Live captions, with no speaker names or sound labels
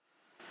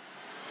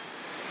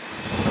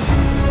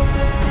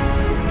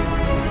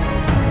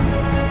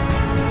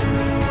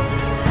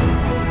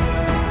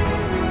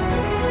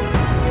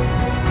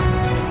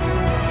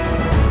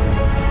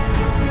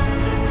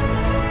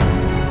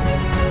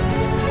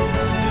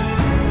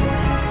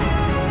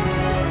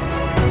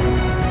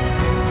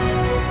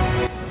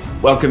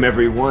Welcome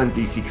everyone,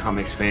 DC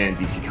Comics fan,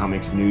 DC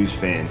Comics news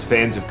fans,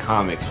 fans of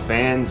comics,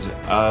 fans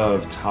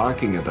of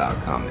talking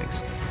about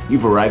comics.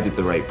 You've arrived at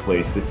the right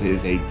place. This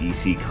is a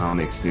DC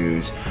Comics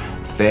News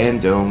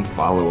FanDome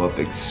follow-up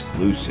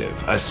exclusive,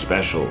 a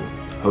special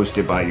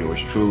hosted by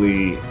yours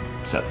truly,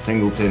 Seth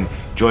Singleton,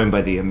 joined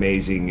by the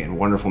amazing and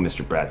wonderful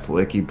Mr. Brad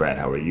Felicki. Brad,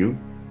 how are you?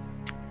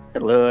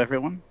 Hello,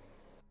 everyone.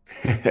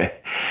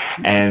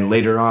 And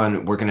later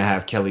on, we're going to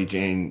have Kelly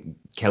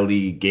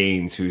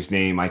Gaines, whose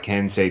name I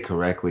can say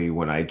correctly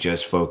when I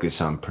just focus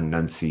on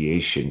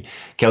pronunciation.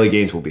 Kelly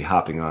Gaines will be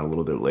hopping on a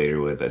little bit later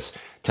with us,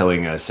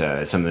 telling us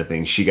some of the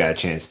things she got a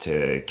chance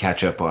to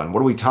catch up on. What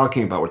are we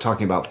talking about? We're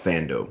talking about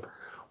FanDome.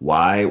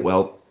 Why?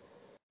 Well,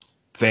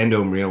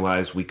 FanDome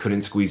realized we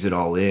couldn't squeeze it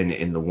all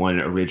in the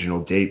one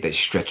original date. They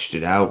stretched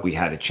it out. We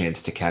had a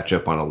chance to catch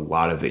up on a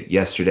lot of it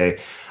yesterday.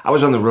 I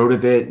was on the road a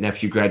bit,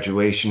 nephew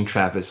graduation.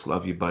 Travis,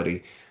 love you,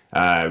 buddy.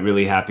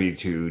 Really happy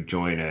to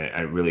join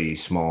a really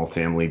small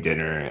family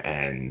dinner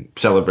and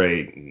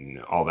celebrate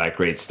and all that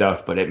great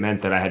stuff. But it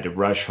meant that I had to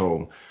rush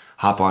home,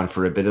 hop on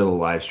for a bit of the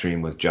live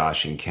stream with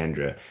Josh and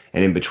Kendra.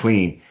 And in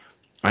between,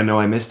 I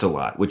know I missed a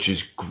lot, which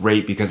is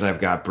great because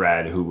I've got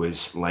Brad, who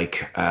was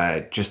like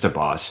just a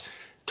boss,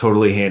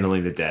 totally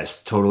handling the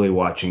desk, totally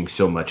watching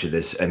so much of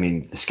this. I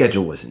mean, the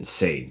schedule was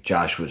insane.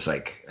 Josh was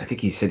like, I think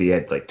he said he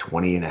had like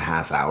 20 and a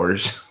half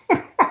hours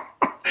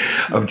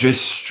of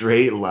just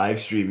straight live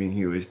streaming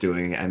he was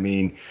doing. I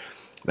mean,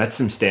 that's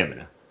some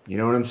stamina. You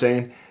know what I'm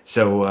saying?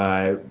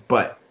 So,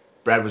 but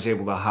Brad was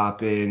able to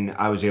hop in.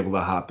 I was able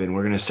to hop in.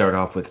 We're going to start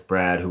off with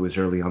Brad, who was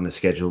early on the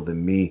schedule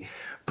than me.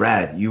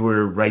 Brad, you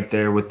were right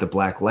there with the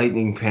Black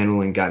Lightning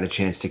panel and got a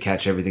chance to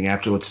catch everything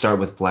after. Let's start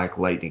with Black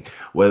Lightning.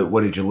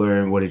 What did you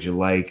learn? What did you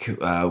like?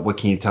 What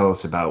can you tell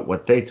us about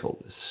what they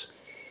told us?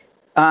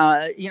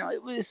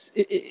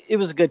 It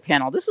was a good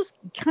panel. This is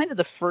kind of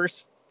the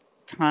first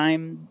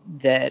time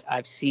that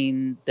I've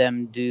seen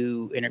them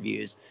do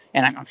interviews,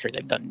 and I'm sure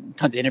they've done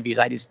tons of interviews.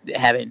 I just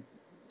haven't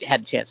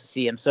had a chance to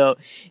see them. So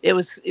it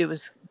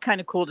was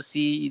kind of cool to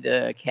see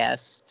the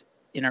cast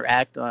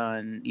interact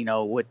on,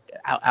 what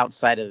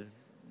outside of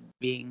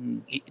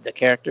being the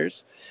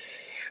characters.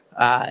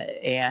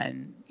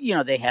 And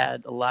they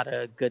had a lot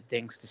of good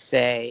things to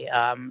say.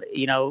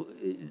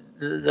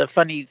 The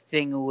funny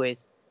thing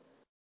with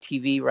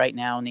TV right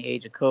now in the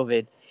age of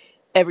COVID,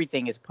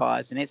 everything is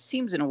paused, and it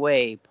seems in a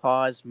way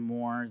paused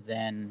more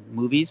than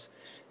movies,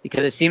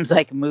 because it seems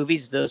like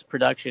movies, those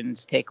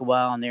productions take a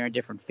while and they're in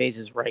different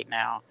phases right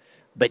now,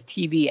 but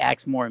TV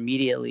acts more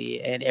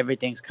immediately and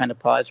everything's kind of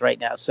paused right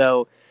now.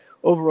 So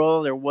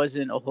overall, there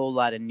wasn't a whole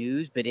lot of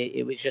news, but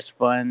it was just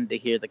fun to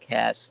hear the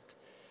cast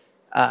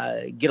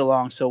get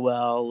along so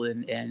well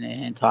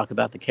and talk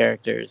about the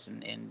characters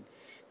and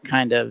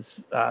kind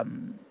of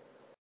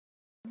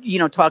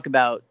talk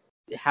about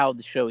how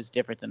the show is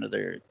different than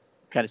other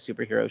kind of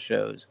superhero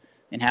shows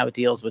and how it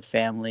deals with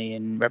family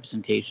and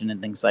representation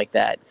and things like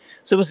that.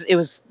 So it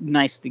was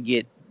nice to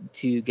get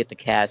the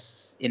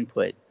cast's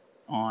input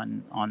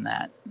on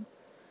that.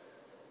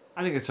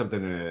 I think it's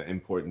something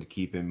important to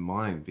keep in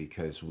mind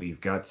because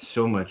we've got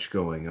so much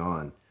going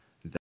on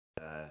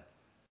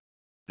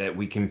that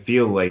we can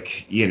feel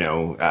like,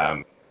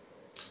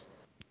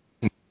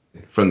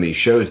 from these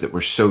shows that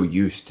we're so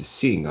used to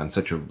seeing on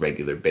such a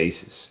regular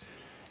basis.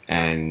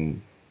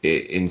 And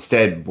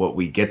instead, what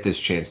we get this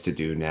chance to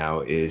do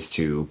now is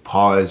to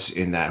pause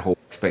in that whole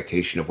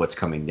expectation of what's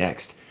coming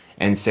next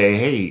and say,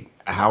 hey,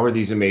 how are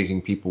these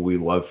amazing people we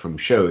love from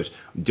shows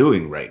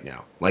doing right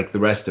now? Like the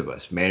rest of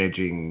us,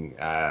 managing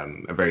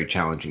a very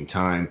challenging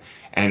time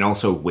and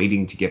also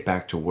waiting to get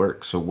back to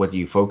work. So what do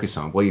you focus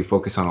on? Well, you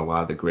focus on a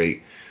lot of the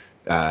great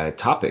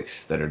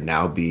topics that are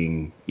now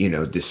being,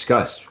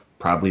 discussed,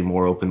 probably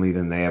more openly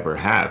than they ever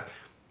have.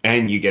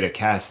 And you get a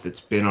cast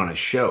that's been on a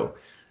show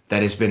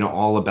that has been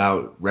all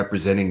about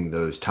representing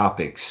those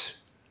topics.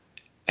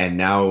 And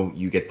now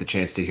you get the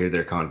chance to hear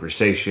their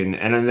conversation.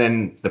 And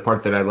then the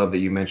part that I love that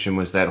you mentioned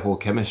was that whole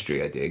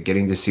chemistry idea,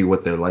 getting to see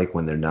what they're like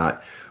when they're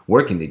not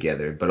working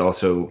together, but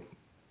also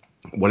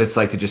what it's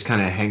like to just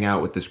kind of hang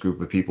out with this group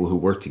of people who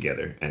work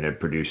together. And it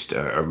produced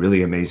a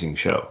really amazing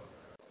show.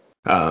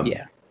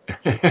 Yeah.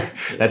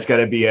 That's got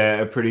to be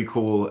a pretty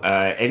cool.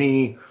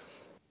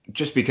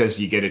 Just because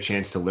you get a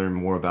chance to learn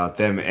more about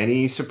them,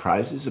 any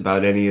surprises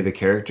about any of the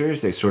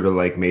characters? They sort of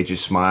like made you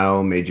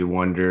smile, made you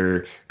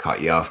wonder,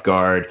 caught you off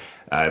guard,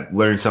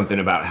 learned something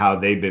about how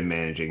they've been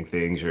managing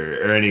things,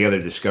 or any other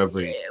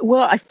discoveries?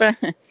 Well,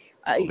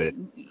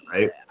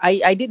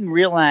 I didn't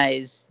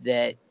realize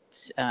that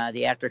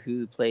the actor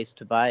who plays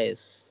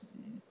Tobias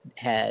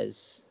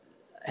has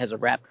a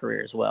rap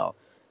career as well.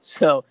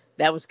 So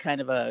that was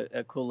kind of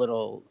a cool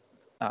little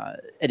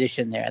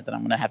addition there that I'm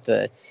going to have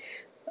to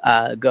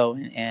go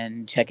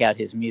and check out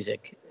his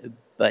music.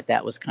 But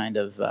that was kind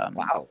of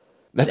wow.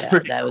 That's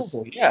pretty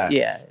cool.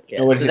 Yeah.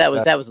 So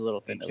that was a little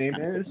thing that was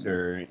kind of cool.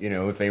 Or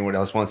if anyone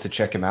else wants to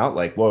check him out,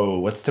 like, whoa,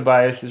 what's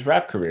Tobias's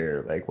rap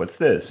career? Like, what's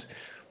this?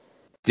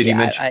 Did he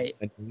mention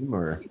a name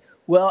or?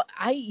 Well,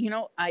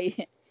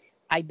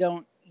 I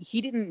don't he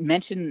didn't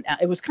mention.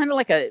 It was kind of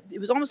like it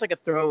was almost like a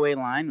throwaway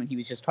line when he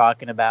was just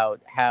talking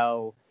about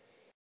how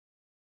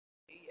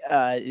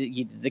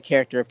the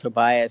character of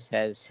Tobias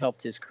has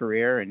helped his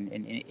career and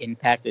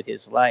impacted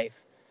his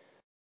life.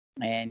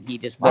 And he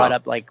just brought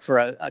up, like, for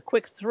a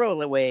quick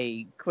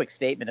throwaway, quick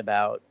statement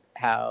about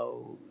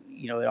how,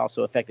 it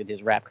also affected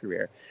his rap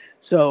career.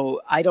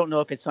 So I don't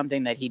know if it's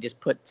something that he just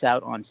puts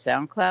out on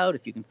SoundCloud,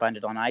 if you can find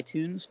it on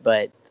iTunes,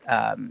 but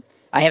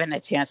I haven't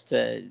had a chance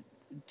to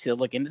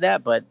look into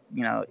that. But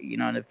in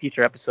a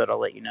future episode, I'll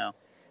let you know.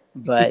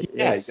 But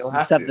Yeah, it's you'll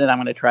have something to. that I'm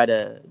going to try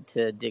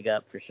to dig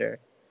up for sure.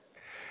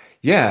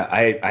 Yeah,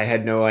 I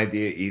had no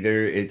idea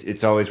either.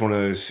 It's always one of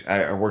those.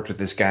 I worked with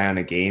this guy on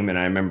a game, and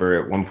I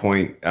remember at one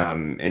point,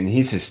 and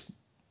he's this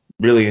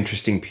really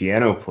interesting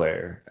piano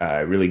player,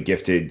 really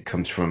gifted,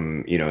 comes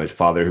from, his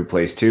father who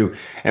plays too.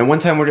 And one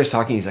time we're just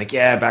talking, he's like,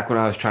 yeah, back when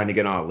I was trying to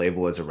get on a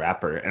label as a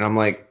rapper. And I'm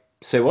like,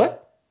 say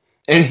what?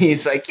 And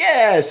he's like,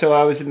 yeah, so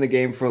I was in the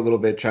game for a little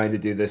bit trying to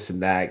do this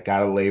and that,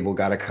 got a label,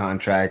 got a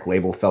contract,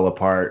 label fell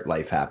apart,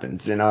 life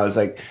happens. And I was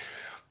like,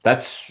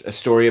 that's a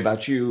story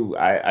about you.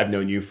 I've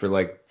known you for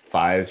like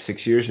 5,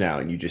 6 years now,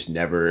 and you just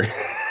never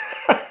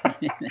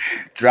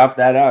drop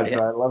that out. Yeah,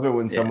 So I love it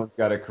when yeah, someone's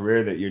got a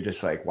career that you're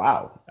just like,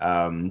 wow,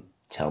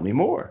 tell me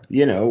more.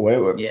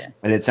 yeah.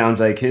 And it sounds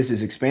like his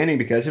is expanding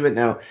because of it.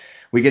 Now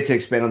we get to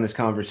expand on this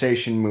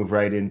conversation, move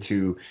right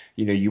into,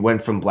 you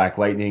went from Black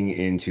Lightning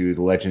into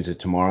the Legends of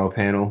Tomorrow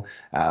panel.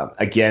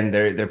 Again,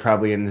 they're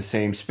probably in the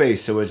same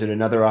space. So is it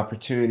another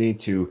opportunity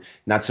to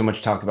not so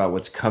much talk about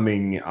what's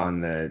coming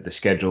on the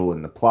schedule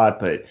and the plot,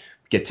 but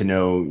get to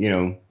know,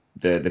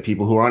 the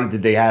people who are on it?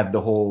 Did they have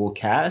the whole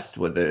cast?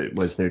 Was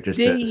there just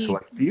a They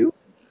select few?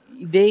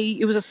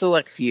 it was a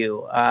select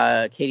few.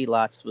 Katie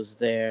Lotz was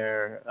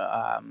there,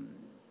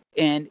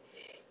 and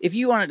if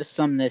you wanted to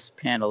sum this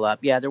panel up,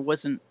 yeah, there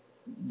wasn't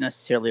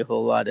necessarily a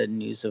whole lot of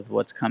news of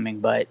what's coming,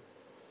 but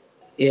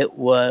it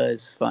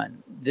was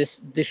fun.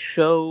 This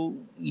show,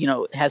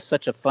 has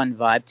such a fun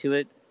vibe to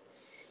it,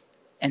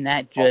 and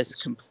that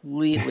just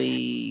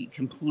Always.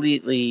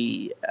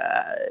 completely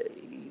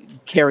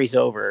carries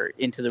over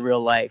into the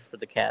real life for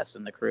the cast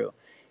and the crew.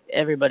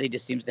 Everybody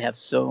just seems to have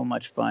so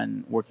much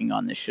fun working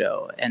on this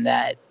show, and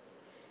that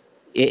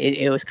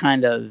it was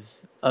kind of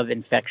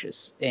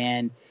infectious.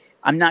 And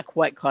I'm not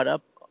quite caught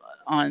up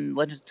on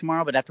Legends of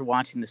Tomorrow, but after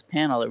watching this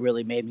panel, it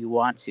really made me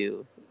want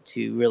to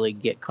really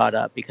get caught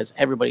up, because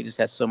everybody just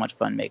has so much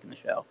fun making the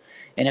show.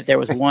 And if there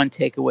was one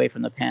takeaway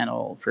from the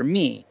panel for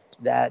me,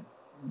 that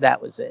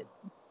was it.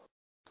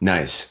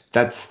 Nice.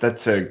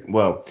 That's a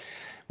well,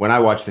 when I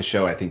watch the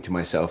show, I think to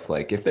myself,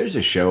 like, if there's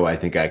a show I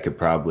think I could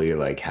probably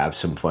like have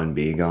some fun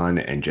being on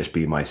and just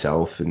be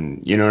myself,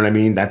 and you know what I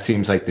mean? That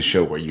seems like the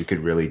show where you could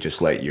really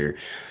just let your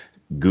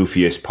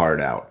goofiest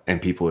part out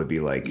and people would be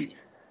like,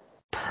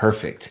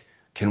 perfect.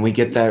 Can we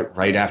get that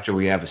right Yeah, after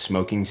we have a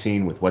smoking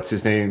scene with what's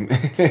his name?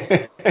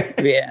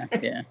 yeah,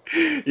 yeah.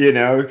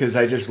 Because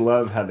I just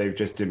love how they've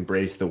just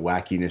embraced the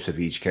wackiness of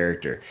each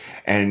character.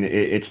 And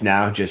it's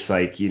now just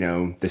like,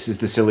 this is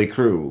the silly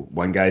crew.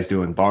 One guy's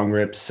doing bong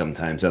rips,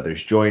 sometimes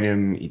others join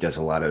him. He does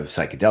a lot of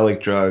psychedelic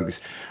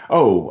drugs.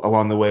 Oh,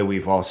 along the way,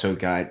 we've also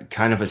got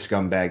kind of a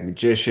scumbag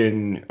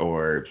magician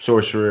or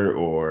sorcerer,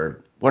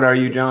 or what are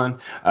you, John?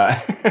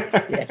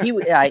 Yeah, he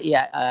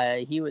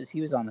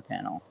was on the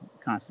panel.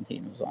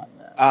 Constantine was on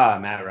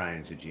Matt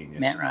Ryan's a genius.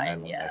 Matt I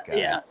Ryan. love Yeah, that guy.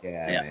 yeah,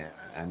 Yeah, yeah. man.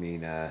 I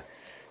mean,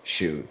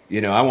 shoot.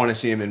 I want to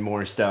see him in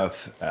more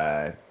stuff.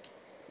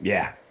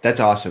 Yeah, that's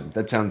awesome.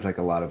 That sounds like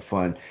a lot of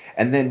fun.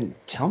 And then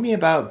tell me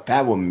about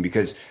Batwoman,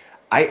 because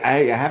I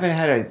haven't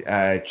had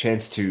a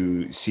chance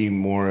to see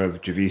more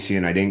of Javicia,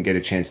 and I didn't get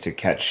a chance to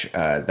catch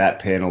that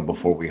panel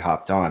before we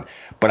hopped on.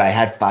 But I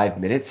had 5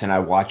 minutes, and I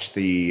watched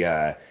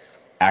the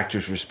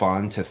actors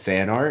respond to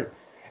fan art.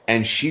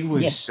 And she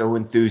was Yeah. so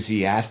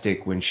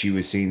enthusiastic when she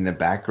was seeing the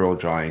Batgirl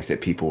drawings that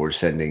people were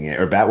sending in,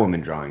 or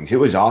Batwoman drawings. It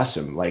was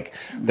awesome. Like,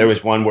 there Mm.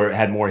 was one where it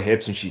had more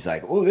hips, and she's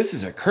like, "Oh, this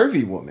is a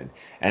curvy woman."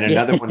 And Yeah.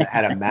 another one that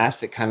had a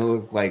mask that kind of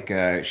looked like,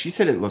 she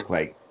said it looked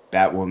like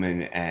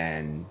Batwoman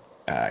and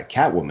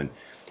Catwoman.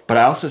 But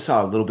I also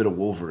saw a little bit of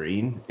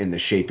Wolverine in the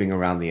shaping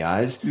around the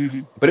eyes. hmm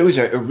But it was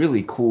a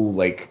really cool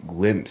like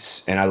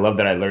glimpse, and I love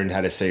that I learned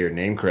how to say her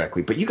name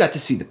correctly. But you got to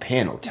see the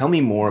panel. Tell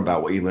me more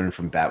about what you learned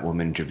from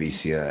Batwoman,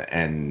 Javicia,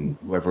 and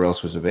whoever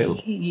else was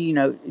available.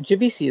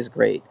 Javicia is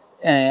great,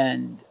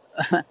 and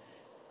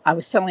I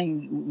was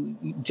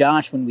telling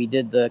Josh when we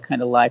did the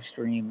kind of live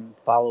stream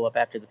follow up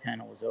after the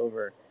panel was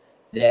over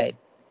that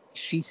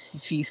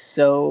she's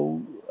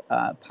so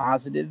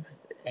positive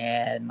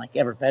and like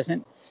ever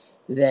present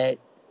that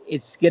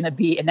it's gonna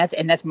be, and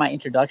that's my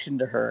introduction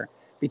to her,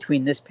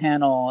 between this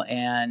panel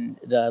and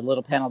the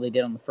little panel they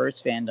did on the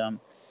first FanDome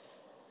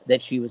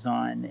that she was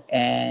on.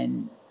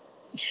 And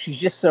she's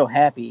just so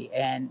happy,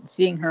 and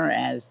seeing her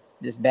as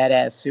this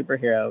badass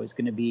superhero is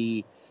gonna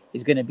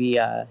be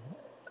a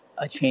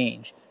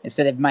change,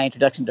 instead of my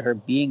introduction to her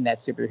being that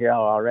superhero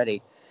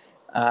already.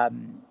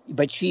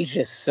 But she's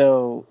just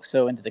so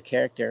into the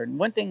character. And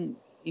one thing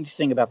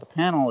interesting about the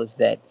panel is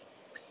that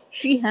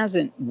she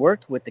hasn't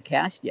worked with the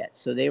cast yet,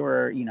 so they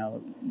were, a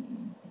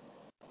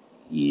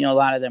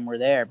lot of them were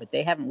there, but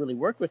they haven't really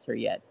worked with her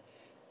yet.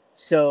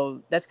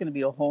 So that's going to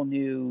be a whole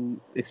new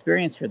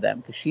experience for them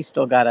because she's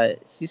still got to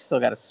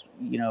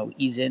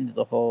ease into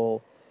the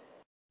whole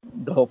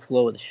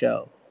flow of the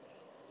show,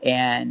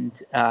 and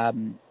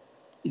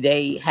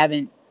they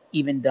haven't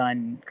even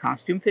done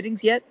costume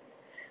fittings yet.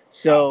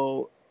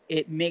 So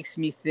it makes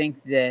me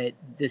think that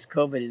this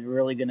COVID is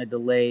really going to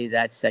delay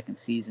that second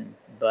season.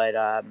 But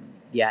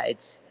yeah,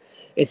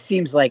 it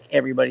seems like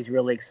everybody's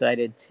really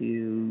excited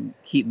to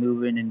keep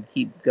moving and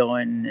keep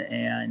going,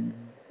 and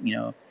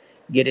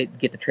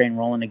get the train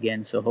rolling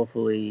again. So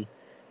hopefully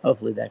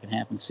that can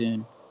happen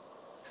soon.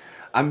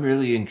 I'm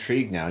really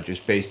intrigued now,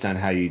 just based on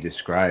how you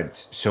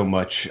described so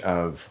much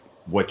of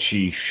what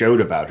she showed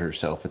about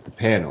herself at the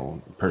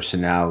panel,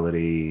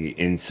 personality,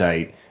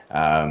 insight,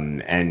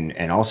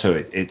 and also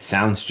it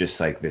sounds just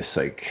like this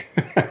like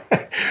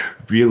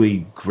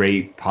really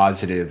great,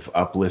 positive,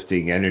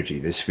 uplifting energy.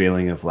 This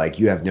feeling of like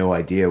you have no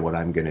idea what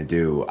I'm gonna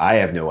do, I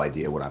have no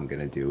idea what I'm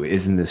gonna do.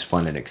 Isn't this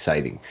fun and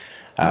exciting?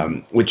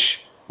 Mm-hmm.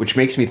 Which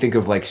makes me think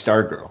of like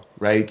Stargirl,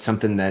 right?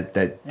 Something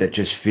that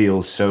just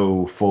feels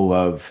so full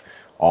of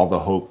all the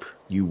hope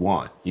you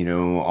want,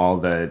 all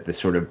the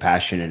sort of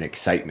passion and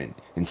excitement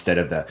instead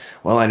of the,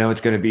 well, I know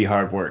it's going to be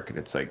hard work. And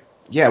it's like,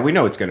 yeah, we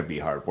know it's going to be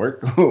hard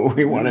work.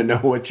 We want to know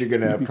what you're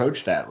going to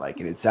approach that like.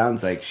 And it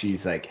sounds like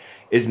she's like,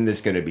 isn't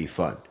this going to be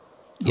fun?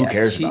 Who Yeah,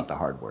 cares about the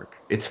hard work?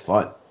 It's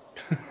fun.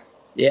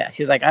 yeah,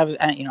 she's like,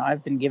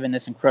 I've been given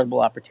this incredible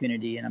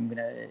opportunity, and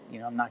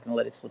I'm not gonna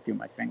let it slip through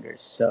my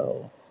fingers.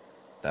 So,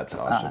 That's uh,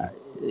 awesome.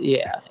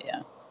 yeah,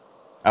 yeah.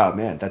 Oh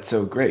man, that's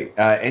so great.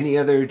 Any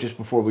other just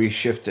before we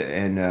shift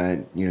and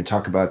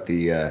talk about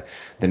the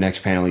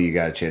next panel you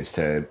got a chance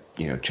to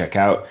check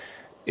out?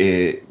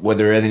 Were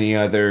there any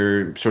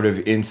other sort of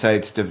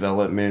insights,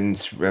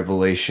 developments,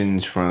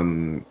 revelations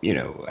from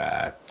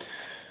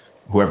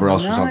whoever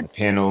else was on the Not,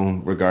 panel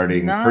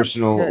regarding not,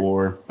 personal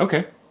or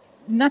okay?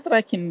 not that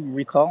I can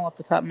recall off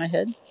the top of my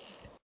head.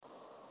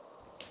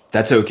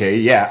 That's okay.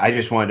 Yeah, I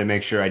just wanted to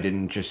make sure I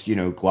didn't just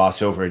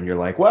gloss over and you're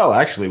like, well,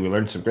 actually, we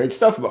learned some great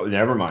stuff about.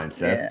 Never mind,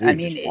 Seth. Yeah, I Dude,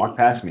 mean, just walk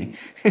past me.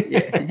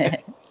 yeah.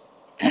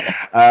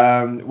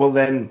 Well,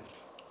 then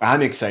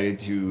I'm excited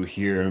to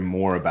hear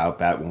more about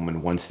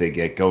Batwoman once they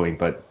get going.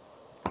 But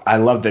I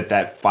love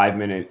that 5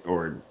 minute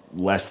or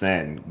less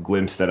than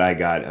glimpse that I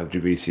got of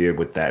Javicia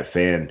with that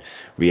fan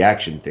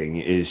reaction thing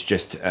is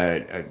just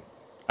a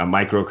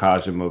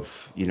microcosm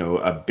of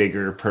a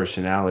bigger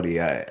personality,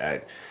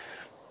 a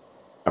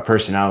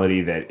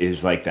personality that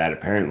is like that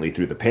apparently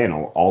through the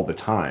panel all the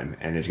time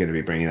and is going to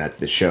be bringing that to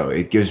the show.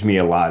 It gives me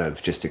a lot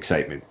of just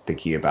excitement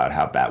thinking about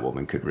how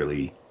Batwoman could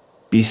really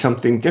be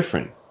something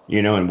different,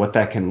 and what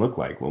that can look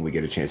like when we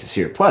get a chance to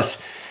see her. Plus,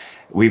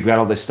 we've got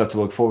all this stuff to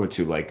look forward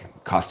to,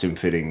 like costume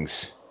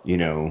fittings,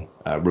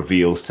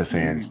 reveals to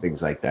fans, Mm-hmm.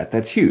 things like that.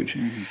 That's huge.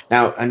 Mm-hmm.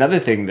 Now, another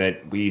thing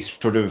that we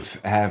sort of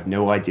have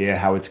no idea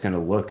how it's going to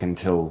look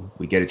until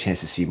we get a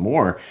chance to see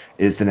more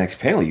is the next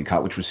panel you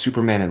caught, which was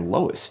Superman and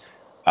Lois.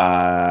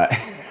 Uh,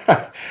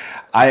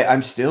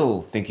 I'm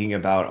still thinking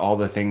about all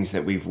the things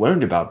that we've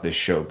learned about this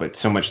show, but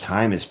so much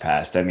time has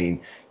passed. I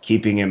mean,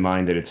 keeping in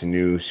mind that it's a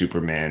new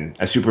Superman,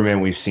 a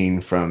Superman we've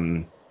seen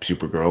from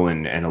Supergirl,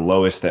 and a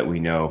Lois that we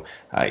know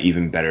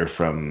even better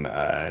from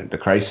the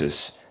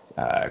Crisis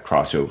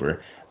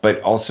crossover, but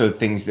also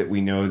things that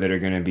we know that are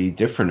going to be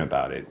different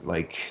about it,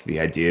 like the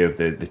idea of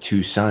the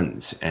two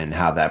sons and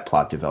how that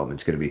plot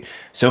development is going to be.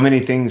 So many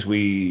things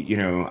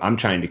I'm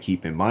trying to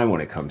keep in mind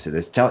when it comes to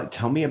this.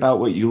 Tell me about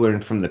what you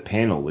learned from the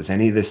panel. Was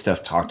any of this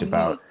stuff talked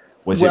about?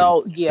 Was it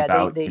Well, just yeah,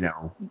 about,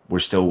 we're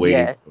still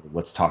waiting, yeah, so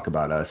let's talk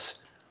about us?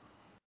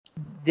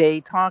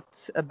 they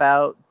talked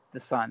about the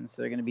sons.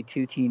 They're going to be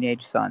two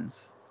teenage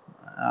sons,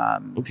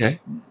 um, Okay.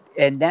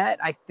 and that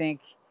I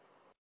think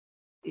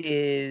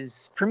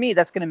is for me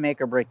that's going to make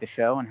or break the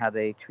show and how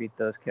they treat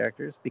those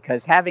characters,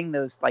 because having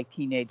those like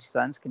teenage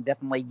sons can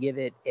definitely give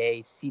it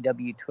a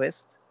CW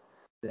twist,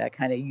 that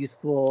kind of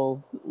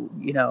useful,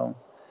 you know,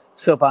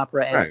 soap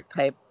opera-esque Right.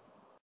 type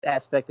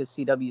aspect that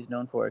CW is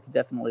known for. It could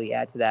definitely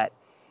add to that.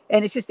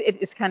 And it's just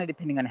it's kind of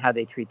depending on how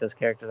they treat those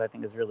characters, I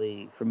think is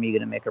really for me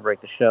going to make or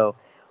break the show.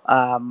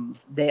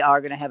 They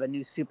are going to have a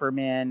new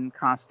Superman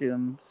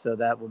costume, so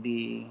that will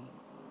be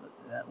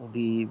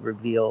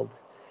revealed.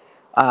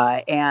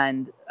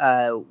 And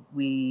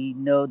we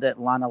know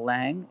that Lana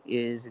Lang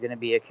is going to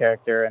be a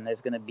character, and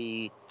there's going to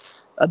be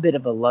a bit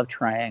of a love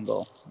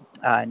triangle,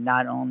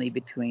 not only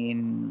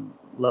between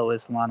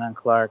Lois, Lana, and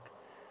Clark,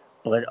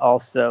 but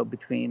also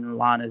between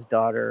Lana's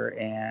daughter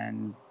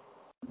and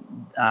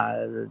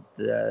the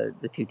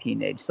two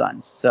teenage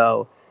sons.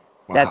 So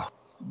that's Wow.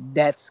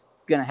 that's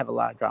going to have a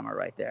lot of drama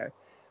right there.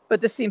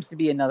 But this seems to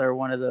be another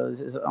one of those,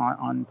 is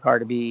on par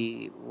to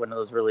be one of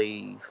those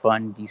really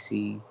fun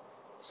DC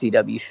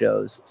CW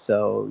shows.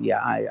 So yeah,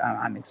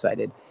 I'm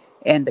excited,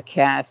 and the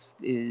cast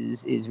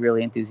is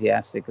really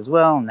enthusiastic as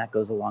well, and that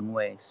goes a long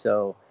way.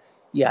 So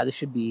yeah, this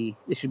should be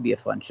a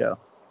fun show.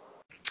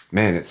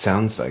 Man, it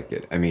sounds like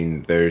it. I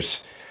mean,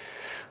 there's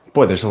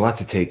Boy, there's a lot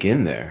to take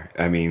in there.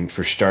 I mean,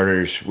 for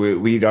starters,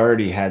 we'd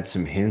already had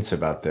some hints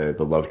about the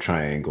love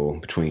triangle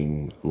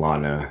between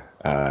Lana,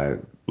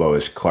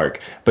 Lois,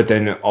 Clark, but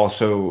then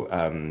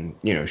also,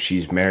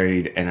 she's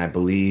married, and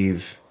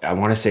I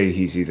want to say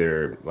he's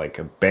either like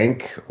a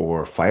bank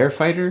or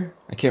firefighter.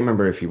 I can't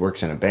remember if he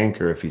works in a bank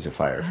or if he's a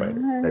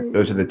firefighter.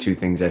 Those are the two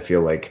things I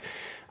feel like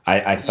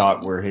I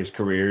thought were his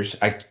careers.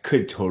 I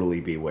could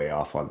totally be way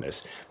off on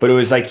this, but it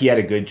was like he had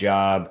a good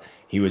job.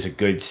 He was a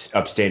good,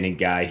 upstanding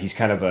guy. He's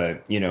kind of a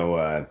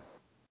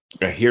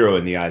hero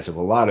in the eyes of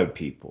a lot of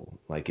people.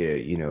 Like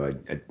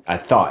I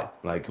thought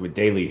like a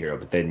daily hero,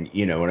 but then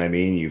you know what I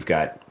mean. You've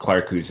got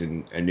Clark, who's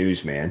a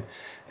newsman,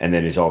 and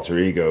then his alter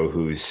ego,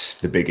 who's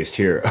the biggest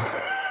hero.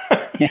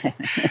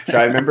 So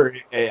I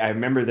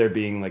remember there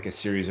being like a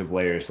series of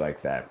layers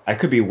like that. I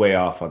could be way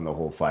off on the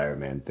whole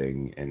fireman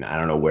thing, and I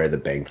don't know where the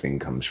bank thing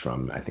comes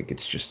from. I think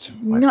it's just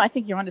No, I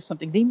think you're onto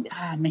something.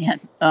 Man,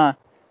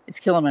 it's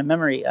killing my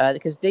memory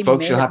because they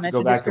folks. may You'll have have to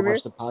go mentioned his back and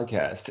watch career. the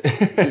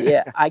podcast.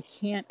 Yeah, I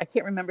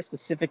can't remember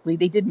specifically.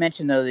 They did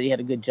mention though that he had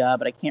a good job,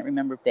 but I can't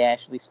remember if they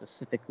actually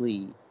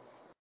specifically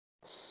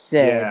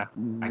said Yeah,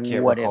 I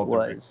can't what it recall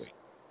was. directly.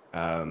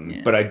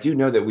 Yeah. But I do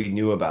know that we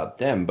knew about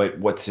them. But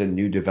what's a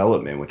new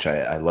development, which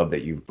I love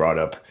that you've brought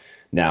up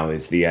now,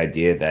 is the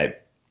idea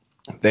that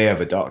they have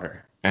a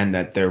daughter and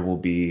that there will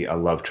be a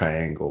love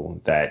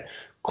triangle that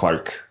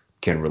Clark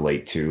can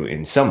relate to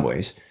in some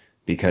ways,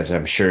 because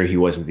I'm sure he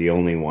wasn't the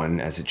only one,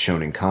 as it's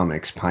shown in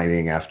comics,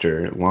 pining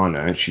after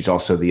Lana. She's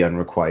also the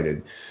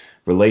unrequited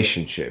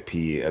relationship.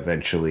 He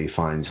eventually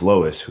finds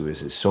Lois, who is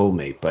his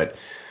soulmate, but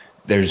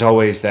there's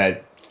always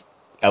that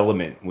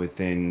element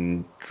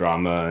within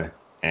drama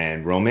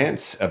and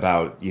romance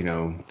about,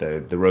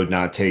 the road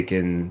not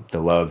taken, the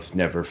love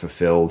never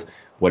fulfilled.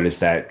 What is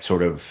that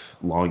sort of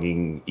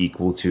longing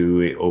equal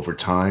to over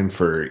time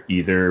for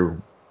either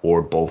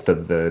or both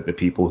of the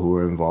people who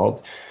are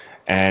involved?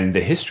 And the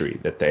history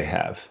that they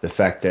have. The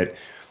fact that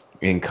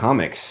in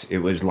comics, it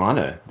was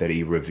Lana that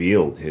he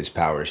revealed his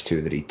powers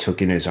to, that he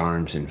took in his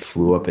arms and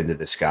flew up into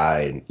the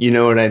sky. And you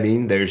know what I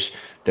mean? There's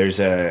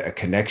a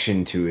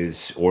connection to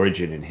his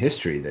origin and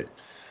history that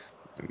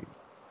And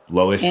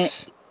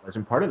Lois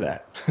wasn't part of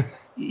that.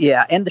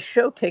 yeah, and the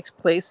show takes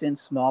place in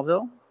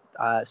Smallville,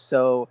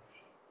 so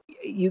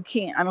you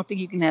can't. I don't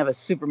think you can have a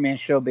Superman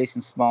show based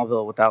in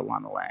Smallville without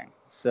Lana Lang.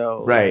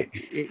 So Right.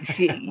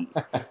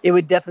 it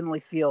would definitely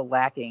feel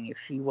lacking if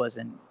she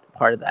wasn't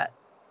part of that.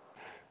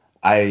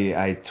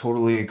 I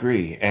totally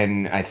agree.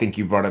 And I think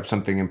you brought up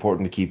something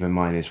important to keep in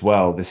mind as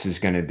well. This is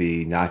going to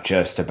be not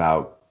just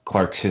about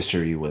Clark's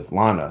history with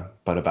Lana,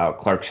 but about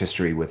Clark's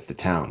history with the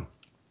town,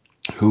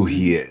 who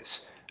he Hmm. is,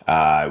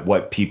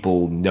 what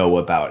people know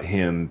about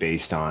him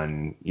based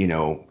on,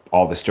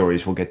 all the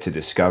stories we'll get to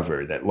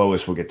discover, that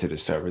Lois will get to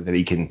discover, that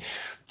he can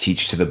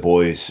teach to the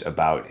boys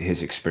about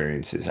his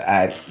experiences.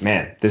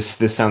 Man,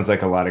 this sounds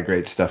like a lot of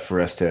great stuff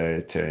for us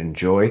to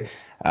enjoy.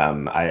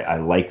 I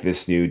like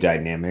this new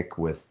dynamic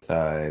with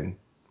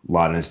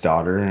Lana's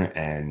daughter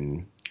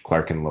and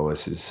Clark and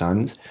Lois's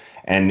sons,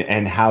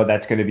 and how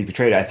that's going to be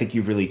portrayed. I think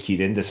you've really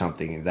keyed into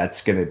something, and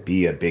that's going to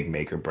be a big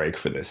make or break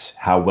for this.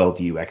 How well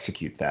do you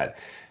execute that?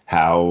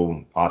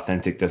 How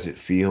authentic does it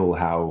feel?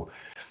 How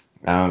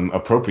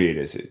appropriate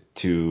is it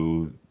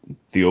to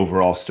the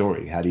overall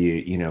story? How do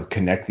you,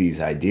 connect these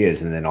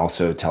ideas and then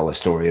also tell a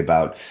story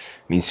about, I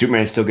mean,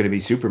 Superman's still going to be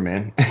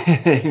Superman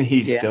and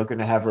he's Yeah. still going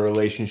to have a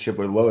relationship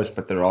with Lois,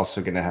 but they're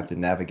also going to have to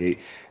navigate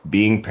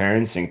being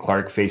parents and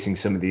Clark facing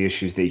some of the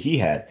issues that he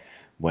had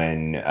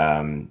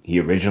when he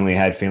originally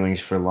had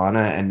feelings for Lana,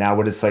 and now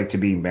what it's like to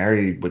be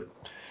married with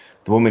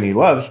the woman he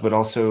loves, but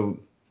also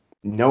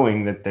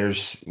knowing that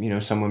there's,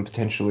 someone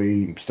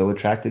potentially still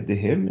attracted to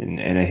him,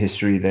 and a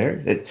history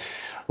there.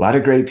 A lot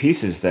of great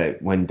pieces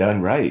that, when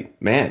done right,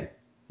 man,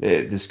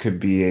 this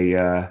could be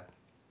one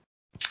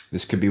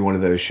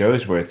of those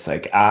shows where it's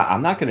like,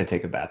 I'm not going to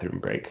take a bathroom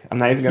break. I'm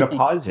not even going to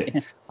pause it.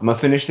 I'm going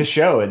to finish the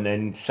show and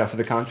then suffer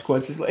the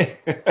consequences later.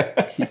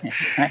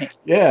 Right.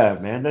 Yeah,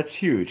 man, that's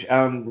huge.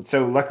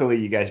 So luckily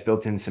you guys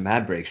built in some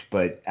ad breaks,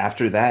 but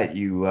after that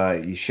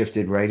you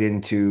shifted right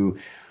into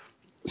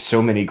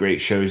so many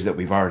great shows that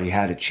we've already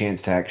had a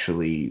chance to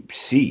actually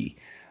see,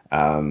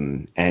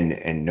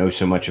 and know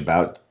so much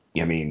about.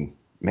 I mean,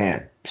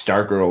 man,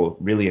 Stargirl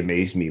really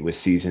amazed me with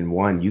season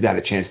one. You got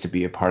a chance to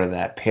be a part of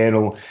that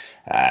panel.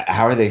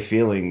 How are they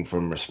feeling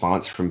from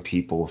response from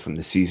people from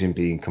the season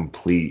being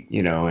complete?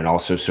 And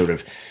also sort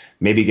of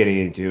maybe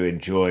getting to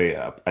enjoy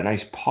a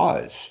nice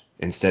pause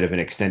instead of an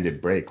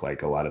extended break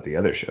like a lot of the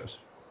other shows.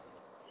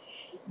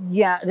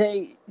 Yeah,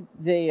 they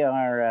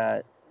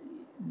are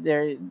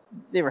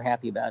they were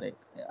happy about it,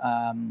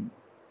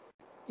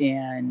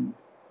 and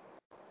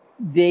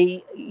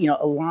they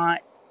a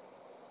lot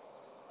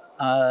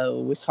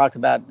was talked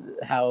about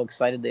how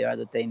excited they are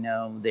that they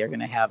know they're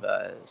going to have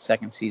a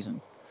second season.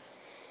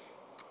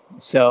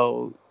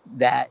 So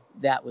that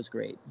was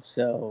great.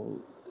 So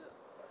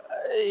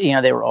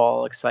they were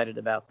all excited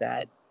about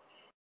that.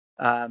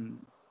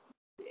 Um,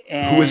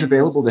 Who was And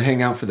available to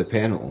hang out for the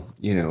panel?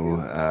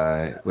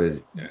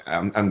 Was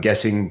I'm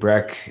guessing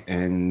Breck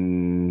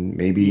and yeah,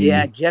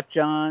 maybe Jeff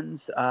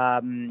Johns,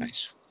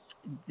 nice.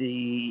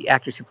 the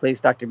actress who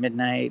plays Dr.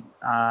 Midnight,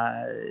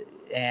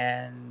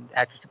 and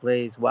actress who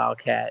plays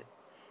Wildcat,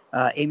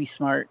 Amy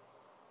Smart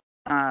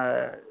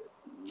uh,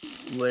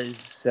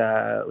 was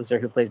there,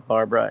 who plays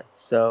Barbara.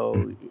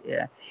 So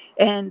yeah,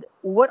 and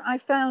what I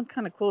found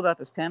kind of cool about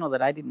this panel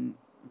that I didn't,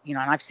 and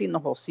I've seen the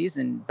whole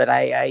season, but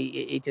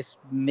it just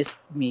missed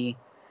me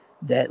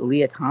that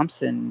Leah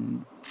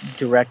Thompson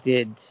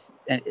directed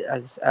an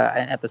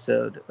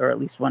episode, or at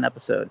least one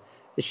episode,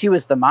 that she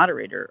was the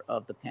moderator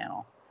of the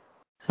panel.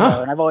 So, Huh.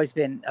 and I've always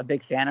been a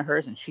big fan of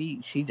hers, and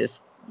she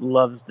just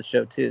loves the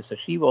show too. So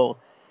she will.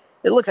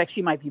 It looks like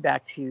she might be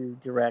back to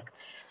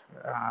direct,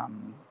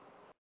 um,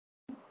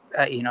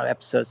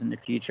 episodes in the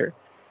future.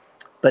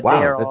 But they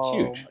Wow, are that's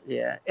all, huge.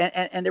 yeah.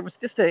 And there was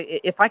just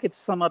if I could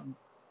sum up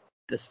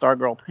the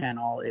Stargirl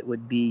panel, it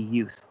would be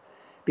youth,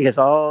 because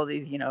all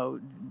these,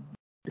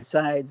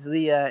 besides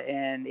Leah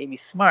and Amy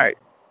Smart,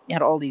 you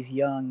had all these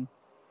young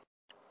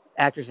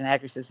actors and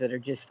actresses that are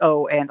just,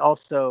 and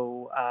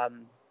also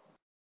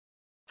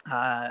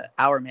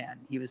Our Man,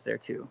 he was there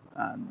too,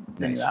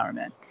 the new Nice. Our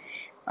Man.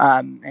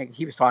 And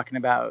he was talking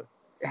about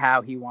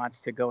how he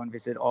wants to go and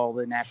visit all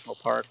the national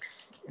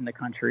parks in the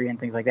country and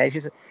things like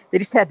that. They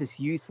just had this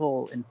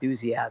youthful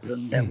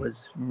enthusiasm that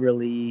was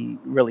really,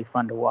 really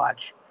fun to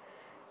watch.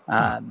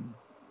 Huh. Um,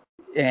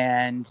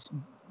 and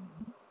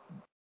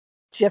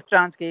Jeff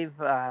Johns gave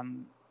a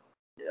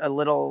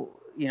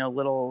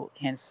little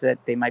hints that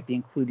they might be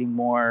including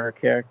more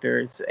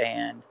characters.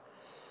 And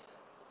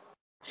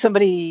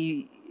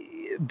somebody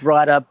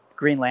brought up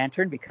Green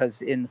Lantern,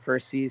 because in the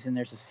first season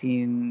there's a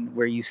scene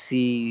where you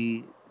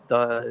see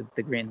the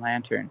Green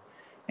Lantern,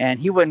 and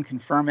he wouldn't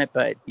confirm it,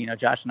 but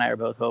Josh and I are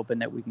both hoping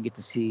that we can get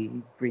to see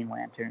Green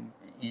Lantern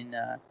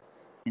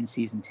in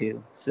season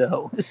 2.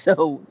 So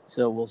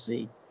we'll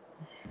see.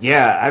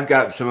 Yeah, I've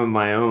got some of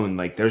my own.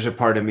 Like, there's a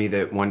part of me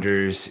that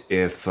wonders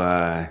if,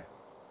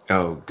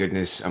 oh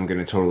goodness, I'm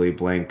gonna totally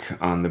blank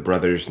on the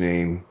brother's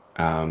name.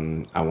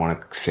 I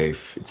want to say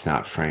it's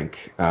not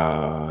Frank.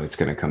 It's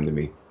gonna come to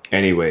me.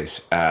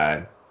 Anyways,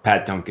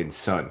 Pat Duncan's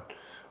son,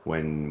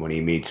 when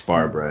he meets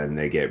Barbara and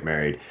they get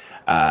married,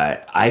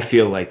 I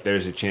feel like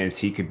there's a chance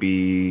he could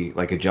be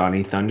like a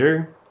Johnny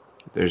Thunder.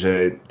 There's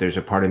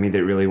a part of me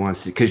that really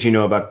wants to, because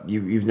about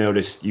you've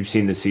noticed, you've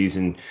seen the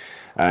season,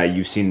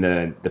 you've seen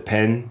the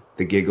pen,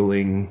 the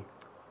giggling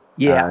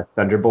Yeah,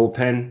 Thunderbolt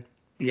pen.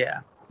 yeah, yeah,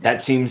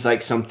 That seems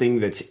like something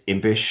that's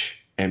impish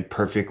and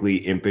perfectly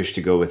impish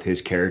to go with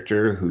his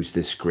character, who's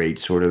this great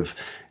sort of,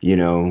 you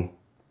know,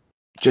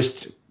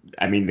 just,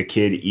 I mean, the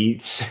kid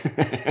eats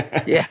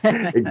yeah,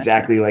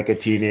 exactly like a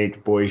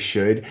teenage boy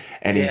should,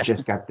 and he's yeah,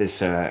 just got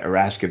this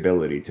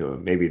irascibility to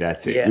him. Maybe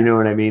that's it. You yeah, know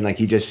what I mean? Like,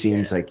 he just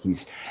seems yeah, like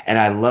and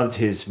I loved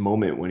his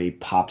moment when he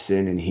pops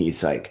in and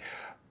he's like,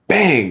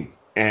 bang.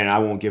 And I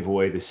won't give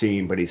away the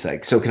scene, but he's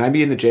like, "So can I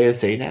be in the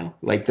JSA now?"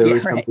 Like, there yeah,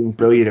 was right. something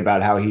brilliant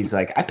about how he's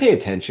like, "I pay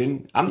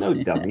attention. I'm no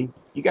dummy.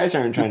 You guys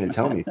aren't trying to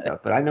tell me stuff,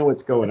 but I know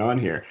what's going on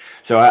here."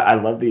 So I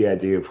love the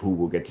idea of who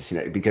will get to see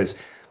that, because,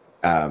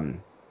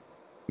 um,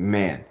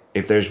 man,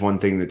 if there's one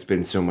thing that's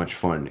been so much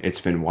fun,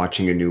 it's been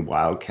watching a new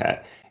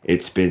Wildcat.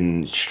 It's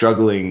been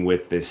struggling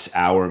with this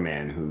Hour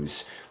Man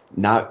who's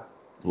not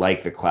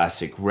like the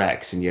classic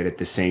Rex, and yet at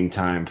the same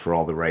time, for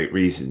all the right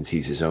reasons,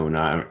 he's his own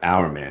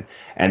Hour Man.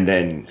 And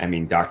then, I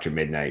mean, Dr.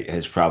 Midnight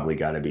has probably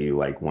got to be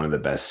like one of the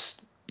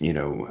best,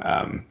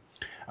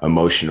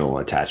 emotional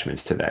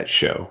attachments to that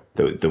show.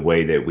 The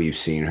way that we've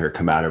seen her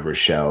come out of her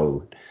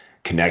shell,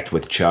 connect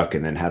with Chuck,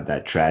 and then have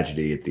that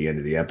tragedy at the end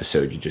of the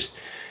episode.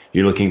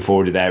 You're looking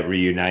forward to that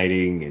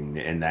reuniting,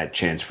 and that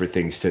chance for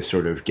things to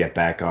sort of get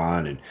back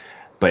on.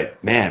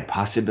 But man,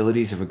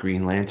 possibilities of a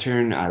Green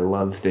Lantern. I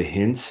love the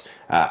hints.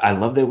 I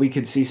love that we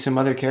could see some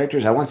other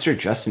characters. I want Sir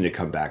Justin to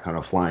come back on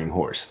a flying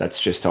horse. That's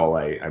just all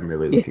I'm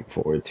really Yeah, looking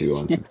forward to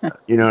on some stuff.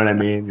 You know what I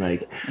mean?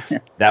 Like,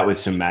 that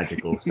was some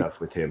magical stuff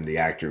with him. The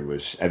actor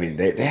was, I mean,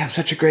 they have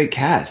such a great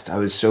cast. I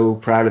was so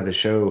proud of the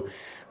show,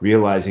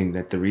 realizing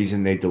that the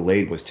reason they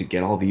delayed was to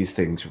get all these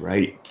things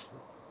right.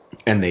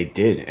 And they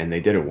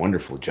did a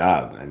wonderful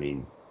job. I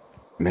mean,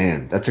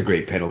 man, that's a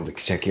great pedal to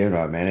check in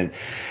on, man. And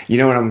you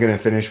know what I'm gonna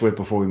finish with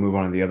before we move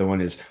on to the other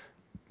one is,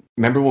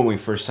 remember when we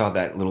first saw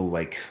that little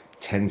like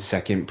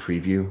 10-second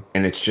preview,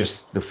 and it's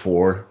just the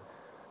four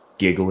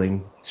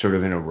giggling sort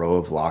of in a row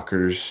of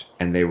lockers,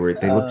 and they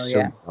looked oh so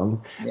yeah,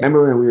 young. yeah,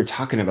 Remember when we were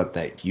talking about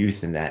that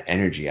youth and that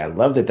energy? I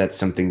love that that's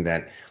something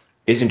that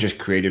isn't just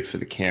created for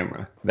the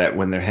camera, that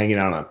when they're hanging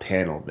out on a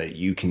panel, that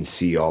you can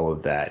see all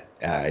of that,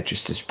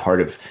 just as part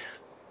of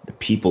the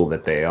people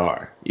that they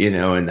are,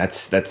 and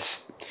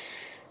that's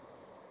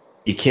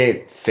you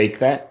can't fake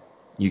that.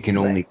 You can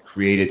only right.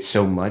 create it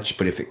so much,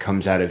 but if it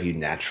comes out of you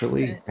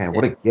naturally, man,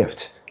 what Yeah. a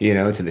gift,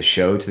 to the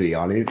show, to the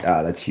audience.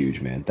 Ah, that's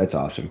huge, man. That's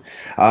awesome.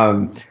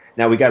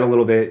 Now we got a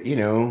little bit,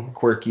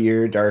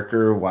 quirkier,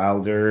 darker,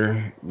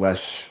 wilder,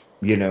 less.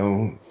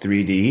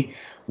 3D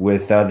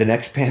with the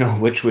next panel,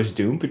 which was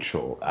Doom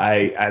Patrol.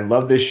 I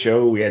love this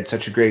show. We had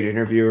such a great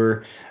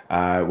interviewer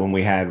when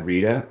we had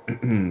Rita,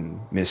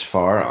 Miss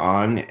Farr,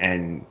 on,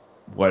 and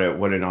what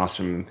an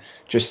awesome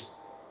just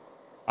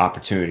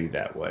opportunity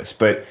that was.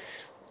 But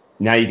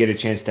now you get a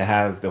chance to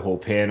have the whole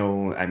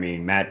panel. I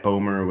mean, Matt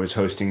Bomer was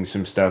hosting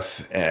some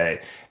stuff.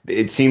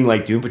 It seemed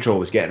like Doom Patrol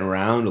was getting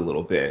around a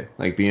little bit,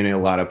 like being in a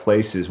lot of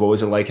places. What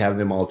was it like having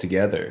them all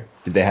together?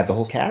 Did they have the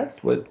whole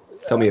cast? What?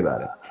 Tell me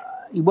about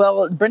it.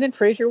 Well, Brendan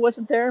Fraser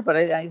wasn't there, but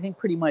I think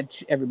pretty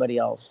much everybody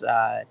else.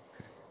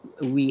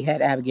 We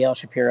had Abigail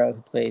Shapiro,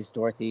 who plays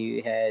Dorothy.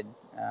 We had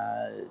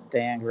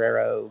Diane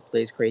Guerrero, who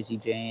plays Crazy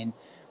Jane.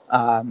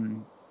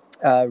 Um,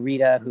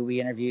 Rita, who we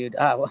interviewed.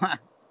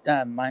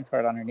 Mind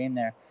fart on her name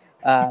there.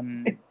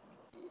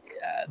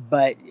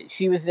 But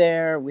she was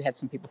there. We had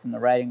some people from the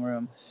writing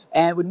room,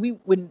 and when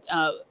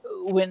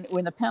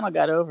the panel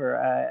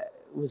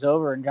was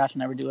over, and Josh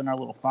and I were doing our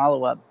little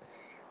follow up,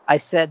 I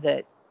said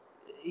that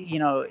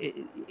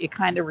it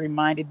kind of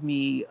reminded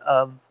me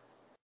of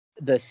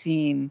the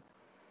scene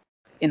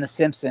in The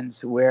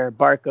Simpsons where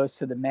Bart goes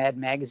to the Mad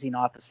Magazine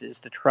offices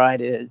to try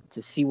to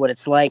see what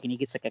it's like, and he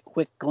gets like a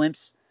quick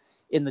glimpse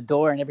in the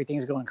door, and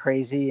everything's going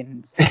crazy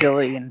and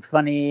silly and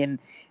funny, and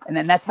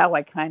then that's how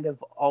I kind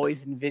of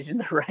always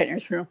envisioned the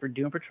writers' room for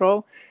Doom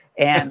Patrol.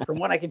 And from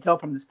what I can tell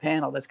from this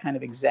panel, that's kind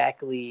of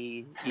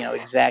exactly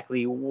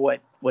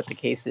what the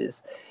case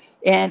is.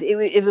 And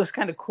it was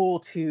kind of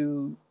cool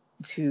to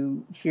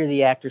hear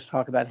the actors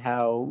talk about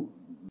how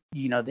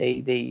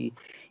they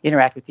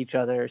interact with each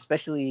other,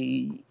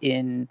 especially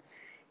in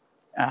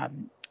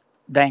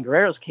Diane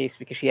Guerrero's case,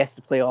 because she has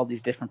to play all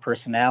these different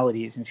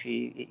personalities, and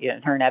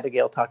her and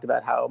Abigail talked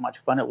about how much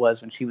fun it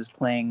was when she was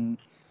playing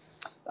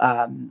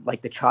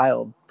like the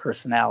child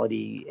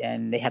personality,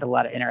 and they had a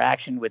lot of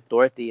interaction with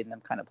Dorothy and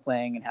them kind of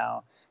playing, and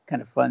how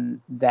kind of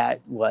fun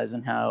that was,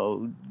 and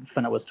how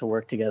fun it was to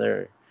work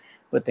together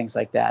with things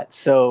like that.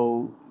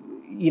 So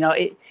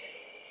I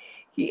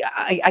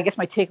guess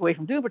my takeaway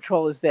from Doom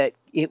Patrol is that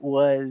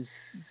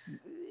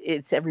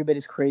it's every bit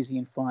as crazy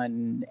and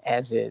fun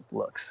as it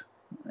looks.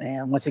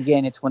 And once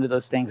again, it's one of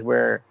those things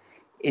where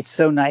it's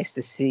so nice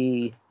to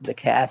see the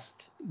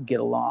cast get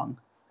along,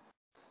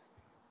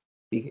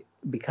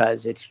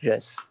 because it's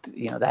just,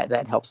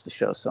 that helps the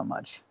show so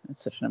much.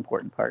 It's such an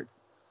important part.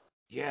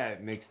 Yeah,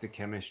 it makes the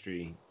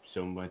chemistry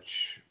so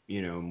much,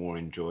 more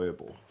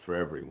enjoyable for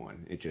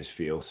everyone. It just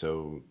feels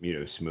so,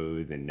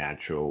 smooth and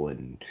natural.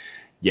 And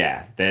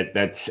yeah,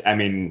 I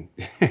mean,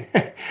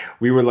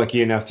 we were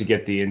lucky enough to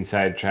get the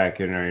inside track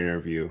in our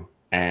interview.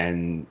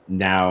 And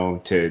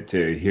now to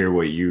hear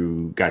what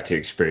you got to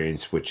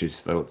experience, which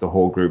is the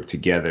whole group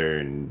together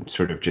and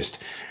sort of just,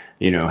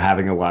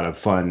 having a lot of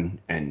fun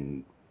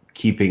and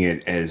keeping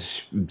it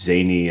as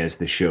zany as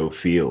the show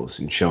feels,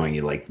 and showing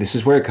you like this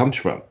is where it comes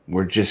from.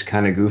 We're just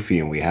kind of goofy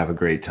and we have a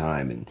great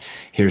time, and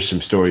here's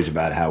some stories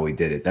about how we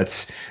did it.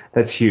 That's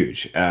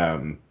huge.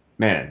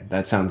 Man,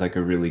 that sounds like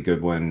a really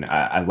good one.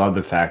 I love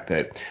the fact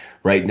that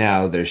right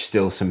now there's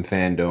still some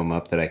FanDome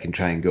up that I can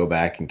try and go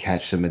back and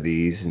catch some of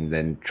these and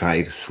then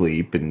try to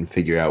sleep and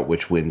figure out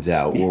which wins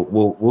out.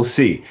 We'll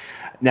see.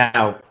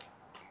 Now,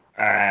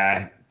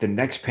 the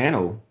next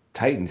panel,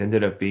 Titans,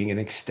 ended up being an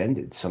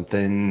extended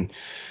something,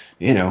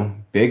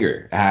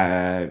 bigger.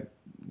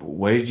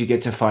 What did you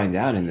get to find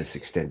out in this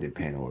extended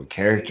panel?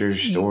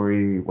 Characters,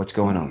 story, what's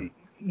going on?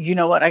 You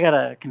know what? I got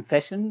a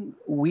confession.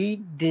 We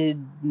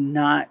did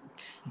not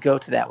go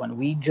to that one.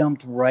 We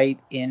jumped right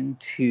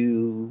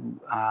into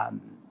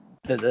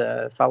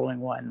the following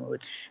one,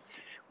 which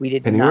we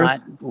did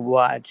Pennyworth? not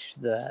watch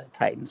the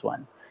Titans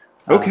one.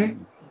 Okay.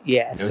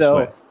 Yeah, No so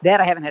sweat.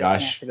 that I haven't had a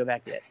chance Josh. to go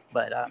back yet.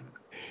 But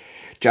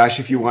Josh,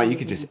 if you want, you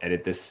could just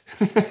edit this.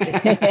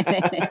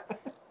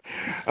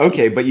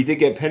 Okay, but you did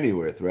get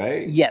Pennyworth,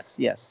 right? yes.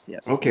 We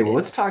Okay, well, did.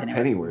 let's talk Pennyworth.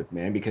 Pennyworth,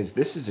 man, because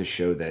this is a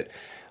show that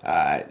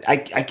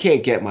I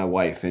can't get my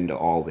wife into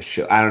all the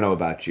show. I don't know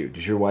about you.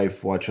 Does your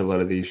wife watch a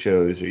lot of these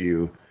shows? Are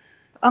you?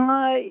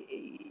 Uh,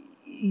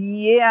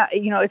 yeah,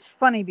 it's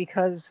funny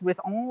because with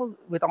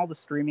all the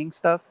streaming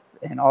stuff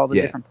and all the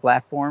Yeah. different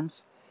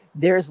platforms,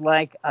 there's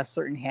like a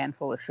certain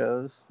handful of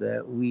shows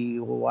that we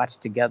will watch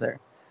together.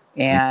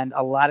 And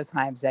a lot of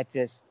times that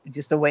just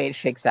the way it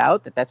shakes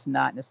out, that's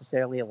not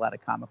necessarily a lot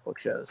of comic book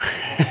shows,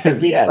 because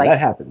we just Yeah, like, that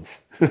happens.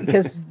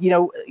 because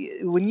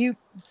when you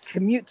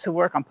commute to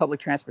work on public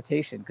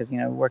transportation, because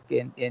work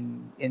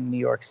in New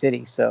York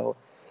City, so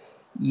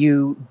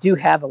you do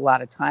have a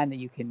lot of time that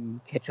you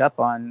can catch up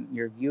on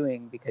your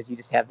viewing, because you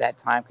just have that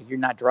time, because you're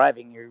not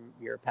driving,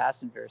 you're a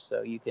passenger,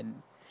 so you can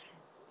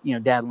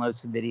download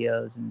some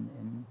videos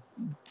and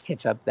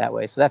catch up that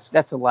way. So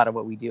that's a lot of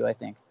what we do, I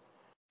think.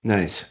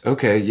 Nice.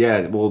 Okay,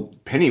 yeah. Well,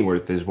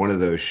 Pennyworth is one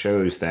of those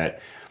shows that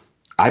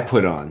I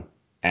put on,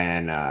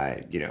 and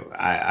I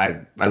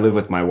live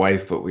with my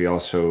wife, but we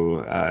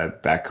also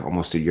back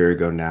almost a year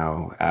ago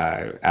now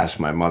asked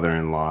my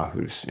mother-in-law,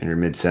 who's in her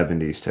mid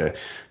 70s,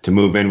 to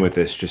move in with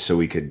us just so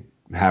we could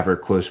have her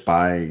close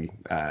by.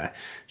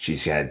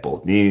 She's had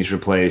both knees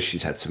replaced.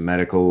 She's had some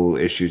medical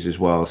issues as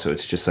well. So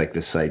it's just like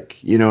this,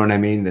 like, you know what I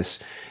mean? This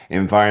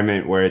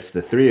environment where it's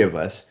the three of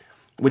us,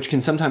 which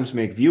can sometimes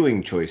make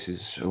viewing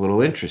choices a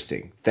little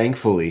interesting.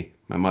 Thankfully,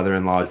 my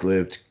mother-in-law has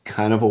lived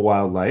kind of a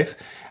wild life.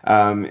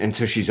 And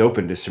so she's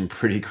open to some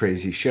pretty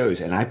crazy shows.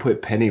 And I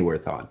put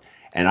Pennyworth on,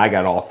 and I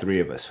got all three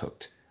of us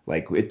hooked.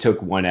 Like, it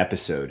took one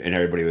episode, and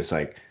everybody was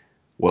like,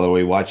 well, are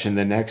we watching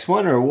the next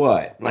one or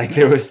what? Like,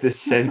 there was this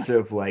sense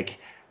of like,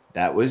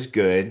 that was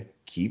good,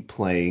 keep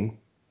playing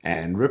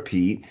and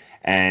repeat.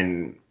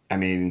 And I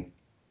mean,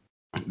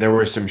 there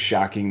were some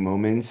shocking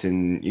moments,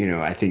 and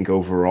I think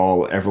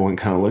overall everyone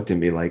kind of looked at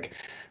me like,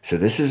 so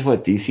this is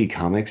what DC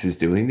Comics is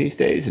doing these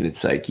days. And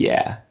it's like,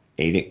 yeah,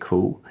 ain't it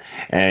cool?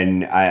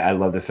 And I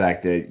love the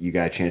fact that you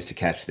got a chance to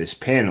catch this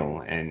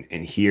panel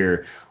and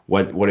hear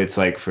what it's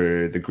like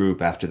for the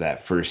group after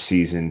that first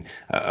season.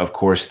 Of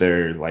course,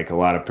 they're like a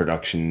lot of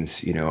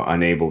productions,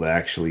 unable to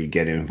actually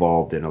get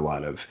involved in a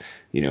lot of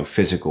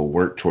physical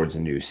work towards a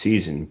new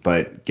season,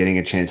 but getting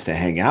a chance to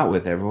hang out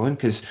with everyone,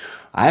 because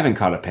I haven't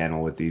caught a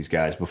panel with these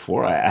guys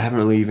before. I haven't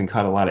really even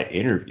caught a lot of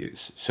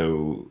interviews.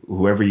 So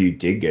whoever you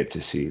did get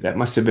to see, that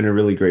must have been a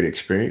really great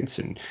experience.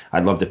 And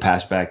I'd love to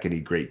pass back any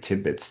great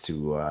tidbits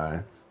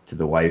to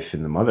the wife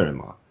and the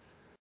mother-in-law.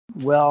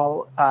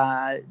 Well,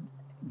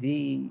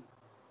 the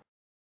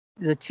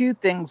two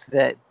things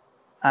that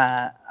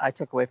I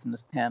took away from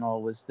this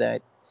panel was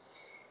that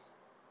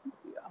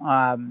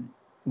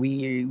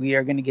we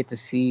are going to get to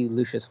see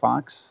Lucius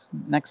Fox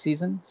next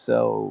season,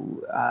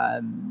 so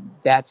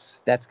that's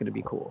going to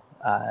be cool.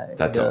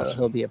 That's awesome.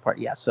 He'll be a part,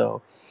 yeah.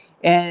 So,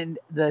 and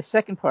the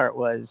second part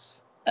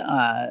was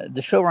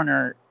the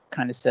showrunner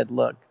kind of said,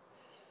 look,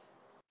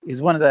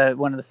 is one of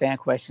the fan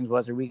questions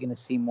was, are we going to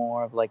see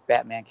more of like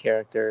Batman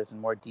characters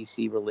and more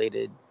DC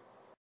related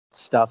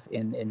stuff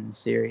in the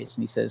series?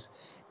 And he says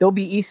there'll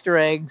be Easter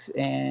eggs,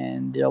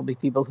 and there'll be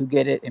people who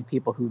get it and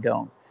people who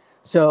don't.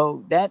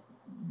 So that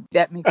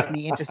makes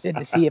me interested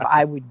to see if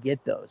I would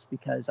get those,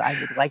 because I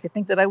would like to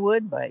think that I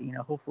would, but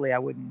hopefully I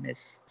wouldn't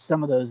miss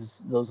some of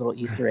those little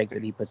Easter eggs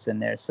that he puts in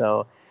there.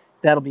 So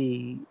that'll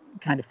be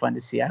kind of fun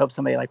to see. I hope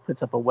somebody like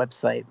puts up a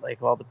website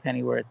like all the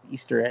Pennyworth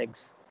Easter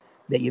eggs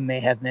that you may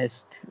have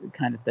missed,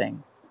 kind of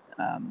thing.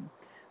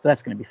 So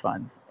that's going to be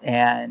fun.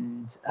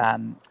 And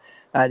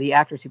the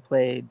actress who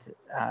played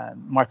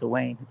Martha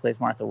Wayne,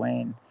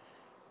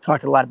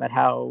 talked a lot about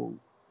how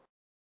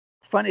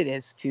fun it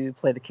is to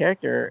play the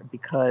character,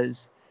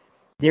 because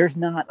there's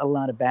not a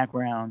lot of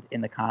background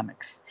in the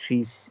comics.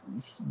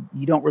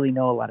 You don't really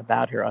know a lot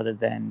about her other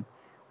than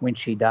when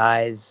she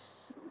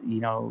dies,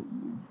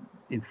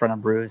 in front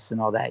of Bruce and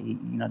all that.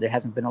 There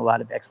hasn't been a lot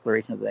of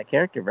exploration of that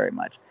character very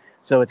much.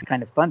 So it's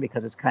kind of fun,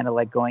 because it's kind of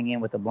like going in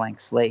with a blank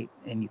slate,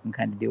 and you can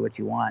kind of do what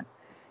you want.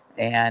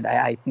 And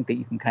I think that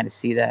you can kind of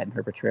see that in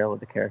her portrayal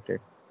of the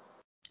character.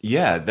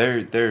 Yeah,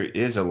 there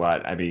is a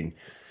lot. I mean,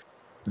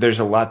 there's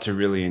a lot to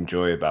really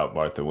enjoy about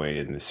Martha Wayne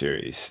in the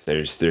series.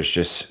 There's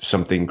just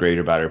something great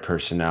about her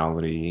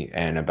personality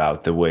and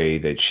about the way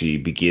that she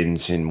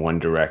begins in one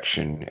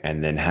direction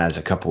and then has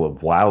a couple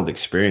of wild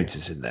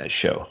experiences in that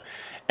show.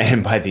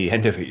 And by the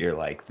end of it, you're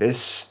like,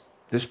 this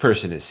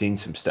person has seen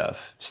some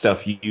stuff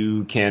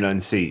you can't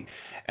unsee.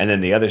 And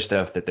then the other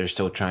stuff that they're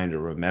still trying to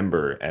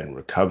remember and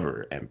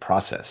recover and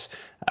process.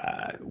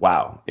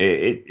 Wow.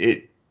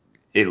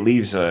 It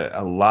leaves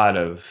a lot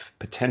of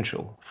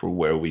potential for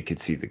where we could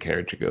see the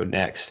character go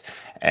next.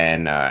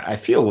 And I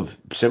feel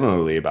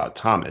similarly about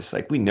Thomas.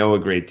 Like, we know a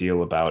great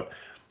deal about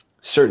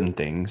certain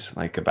things,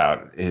 like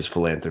about his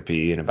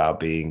philanthropy and about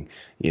being,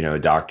 a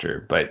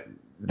doctor. But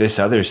this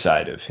other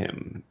side of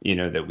him,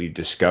 that we've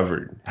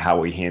discovered,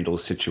 how he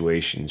handles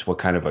situations, what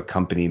kind of a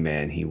company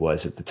man he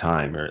was at the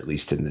time, or at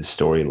least in this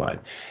storyline,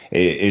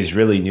 is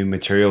really new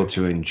material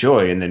to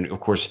enjoy. And then, of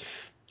course,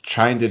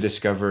 trying to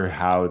discover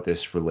how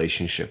this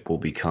relationship will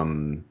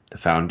become the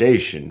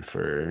foundation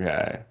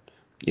for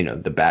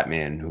the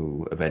Batman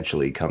who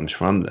eventually comes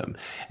from them.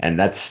 And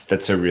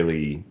that's a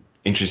really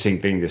interesting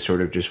thing to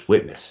sort of just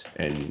witness,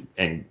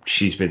 and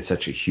she's been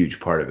such a huge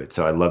part of it.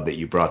 So I love that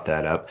you brought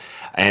that up.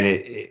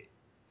 And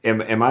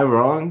am I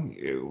wrong?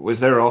 Was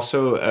there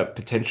also a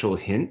potential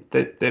hint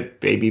that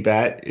Baby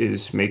Bat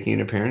is making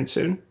an appearance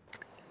soon?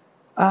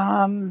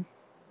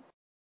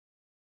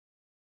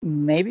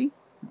 Maybe.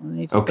 Let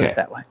me just put it Okay.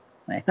 that way.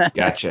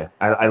 Gotcha.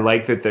 I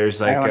like that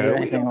there's I don't like want to give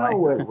we anything don't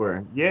away. know what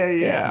we're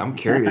yeah. I'm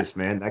curious,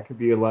 man. That could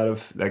be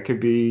that could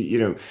be,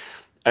 an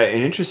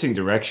interesting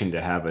direction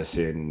to have us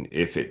in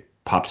if it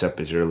pops up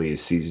as early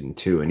as season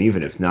 2, and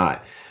even if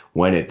not,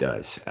 when it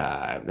does.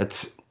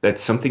 That's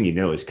something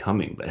is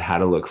coming, but how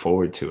to look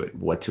forward to it,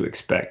 what to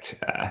expect.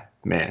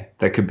 Man,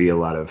 that could be a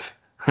lot of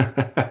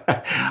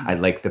I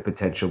like the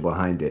potential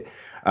behind it.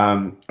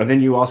 And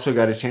then you also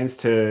got a chance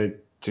to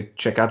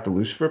check out the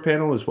Lucifer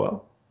panel as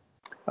well.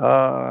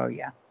 Oh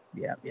yeah,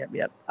 yep.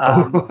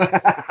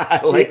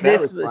 I like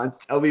that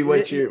response. Tell me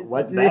what's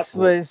that This for?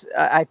 was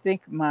I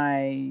think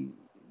my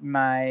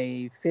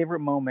favorite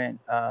moment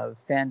of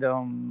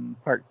FanDome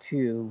Part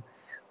 2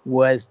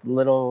 was the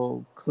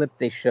little clip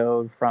they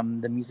showed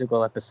from the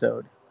musical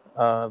episode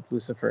of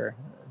Lucifer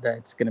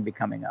that's going to be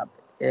coming up.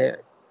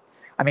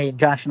 I mean,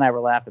 Josh and I were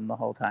laughing the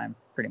whole time,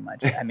 pretty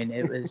much. I mean,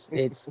 it's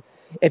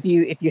if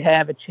you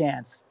have a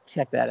chance,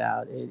 check that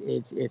out.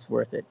 It's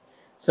worth it.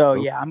 So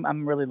yeah,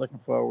 I'm really looking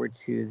forward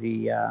to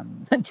the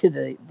to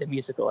the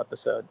musical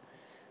episode.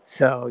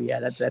 So yeah,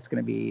 that's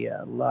going to be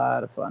a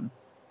lot of fun.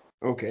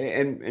 Okay,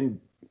 and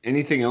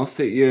anything else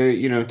that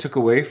you took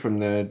away from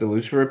the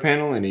Lucifer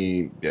panel?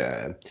 Any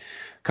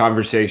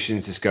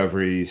conversations,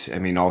 discoveries? I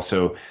mean,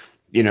 also,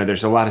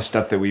 there's a lot of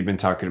stuff that we've been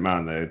talking about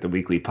on the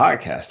weekly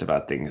podcast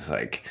about things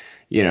like,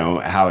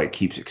 how it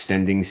keeps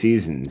extending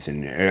seasons,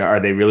 and are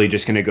they really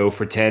just going to go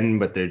for 10,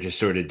 but they're just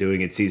sort of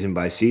doing it season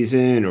by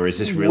season, or is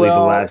this really the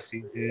Well, last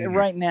season?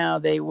 right now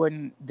they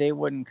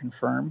wouldn't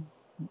confirm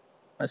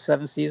a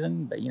seventh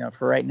season, but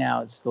for right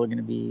now it's still going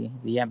to be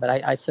the end. But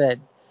I said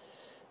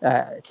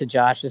to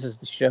Josh, this is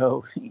the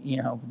show,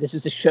 this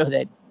is the show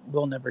that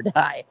will never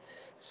die.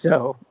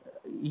 So,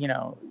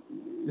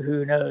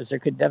 who knows? There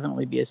could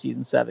definitely be a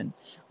season 7.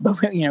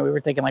 But we were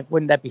thinking like,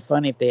 wouldn't that be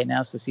funny if they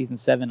announced a season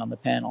 7 on the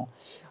panel?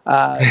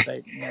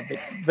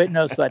 But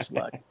no such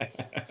luck.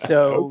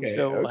 So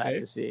we'll have Okay.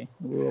 to see.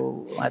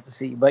 We'll have to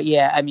see. But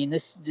yeah, I mean,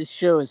 this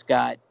show has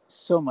got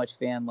so much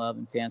fan love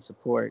and fan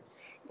support,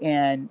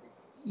 and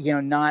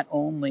not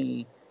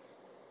only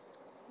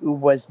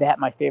was that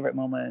my favorite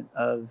moment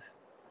of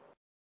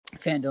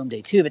FanDome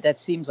Day 2, but that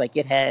seems like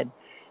it had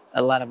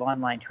a lot of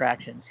online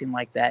traction. It seemed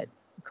like that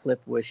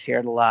clip was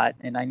shared a lot,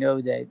 and I know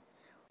that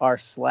our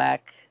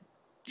Slack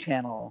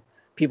channel,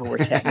 people were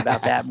chatting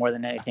about that more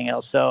than anything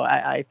else. So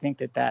I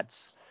think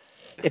that's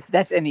if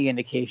that's any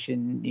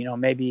indication,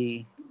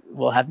 maybe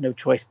we'll have no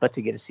choice but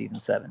to get a season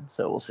 7.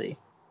 So we'll see.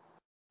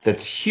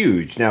 That's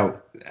huge.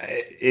 Now,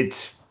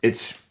 it's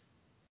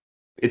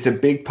a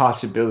big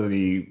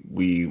possibility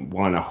we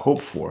want to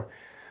hope for.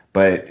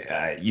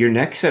 But your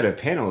next set of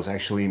panels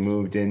actually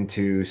moved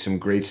into some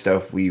great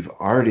stuff we've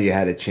already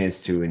had a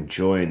chance to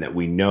enjoy and that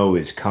we know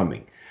is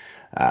coming.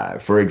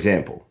 For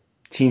example,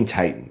 Teen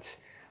Titans.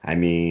 I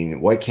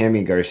mean, what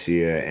Cami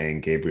Garcia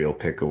and Gabriel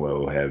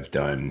Piccolo have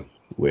done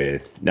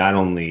with not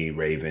only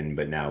Raven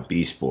but now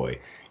Beast Boy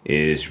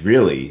is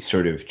really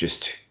sort of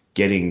just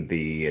getting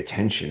the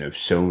attention of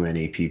so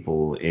many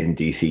people in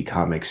DC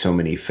Comics, so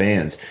many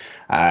fans.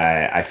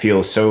 I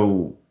feel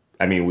so.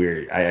 I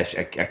mean, I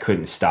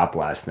couldn't stop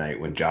last night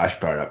when Josh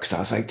brought it up because I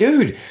was like,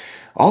 dude,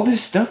 all this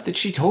stuff that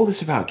she told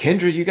us about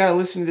Kendra, you got to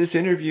listen to this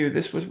interview.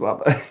 This was blah,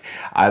 blah.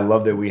 I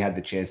love that we had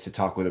the chance to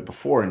talk with her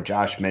before, and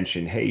Josh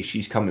mentioned, hey,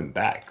 she's coming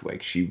back.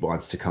 Like she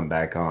wants to come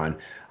back on.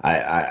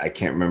 I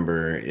can't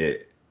remember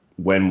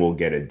when we'll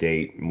get a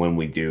date. When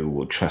we do,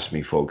 well, trust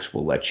me, folks,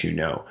 we'll let you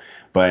know.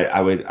 But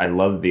I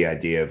love the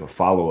idea of a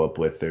follow up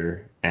with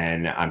her,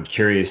 and I'm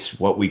curious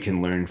what we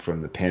can learn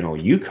from the panel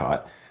you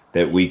caught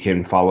that we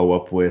can follow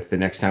up with the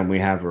next time we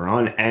have her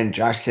on. And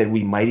Josh said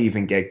we might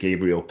even get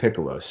Gabriel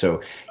Piccolo.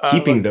 So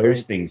keeping Look, those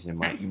great. things in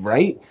mind,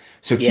 right?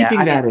 So Yeah,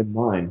 keeping I that mean, in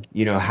mind,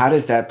 how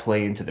does that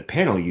play into the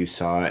panel you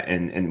saw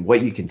and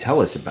what you can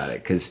tell us about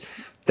it? Because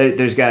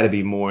there's got to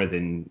be more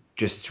than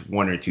just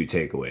one or two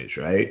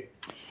takeaways, right?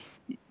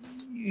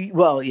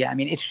 well, yeah, I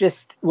mean, it's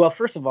just, well,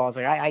 first of all, it's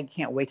like I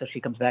can't wait till she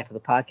comes back to the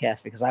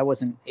podcast because I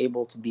wasn't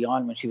able to be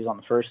on when she was on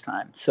the first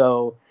time.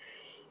 So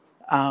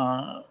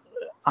uh,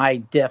 I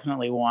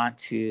definitely want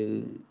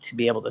to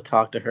be able to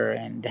talk to her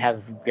and to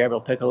have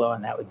Gabriel Piccolo,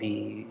 and that would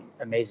be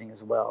amazing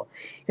as well.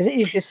 Because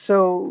it's just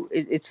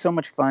it's so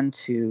much fun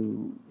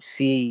to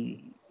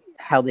see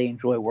how they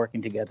enjoy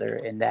working together,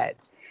 and that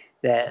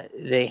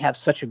they have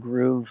such a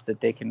groove that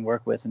they can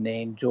work with, and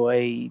they enjoy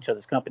each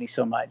other's company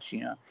so much.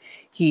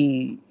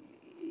 He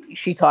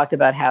she talked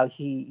about how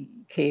he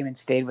came and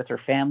stayed with her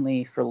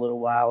family for a little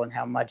while, and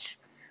how much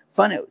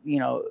fun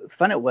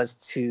it was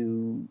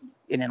to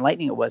and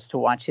enlightening it was to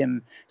watch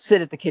him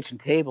sit at the kitchen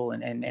table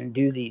and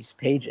do these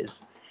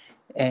pages.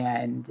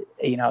 And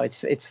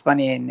it's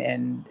funny,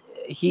 and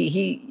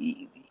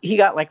he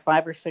got like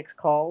 5 or 6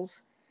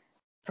 calls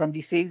from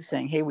DC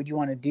saying, hey, would you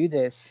want to do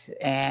this?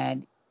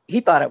 And he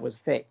thought it was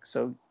fake,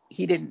 so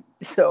he didn't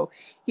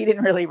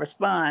really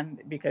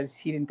respond because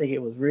he didn't think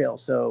it was real.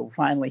 So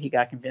finally he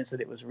got convinced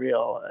that it was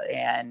real,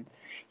 and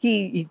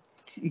he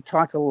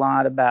talked a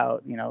lot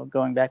about,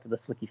 going back to the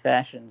Flicky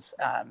Fashions,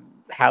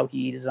 how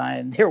he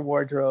designed their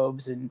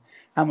wardrobes and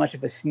how much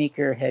of a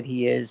sneaker head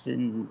he is,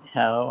 and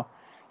how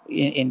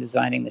in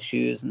designing the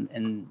shoes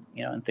and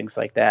things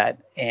like that.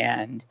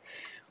 And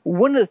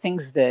one of the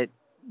things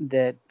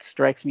that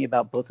strikes me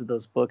about both of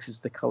those books is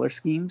the color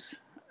schemes,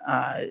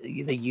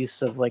 the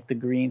use of like the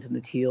greens and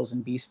the teals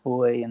in Beast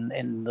Boy and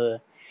the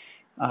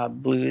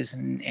blues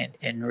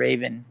and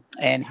Raven,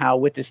 and how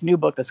with this new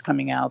book that's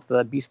coming out,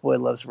 the Beast Boy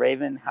Loves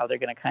Raven, how they're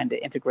going to kind of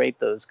integrate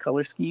those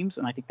color schemes,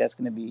 and I think that's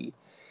going to be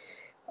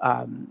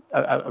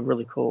a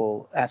really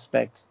cool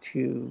aspect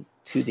to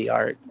the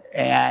art.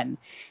 And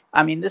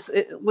I mean, this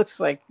it looks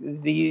like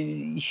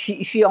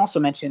she also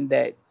mentioned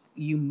that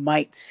you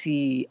might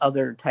see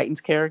other Titans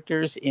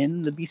characters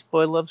in the Beast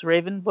Boy Loves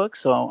Raven book,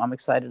 so I'm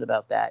excited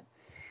about that.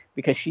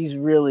 because she's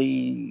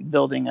really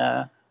building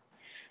a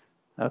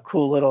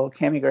cool little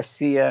Cami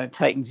Garcia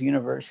Titans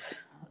universe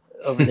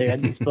over there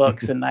in these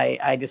books, and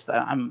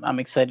I'm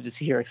excited to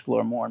see her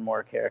explore more and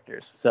more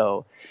characters.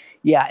 So,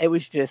 yeah, it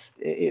was just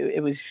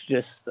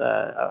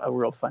a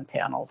real fun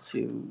panel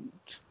to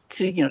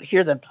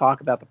hear them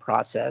talk about the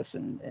process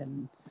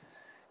and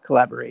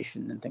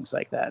collaboration and things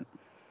like that.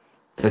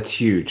 That's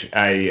huge.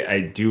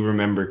 I do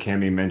remember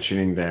Cammy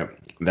mentioning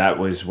that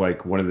was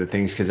like one of the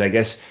things, because I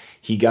guess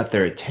he got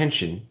their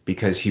attention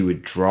because he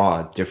would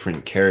draw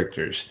different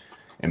characters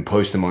and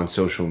post them on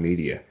social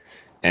media.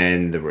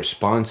 And the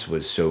response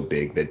was so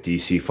big that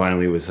DC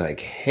finally was like,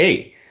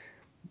 hey,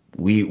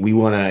 we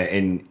want to.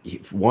 And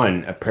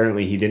one,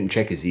 apparently he didn't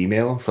check his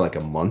email for like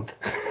a month.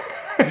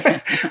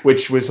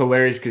 Which was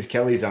hilarious because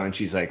Kelly's on.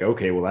 She's like,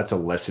 okay, well, that's a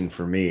lesson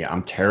for me.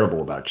 I'm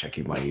terrible about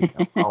checking my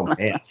email. Oh,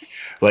 man.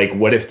 Like,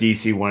 what if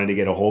DC wanted to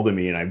get a hold of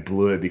me and I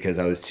blew it because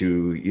I was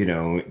too,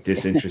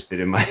 disinterested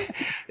in my.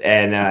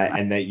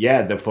 And that,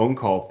 yeah, the phone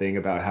call thing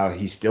about how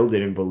he still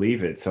didn't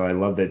believe it. So I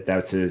love that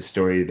that's a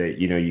story that,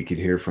 you could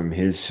hear from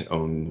his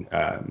own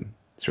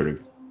sort of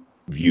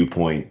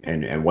viewpoint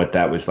and what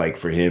that was like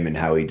for him and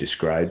how he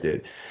described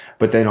it.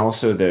 But then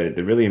also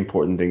the really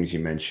important things you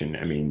mentioned.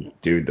 I mean,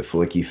 dude, the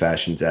flicky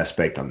fashions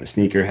aspect on the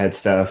sneakerhead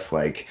stuff.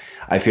 Like,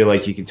 I feel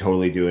like you could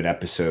totally do an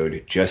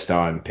episode just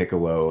on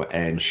Piccolo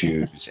and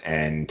shoes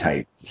and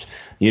Titans.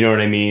 You know what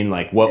I mean?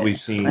 Like what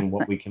we've seen,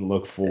 what we can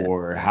look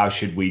for. How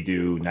should we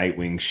do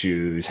Nightwing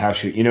shoes?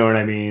 You know what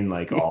I mean?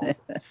 Like all.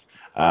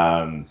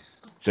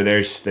 So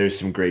there's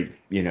some great,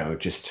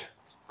 just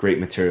great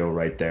material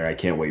right there. I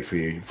can't wait for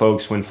you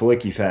folks. When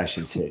Flicky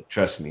Fashions hit,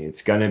 trust me,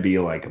 it's gonna be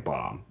like a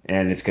bomb,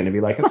 and it's gonna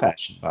be like a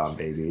fashion bomb,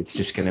 baby. It's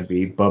just gonna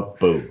be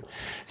boom.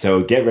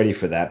 So get ready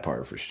for that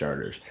part for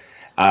starters.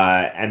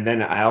 And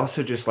then I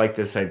also just like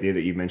this idea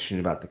that you mentioned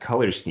about the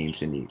color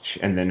schemes in each,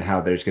 and then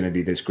how there's going to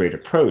be this great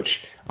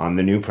approach on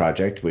the new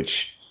project,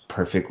 which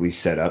perfectly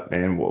set up,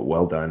 man.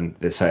 Well done.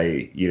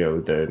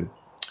 The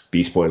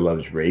Beast Boy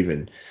Loves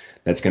Raven.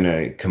 That's going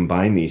to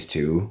combine these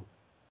two,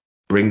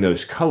 bring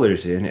those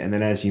colors in, and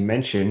then, as you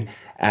mentioned,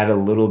 add a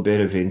little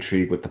bit of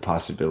intrigue with the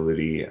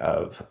possibility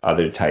of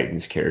other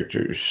Titans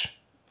characters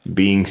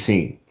being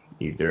seen,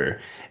 either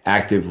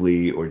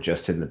actively or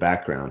just in the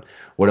background.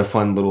 What a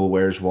fun little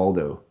Where's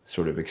Waldo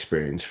sort of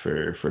experience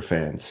for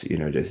fans,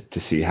 just to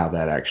see how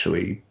that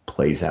actually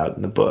plays out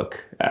in the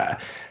book.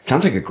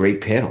 Sounds like a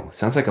great panel.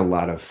 Sounds like a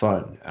lot of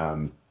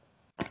fun.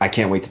 I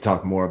can't wait to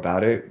talk more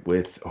about it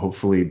with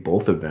hopefully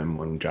both of them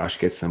when Josh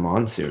gets them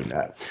on soon.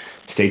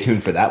 Stay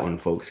tuned for that one,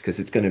 folks, because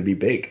it's going to be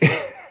big.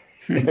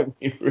 I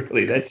mean,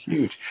 really, that's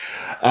huge.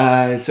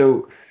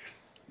 So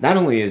not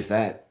only is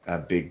that a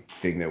big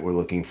thing that we're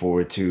looking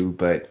forward to,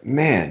 but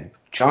man,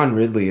 John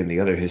Ridley and the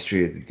Other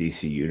History of the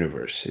DC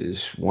Universe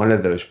is one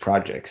of those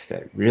projects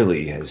that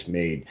really has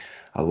made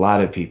a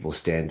lot of people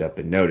stand up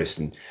and notice.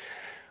 And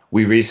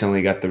we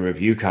recently got the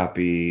review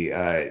copy,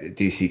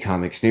 DC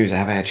Comics News. I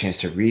haven't had a chance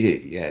to read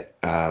it yet,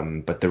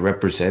 but the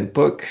Represent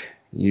book.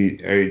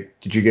 Did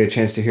you get a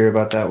chance to hear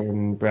about that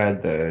one, Brad?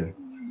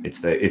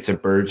 It's a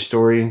bird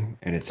story,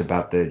 and it's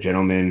about the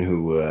gentleman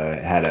who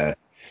had a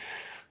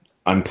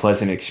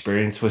unpleasant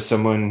experience with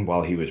someone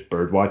while he was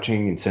bird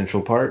watching in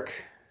Central Park.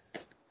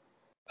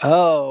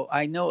 Oh,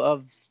 I know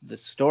of the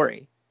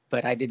story,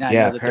 but I did not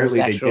Yeah, know that there was apparently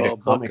an they did a actual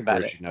book comic about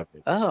it. version of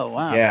it. Oh,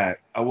 wow. Yeah,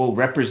 well,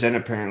 Represent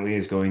apparently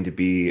is going to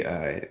be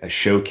a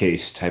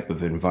showcase type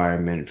of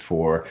environment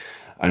for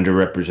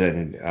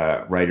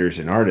underrepresented writers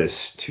and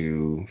artists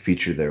to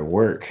feature their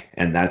work.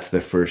 And that's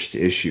the first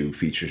issue,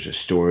 features a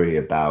story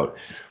about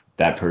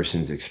that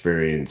person's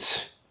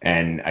experience.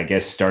 And I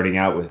guess starting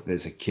out with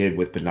as a kid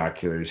with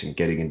binoculars and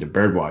getting into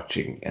bird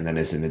watching, and then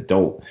as an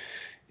adult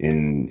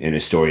in a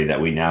story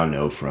that we now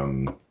know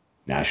from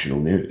national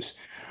news.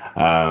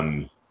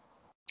 Um,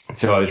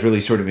 so I was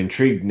really sort of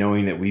intrigued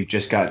knowing that we've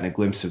just gotten a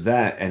glimpse of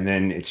that. And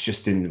then it's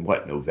just in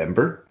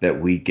November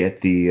that we get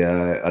the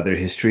Other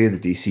History of the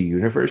DC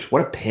Universe.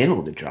 What a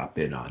panel to drop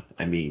in on.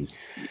 I mean,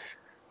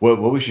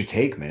 what was your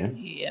take, man?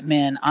 Yeah,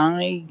 man,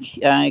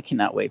 I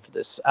cannot wait for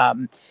this.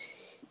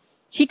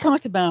 He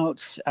talked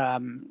about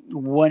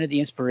one of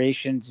the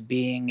inspirations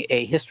being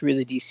a History of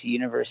the DC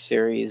Universe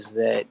series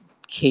that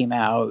came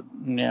out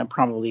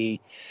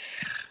probably,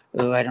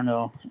 I don't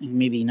know,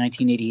 maybe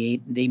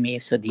 1988. They may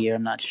have said the year,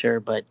 I'm not sure,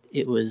 but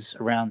it was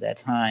around that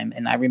time.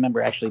 And I remember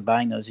actually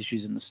buying those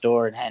issues in the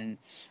store, and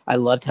I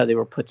loved how they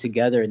were put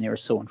together and they were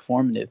so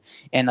informative.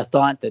 And the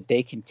thought that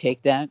they can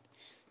take that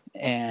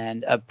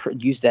and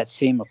use that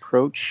same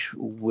approach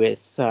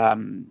with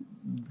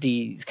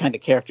these kind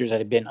of characters that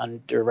have been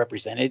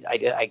underrepresented.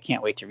 I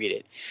can't wait to read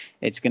it.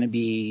 It's going to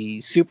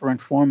be super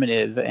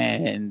informative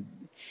and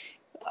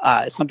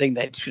something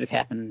that should have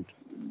happened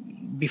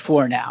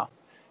before now.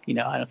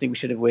 I don't think we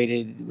should have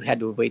had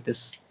to wait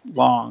this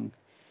long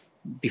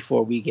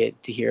before we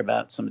get to hear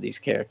about some of these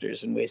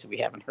characters in ways that we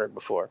haven't heard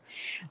before.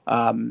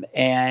 And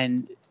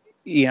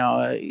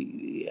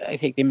I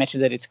think they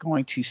mentioned that it's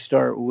going to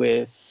start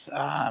with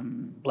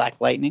Black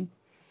Lightning,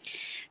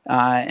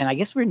 And I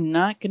guess we're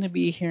not going to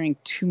be hearing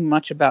too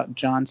much about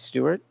Jon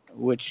Stewart,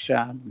 which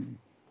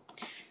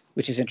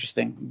is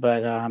interesting.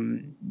 But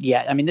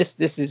yeah, I mean, this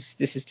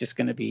is just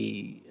going to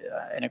be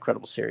an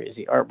incredible series.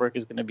 The artwork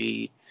is going to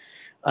be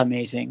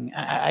amazing.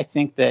 I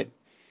think that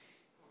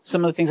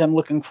some of the things I'm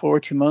looking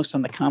forward to most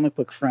on the comic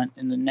book front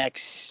in the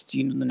next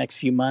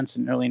few months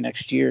and early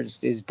next year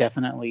is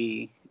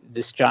definitely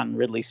this John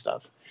Ridley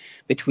stuff.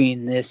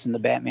 Between this and the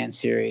Batman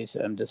series,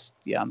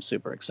 I'm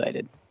super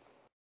excited.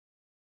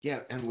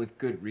 Yeah, and with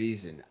good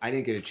reason. I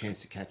didn't get a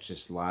chance to catch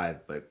this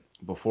live, but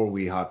before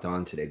we hopped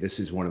on today, this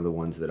is one of the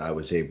ones that I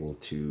was able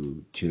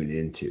to tune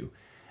into.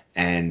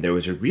 And there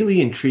was a really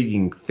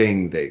intriguing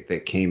thing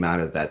that came out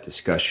of that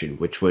discussion,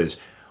 which was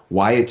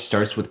why it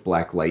starts with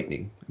Black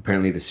Lightning.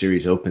 Apparently, the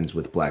series opens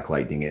with Black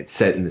Lightning. It's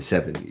set in the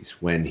 70s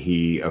when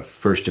he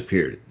first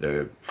appeared,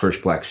 the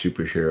first black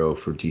superhero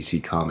for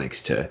DC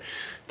Comics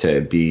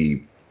to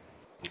be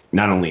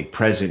not only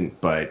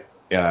present but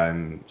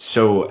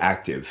so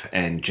active,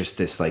 and just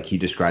this, like, he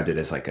described it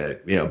as like a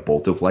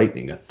bolt of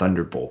lightning, a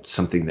thunderbolt,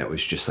 something that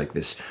was just like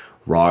this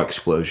raw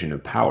explosion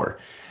of power.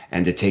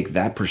 And to take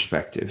that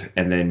perspective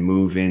and then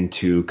move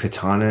into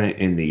Katana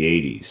in the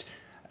 80s,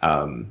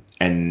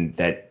 and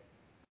that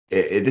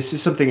this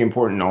is something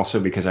important also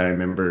because I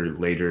remember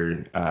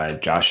later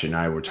Josh and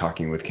I were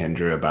talking with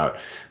Kendra about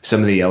some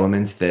of the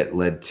elements that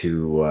led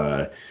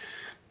to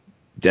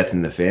Death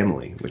in the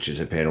Family, which is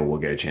a panel we'll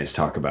get a chance to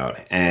talk about,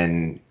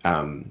 and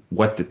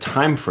what the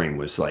time frame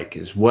was like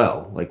as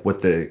well, like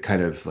what the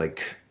kind of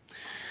like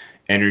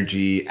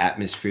energy,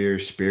 atmosphere,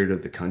 spirit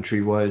of the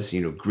country was.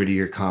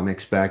 Grittier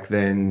comics back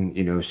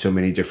then. So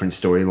many different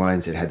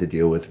storylines that had to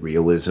deal with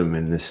realism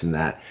and this and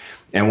that.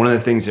 And one of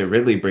the things that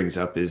Ridley brings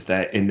up is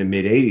that in the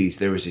mid '80s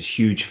there was this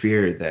huge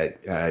fear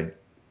that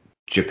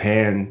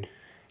Japan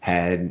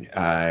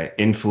had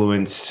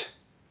influenced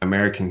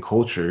American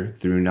culture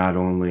through not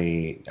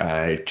only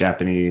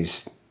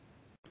Japanese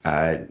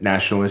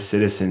nationalist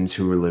citizens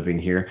who were living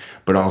here,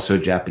 but also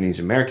Japanese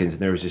Americans.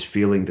 And there was this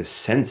feeling, this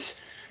sense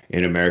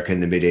in America in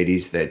the mid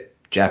 '80s that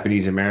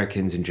Japanese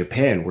Americans in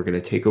Japan were going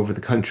to take over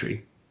the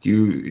country.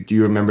 Do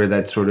you remember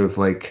that sort of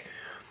like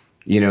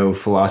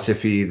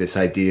philosophy, this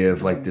idea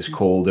of like this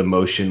cold,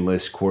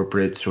 emotionless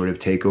corporate sort of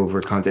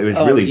takeover concept? It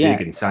was really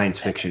big in science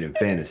fiction and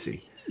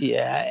fantasy.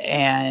 Yeah,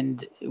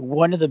 and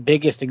one of the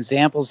biggest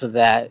examples of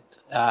that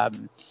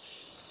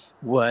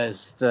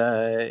was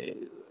the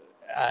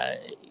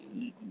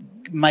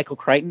Michael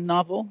Crichton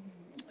novel.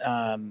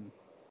 I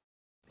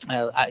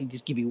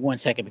just give you 1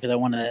 second because I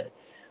want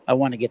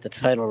to get the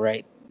title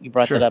right. You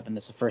brought that up, and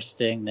that's the first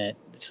thing that.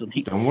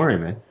 Don't worry,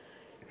 man.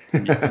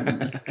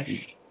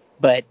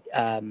 But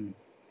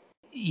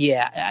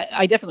yeah,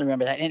 I definitely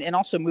remember that, and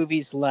also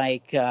movies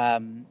like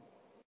Gung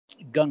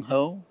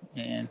Ho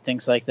and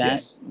things like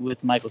that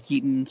with Michael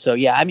Keaton. So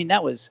yeah, I mean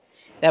that was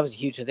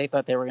huge. They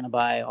thought they were going to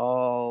buy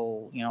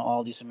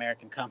all these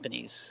American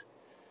companies.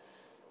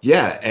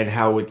 Yeah, and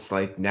how it's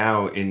like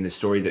now in the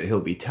story that he'll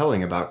be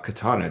telling about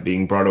Katana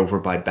being brought over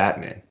by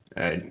Batman,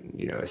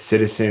 a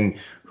citizen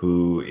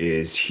who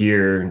is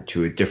here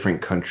to a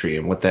different country,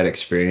 and what that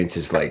experience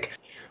is like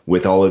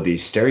with all of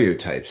these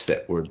stereotypes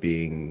that were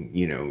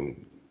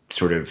being,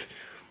 sort of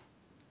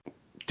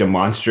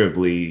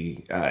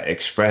demonstrably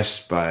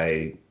expressed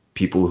by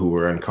people who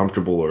were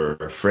uncomfortable or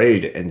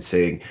afraid, and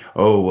saying,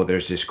 oh, well,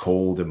 there's this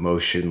cold,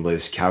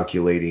 emotionless,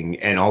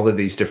 calculating, and all of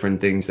these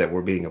different things that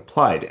were being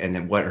applied, and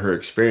then what her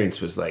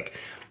experience was like.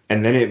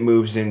 And then it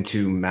moves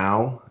into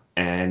Mao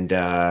and,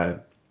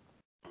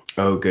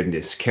 oh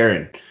goodness,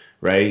 Karen,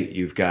 right?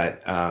 You've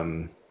got,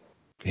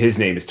 his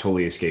name is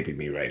totally escaping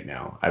me right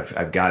now.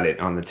 I've got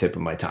it on the tip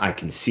of my tongue. I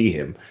can see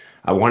him.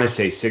 I want to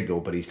say Signal,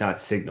 but he's not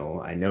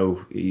Signal. I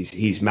know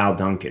he's Mal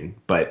Duncan,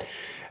 but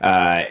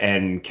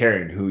and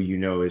Karen, who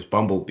is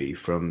Bumblebee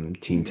from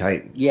Teen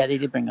Titans. Yeah, they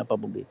did bring up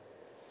Bumblebee.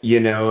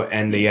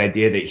 And the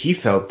idea that he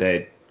felt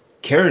that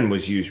Karen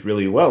was used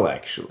really well,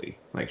 actually.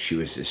 Like she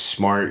was this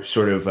smart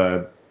sort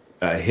of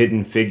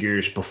hidden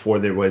figures before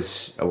there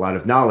was a lot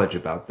of knowledge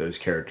about those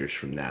characters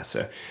from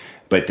NASA,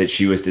 but that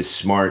she was this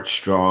smart,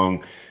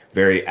 strong,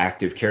 very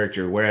active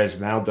character, whereas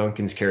Mal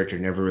Duncan's character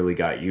never really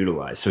got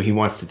utilized. So he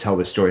wants to tell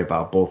the story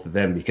about both of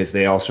them because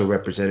they also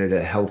represented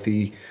a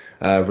healthy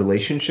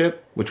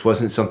relationship, which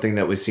wasn't something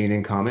that was seen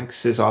in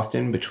comics as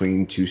often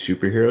between two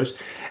superheroes.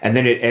 And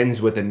then it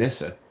ends with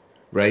Anissa,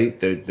 right?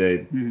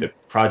 The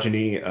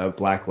progeny of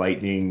Black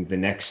Lightning, the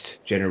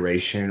next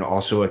generation,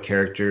 also a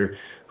character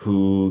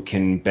who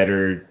can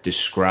better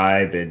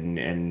describe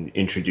and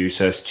introduce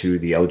us to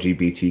the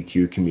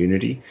LGBTQ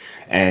community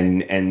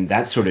and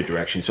that sort of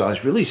direction. So I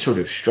was really sort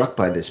of struck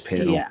by this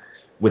panel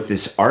with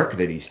this arc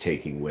that he's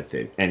taking with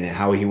it, and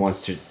how he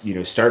wants to,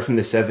 start from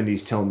the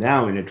 70s till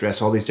now and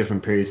address all these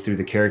different periods through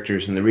the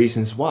characters and the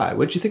reasons why.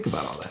 What'd you think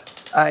about all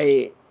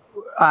that?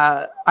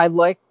 I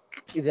like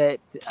that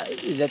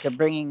they're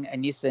bringing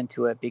Anissa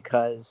into it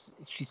because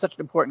she's such an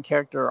important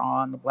character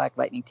on the Black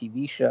Lightning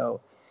TV show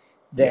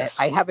that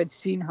I haven't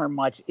seen her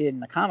much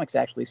in the comics,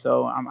 actually.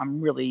 So I'm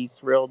really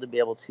thrilled to be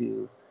able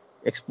to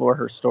explore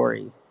her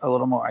story a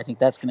little more. I think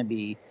that's going to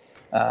be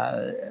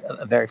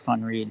a very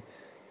fun read.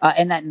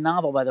 And that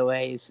novel, by the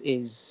way,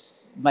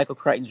 is Michael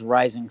Crichton's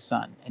Rising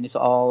Sun, and it's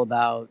all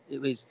about. It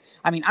was.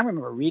 I mean, I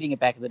remember reading it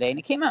back in the day, and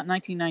it came out in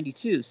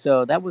 1992,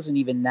 so that wasn't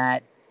even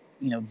that,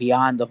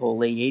 beyond the whole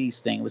late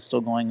 80s thing. It was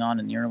still going on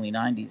in the early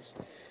 90s.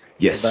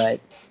 Yes. But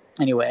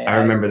anyway,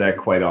 I remember that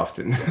quite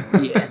often.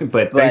 yeah.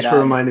 But thanks for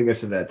reminding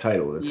us of that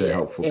title. It's a Yeah,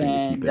 helpful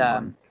thing to keep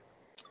in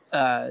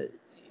mind.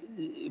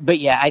 But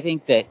yeah, I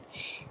think that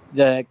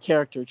the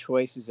character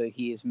choices that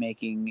he is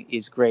making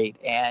is great,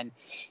 and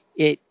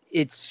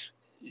it's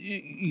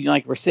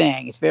like we're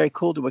saying, it's very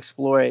cool to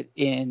explore it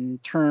in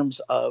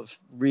terms of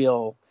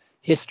real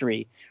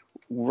history.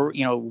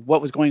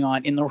 What was going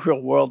on in the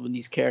real world when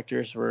these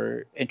characters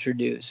were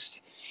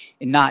introduced,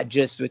 and not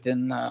just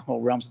within the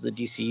whole realms of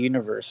the DC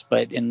universe,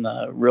 but in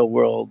the real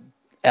world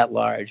at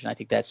large. And I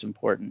think that's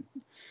important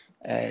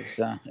as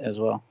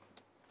well.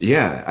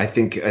 Yeah, I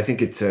think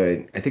it's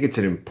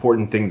an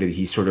important thing that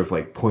he sort of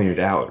like pointed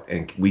out,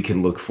 and we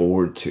can look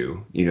forward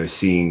to,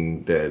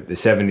 seeing the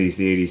 70s,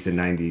 the 80s, the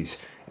 90s,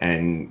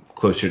 and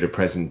closer to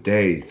present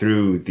day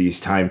through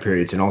these time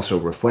periods, and also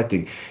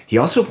reflecting. He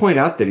also pointed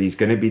out that he's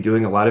going to be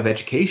doing a lot of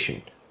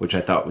education, which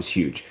I thought was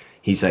huge.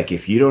 He's like,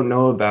 if you don't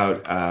know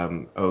about,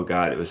 oh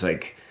God, it was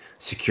like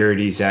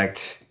Securities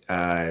Act,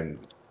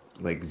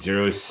 like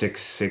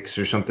 066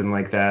 or something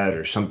like that,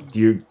 or some.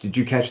 Did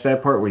you catch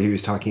that part where he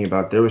was talking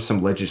about there was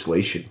some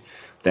legislation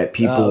that Oh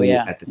people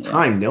yeah, at the yeah.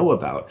 time know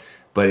about,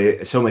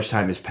 but so much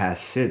time has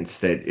passed since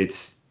that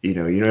it's, you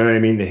know what I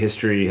mean? The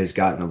history has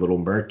gotten a little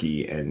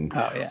murky and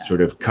Oh yeah.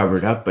 sort of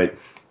covered up, but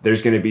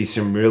there's going to be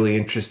some really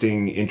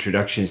interesting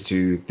introductions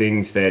to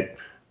things that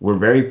were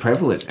very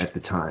prevalent at the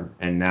time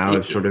and now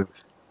have sort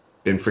of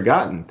been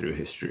forgotten through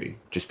history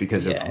just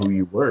because of Yeah. who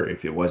you were,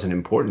 if it wasn't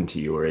important to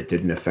you or it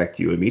didn't affect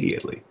you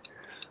immediately.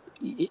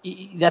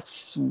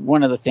 That's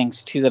one of the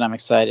things too that I'm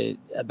excited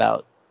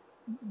about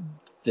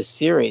the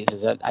series,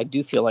 is that I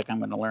do feel like I'm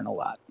going to learn a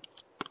lot,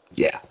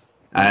 Yeah.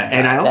 and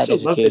And I that also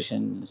love that.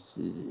 education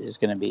is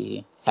going to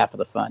be half of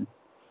the fun.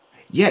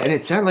 Yeah, and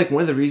it sounded like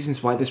one of the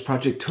reasons why this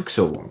project took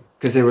so long,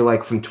 because they were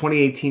like from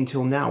 2018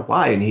 till now.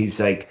 Why? And he's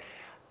like,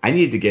 I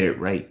needed to get it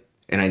right.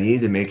 And I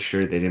needed to make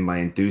sure that in my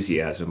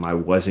enthusiasm, I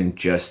wasn't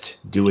just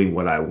doing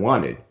what I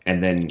wanted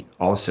and then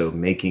also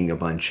making a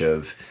bunch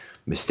of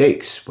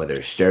mistakes, whether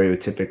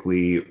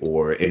stereotypically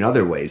or in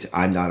other ways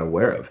I'm not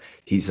aware of.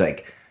 He's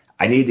like,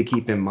 I need to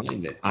keep in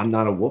mind that I'm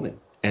not a woman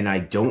and I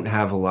don't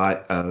have a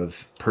lot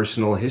of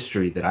personal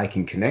history that I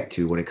can connect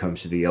to when it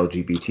comes to the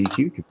LGBTQ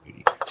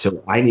community.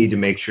 So I need to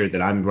make sure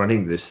that I'm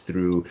running this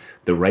through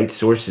the right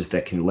sources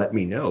that can let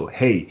me know,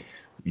 hey,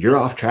 you're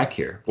off track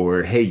here,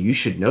 or hey, you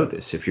should know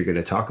this if you're going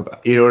to talk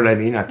about, you know what I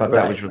mean? I thought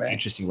that was Right, really right.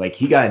 interesting. Like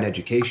he got an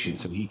education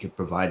so he could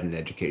provide an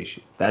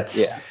education. That's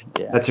Yeah,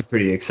 yeah. that's a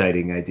pretty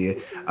exciting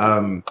idea.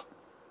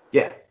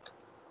 Yeah,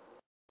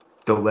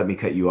 don't let me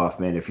cut you off,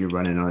 man, if you're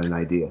running on an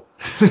idea.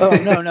 Oh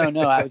no, no,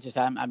 no. I'm just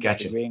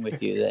Gotcha. agreeing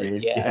with you that,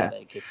 Agreeing. yeah, Yeah.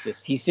 like it's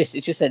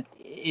just that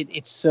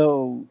it's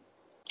so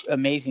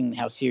amazing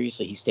how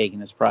seriously he's taking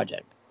this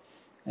project,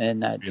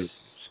 and Really.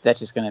 that's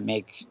just going to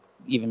make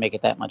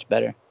it that much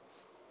better.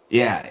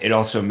 Yeah, it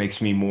also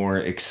makes me more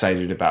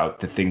excited about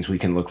the things we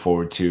can look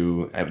forward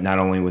to, not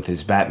only with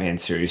his Batman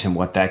series and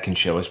what that can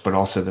show us, but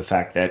also the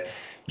fact that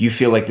you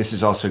feel like this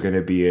is also going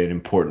to be an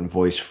important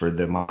voice for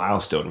the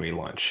Milestone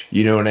relaunch.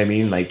 You know what I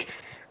mean? Like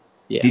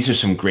Yeah. these are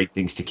some great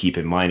things to keep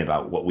in mind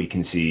about what we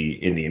can see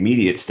in the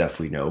immediate stuff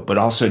we know, but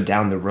also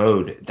down the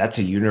road, that's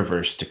a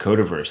universe,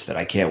 Dakotaverse, that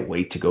I can't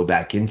wait to go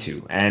back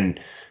into. And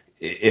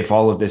if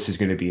all of this is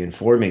going to be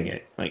informing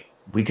it, like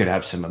we could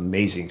have some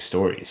amazing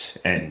stories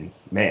and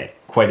man,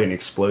 quite an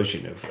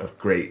explosion of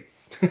great,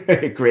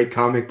 great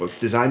comic books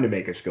designed to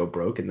make us go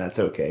broke, and that's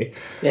okay.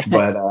 Yeah.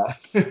 But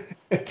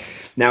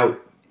now,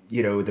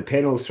 the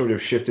panel sort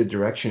of shifted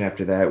direction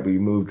after that. We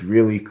moved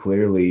really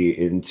clearly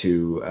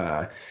into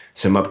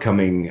some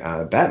upcoming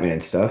Batman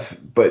stuff,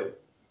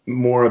 but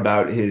more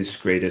about his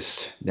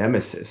greatest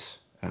nemesis.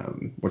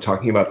 We're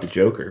talking about the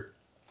Joker.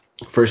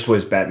 First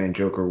was Batman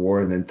Joker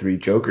War, and then Three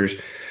Jokers.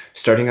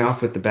 Starting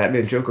off with the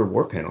Batman Joker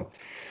War panel.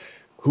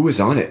 Who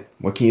was on it?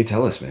 What can you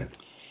tell us, man?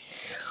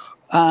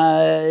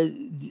 Uh,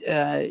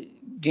 uh,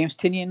 James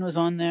Tinian was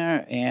on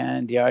there,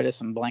 and the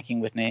artist, I'm blanking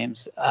with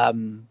names.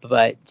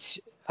 But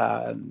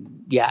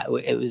yeah,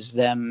 it was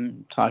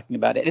them talking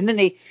about it, and then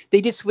they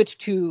did switch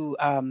to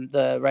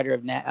the writer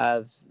of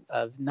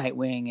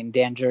Nightwing, and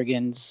Dan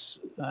Jurgens,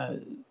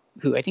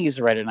 who I think is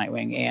the writer of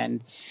Nightwing,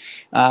 and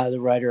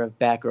the writer of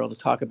Batgirl, to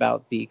talk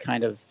about the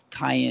kind of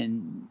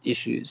tie-in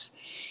issues.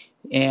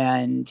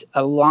 And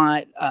a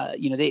lot,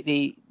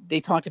 they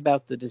talked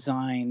about the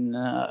design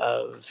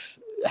of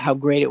how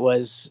great it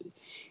was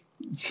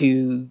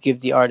to give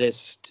the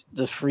artist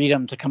the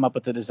freedom to come up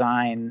with the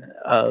design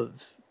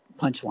of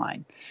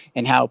Punchline,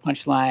 and how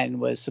Punchline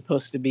was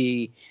supposed to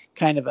be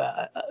kind of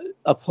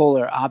a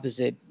polar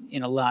opposite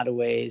in a lot of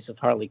ways of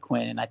Harley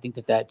Quinn. And I think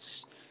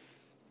that's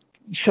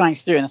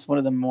shines through, and that's one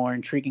of the more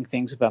intriguing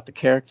things about the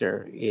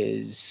character,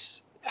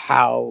 is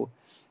how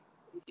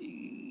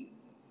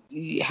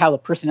the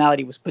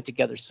personality was put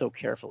together so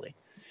carefully.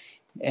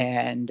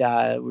 and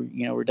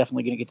we're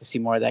definitely going to get to see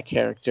more of that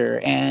character,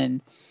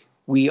 and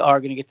we are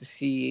going to get to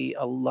see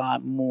a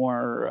lot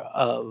more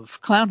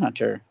of Clown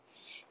Hunter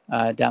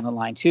down the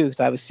line too. Because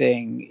I was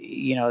saying,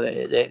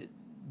 that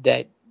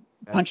That's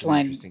an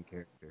Punchline, interesting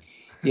character.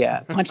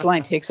 yeah,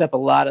 Punchline takes up a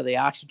lot of the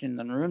oxygen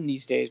in the room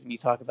these days when you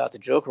talk about the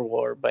Joker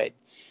War, but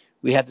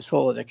we have this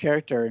whole other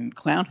character in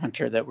Clown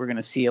Hunter that we're going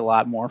to see a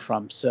lot more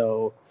from.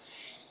 So,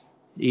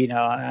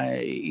 there's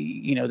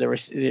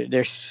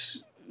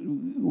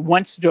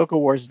once Joker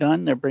War's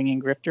done, they're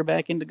bringing Grifter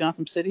back into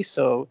Gotham City.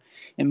 So,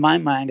 in my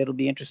mind, it'll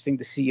be interesting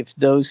to see if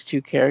those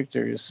two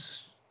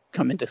characters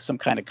come into some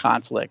kind of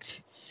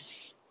conflict.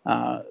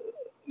 And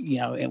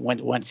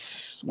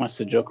once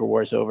the Joker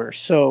War is over.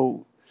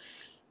 So,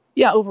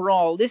 yeah,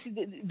 overall,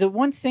 the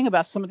one thing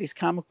about some of these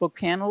comic book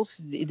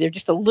panels, they're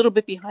just a little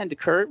bit behind the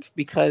curve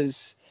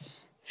because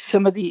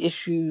some of the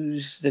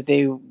issues that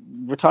they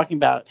were talking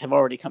about have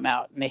already come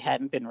out and they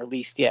hadn't been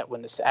released yet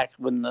when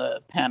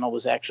the panel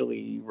was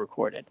actually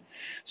recorded.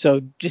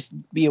 So just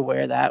be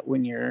aware of that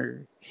when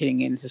you're heading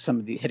into some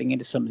of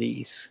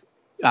these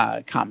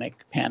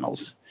comic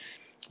panels,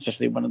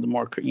 especially one of the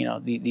more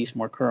these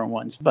more current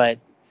ones. But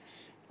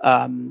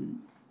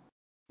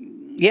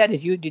yeah,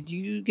 did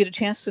you get a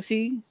chance to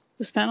see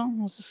this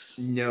panel?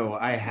 No,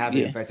 I haven't.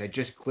 Yeah. In fact, I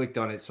just clicked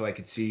on it so I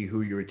could see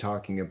who you were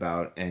talking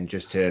about, and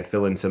just to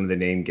fill in some of the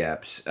name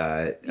gaps,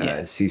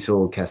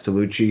 Cecil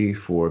Castellucci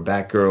for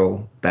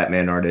Batgirl,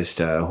 Batman artist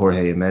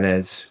Jorge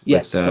Jimenez,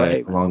 Yes,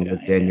 Jorge along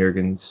with Dan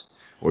Jurgens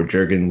or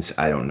Jurgens,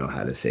 I don't know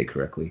how to say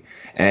correctly,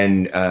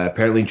 and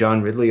apparently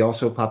John Ridley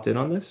also popped in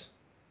on this.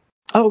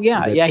 Oh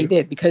yeah, yeah, he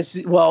did because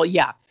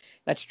yeah,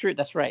 that's true.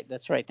 That's right.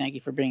 Thank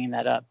you for bringing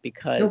that up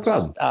because no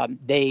problem.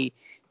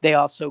 They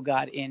also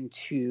got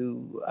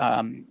into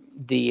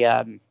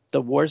the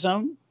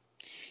Warzone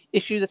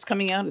issue that's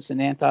coming out. It's an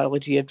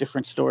anthology of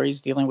different stories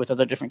dealing with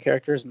other different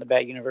characters in the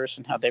Bat universe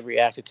and how they've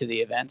reacted to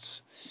the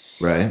events.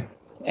 Right.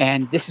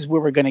 And this is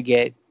where we're going to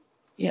get.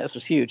 Yeah, this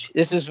was huge.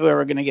 This is where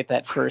we're going to get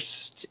that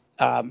first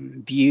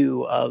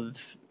view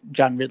of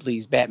John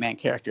Ridley's Batman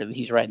character that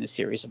he's writing the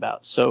series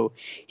about. So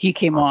he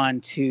came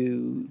on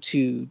to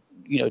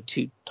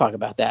talk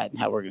about that and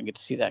how we're going to get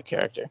to see that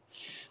character.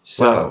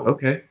 So, wow.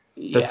 Okay.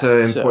 That's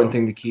an important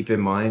thing to keep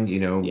in mind.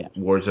 Yeah.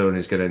 Warzone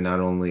is going to not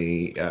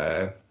only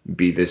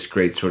be this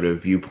great sort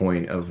of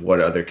viewpoint of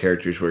what other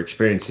characters were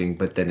experiencing,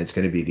 but then it's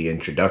going to be the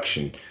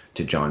introduction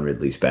to John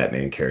Ridley's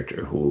Batman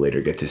character, who we'll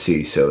later get to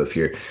see. So if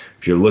you're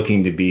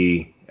looking to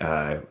be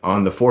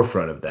on the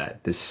forefront of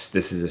that, this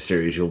is a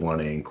series you'll want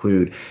to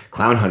include.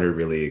 Clown Hunter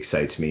really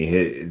excites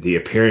me. The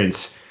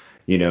appearance,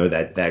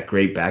 that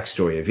great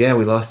backstory of,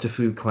 we lost a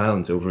few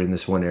clowns over in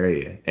this one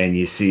area, and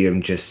you see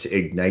him just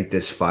ignite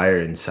this fire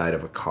inside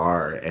of a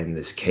car and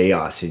this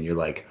chaos, and you're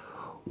like,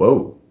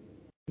 whoa,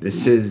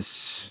 this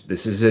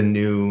is a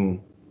new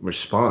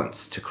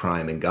response to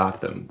crime in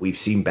Gotham. We've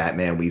seen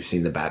Batman, we've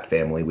seen the Bat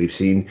Family, we've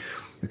seen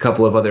a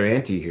couple of other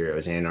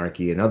anti-heroes,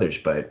 Anarchy and others,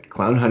 but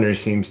Clown Hunter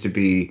seems to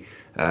be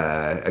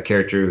a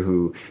character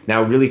who,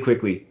 now really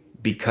quickly,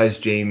 because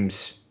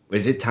James,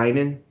 is it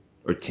Tynion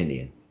or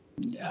Tinian?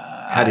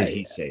 How did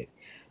he say it?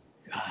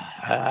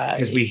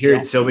 Because we hear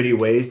it so many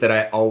ways that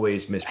I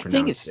always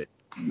mispronounce it.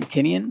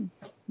 Tinian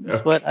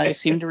is what I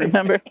seem to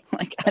remember.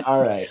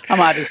 All right.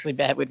 I'm obviously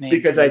bad with names.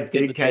 Because I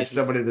did catch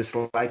someone in the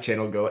Slack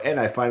channel go, and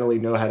I finally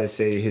know how to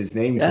say his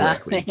name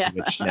correctly,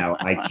 which now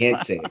I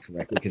can't say it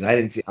correctly because I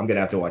didn't see. I'm going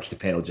to have to watch the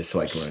panel just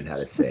so I can learn how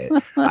to say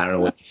it. I don't know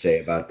what to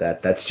say about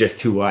that. That's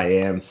just who I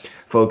am.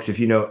 Folks, if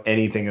you know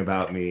anything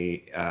about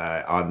me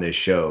on this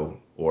show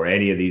or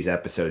any of these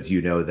episodes,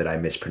 you know that I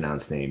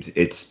mispronounce names.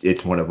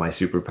 It's one of my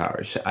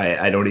superpowers.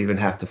 I don't even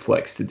have to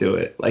flex to do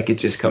it. Like, it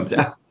just comes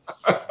out.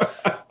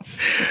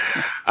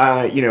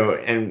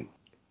 And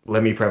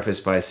let me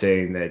preface by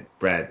saying that,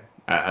 Brad,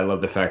 I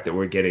love the fact that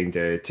we're getting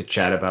to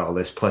chat about all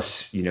this.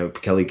 Plus,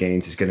 Kelly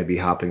Gaines is going to be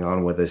hopping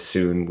on with us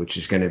soon, which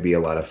is going to be a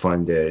lot of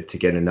fun to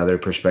get another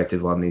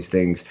perspective on these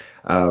things.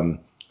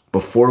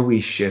 Before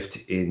we shift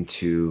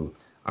into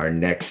our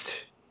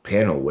next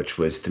panel, which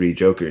was Three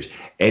Jokers,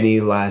 any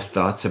last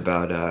thoughts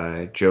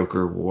about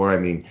Joker War? I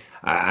mean,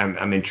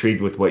 I'm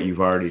intrigued with what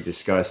you've already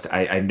discussed.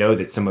 I know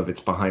that some of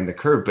it's behind the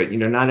curve, but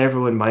not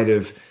everyone might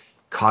have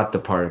caught the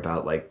part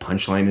about, like,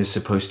 Punchline is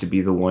supposed to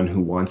be the one who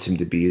wants him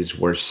to be his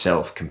worst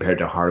self compared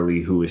to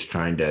Harley, who is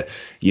trying to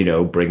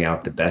bring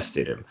out the best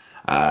in him,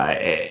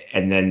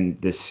 and then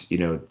this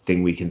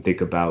thing we can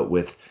think about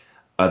with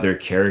other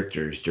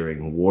characters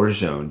during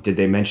Warzone. Did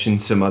they mention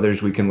some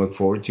others we can look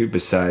forward to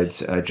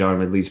besides John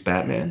Ridley's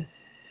Batman,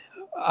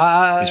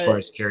 as far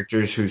as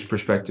characters whose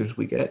perspectives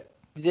we get?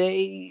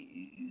 They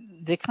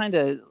kind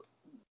of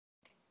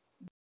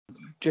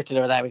drifted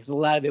over that because a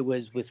lot of it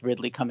was with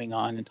Ridley coming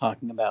on and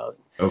talking about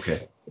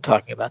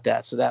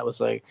that. So that was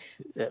like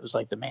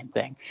the main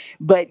thing.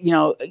 But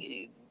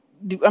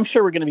I'm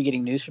sure we're going to be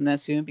getting news from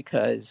that soon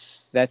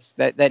because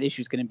that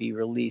issue is going to be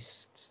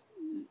released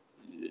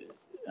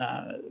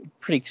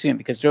pretty soon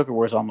because Joker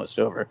War is almost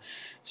over.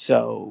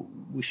 So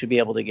we should be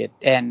able to get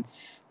and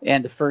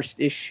the first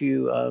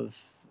issue of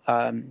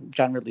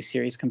John Ridley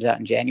series comes out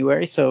in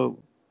January. So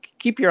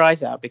keep your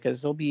eyes out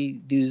because there'll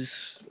be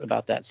news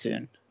about that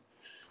soon.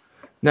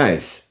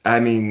 Nice. I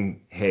mean,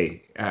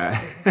 hey,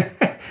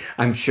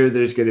 I'm sure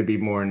there's going to be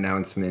more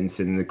announcements,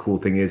 and the cool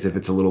thing is if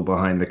it's a little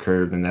behind the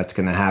curve, then that's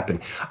going to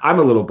happen. I'm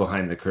a little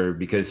behind the curve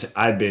because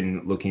I've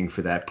been looking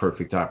for that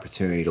perfect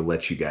opportunity to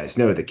let you guys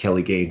know that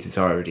Kelly Gaines is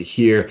already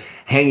here,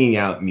 hanging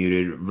out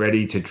muted,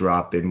 ready to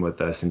drop in with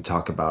us and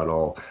talk about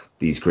all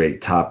these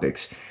great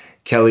topics.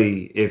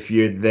 Kelly, if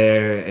you're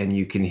there and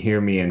you can hear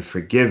me, and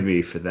forgive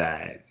me for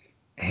that,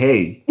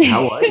 hey,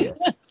 how are you?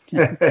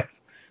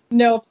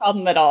 No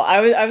problem at all.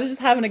 I was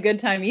just having a good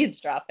time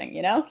eavesdropping,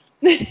 you know?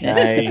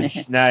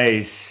 Nice,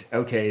 nice.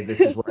 Okay, this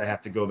is where I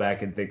have to go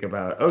back and think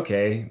about,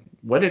 okay,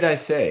 what did I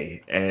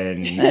say?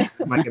 And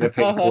am I going to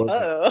pay for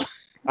it?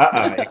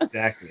 Oh.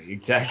 Exactly,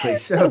 exactly.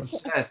 So,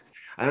 Seth,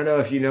 I don't know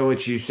if you know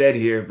what you said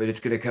here, but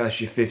it's going to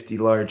cost you 50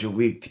 large a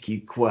week to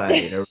keep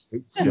quiet. All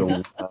right?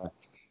 So,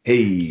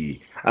 hey,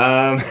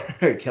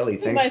 Kelly,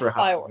 thanks My for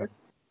spy hopping on. work.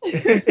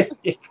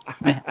 Yeah.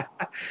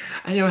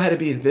 I know how to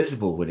be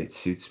invisible when it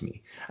suits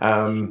me.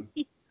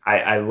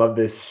 I love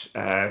this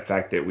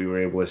fact that we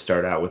were able to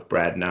start out with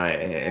Brad and I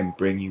and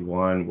bring you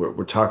on.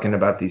 We're talking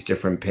about these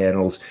different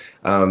panels.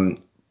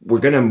 We're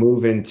going to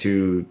move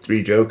into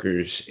Three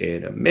Jokers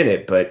in a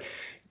minute, but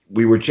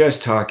we were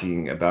just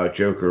talking about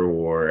Joker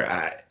War.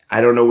 I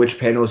don't know which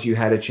panels you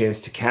had a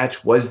chance to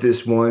catch. Was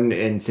this one?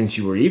 And since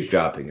you were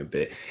eavesdropping a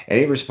bit,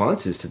 any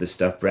responses to the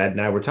stuff Brad and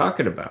I were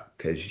talking about?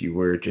 Because you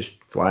were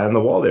just fly on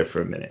the wall there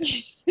for a minute.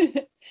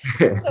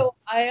 So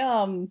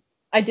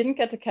I didn't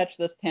get to catch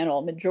this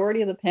panel.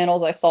 Majority of the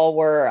panels I saw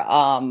were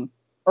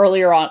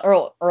earlier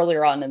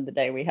on in the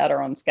day. We had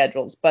our own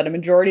schedules, but a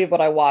majority of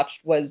what I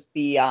watched was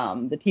the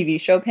TV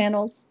show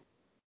panels.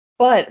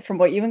 But from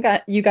what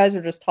you guys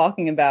were just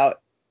talking about,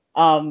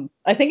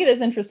 I think it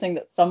is interesting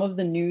that some of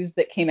the news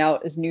that came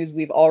out is news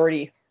we've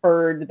already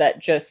heard that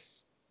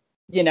just,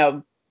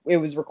 it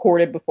was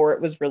recorded before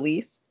it was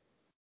released.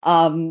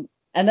 And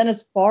then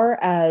as far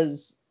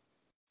as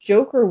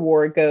Joker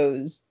War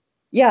goes,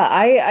 yeah,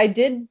 I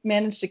did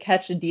manage to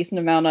catch a decent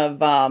amount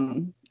of,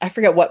 I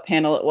forget what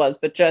panel it was,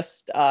 but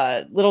just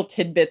little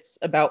tidbits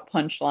about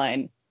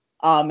Punchline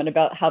and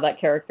about how that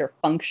character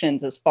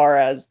functions as far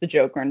as the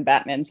Joker in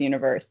Batman's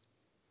universe.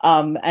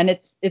 And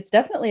it's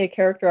definitely a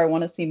character I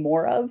want to see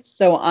more of.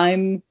 So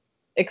I'm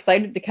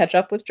excited to catch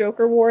up with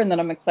Joker War, and then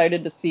I'm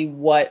excited to see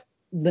what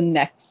the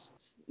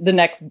next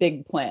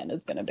big plan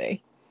is going to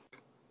be.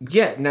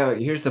 Yeah, now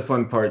here's the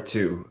fun part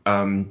too.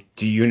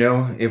 Do you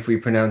know if we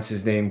pronounce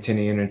his name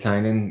Tinian or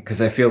Tynan?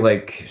 Because I feel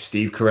like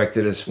Steve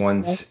corrected us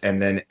once, and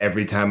then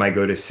every time I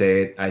go to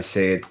say it, I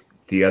say it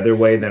the other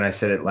way than I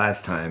said it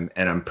last time,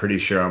 and I'm pretty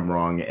sure I'm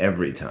wrong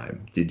every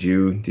time. Did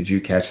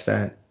you catch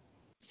that?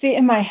 See,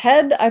 in my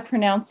head, I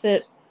pronounce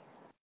it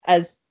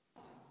as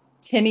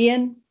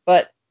Tinian,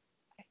 but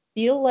I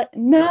feel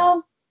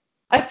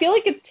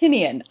like it's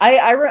Tinian.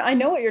 I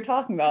know what you're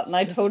talking about, and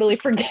I totally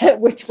forget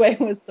which way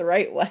was the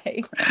right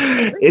way.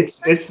 It's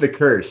the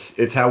curse.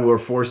 It's how we're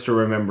forced to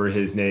remember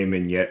his name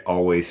and yet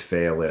always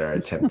fail at our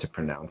attempt to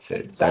pronounce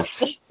it. That's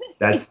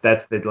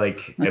the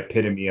like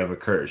epitome of a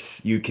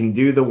curse. You can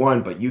do the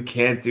one, but you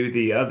can't do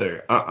the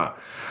other.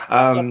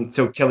 Yep.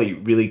 So Kelly,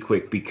 really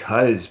quick,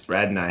 because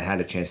Brad and I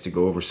had a chance to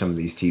go over some of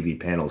these TV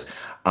panels,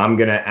 I'm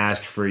gonna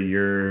ask for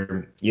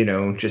your,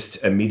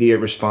 just immediate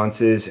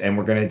responses, and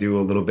we're gonna do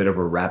a little bit of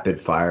a rapid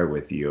fire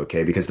with you,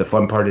 okay? Because the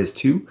fun part is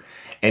too,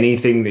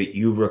 anything that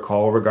you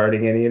recall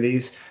regarding any of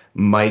these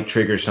might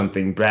trigger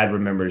something Brad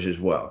remembers as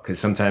well. Because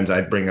sometimes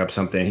I'd bring up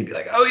something and he'd be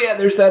like, oh yeah,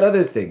 there's that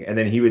other thing. And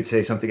then he would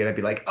say something and I'd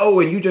be like,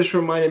 oh, and you just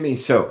reminded me.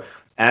 So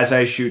as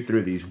I shoot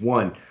through these,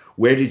 one,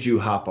 where did you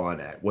hop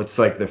on at? What's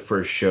like the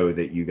first show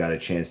that you got a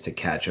chance to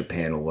catch a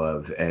panel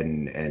of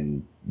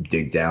and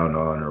dig down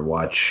on or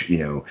watch,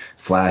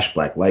 Flash,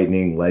 Black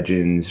Lightning,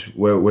 Legends?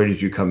 Where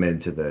did you come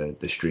into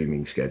the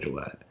streaming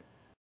schedule at?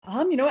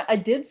 You know what? I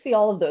did see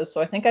all of those,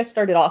 so I think I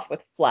started off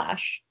with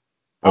Flash.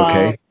 Um,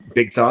 Okay.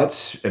 Big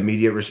thoughts,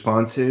 immediate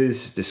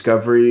responses,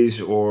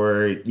 discoveries,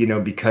 or,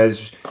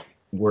 because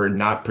we're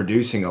not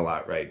producing a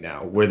lot right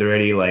now, were there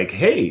any like,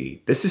 hey,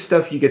 this is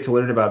stuff you get to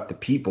learn about the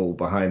people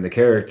behind the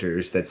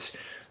characters that's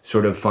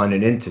sort of fun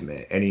and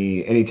intimate?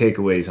 Any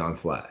takeaways on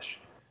Flash?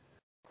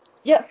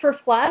 yeah, for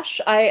Flash,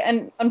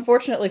 and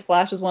unfortunately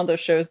Flash is one of those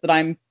shows that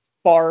I'm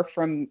far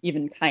from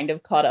even kind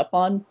of caught up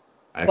on.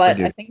 I But I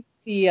forgive. think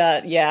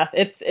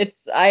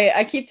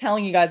I keep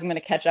telling you guys I'm going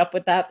to catch up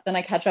with that, but then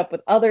I catch up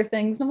with other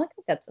things, and I'm like,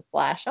 I'll get to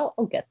Flash. I'll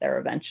get there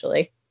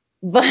eventually.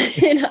 But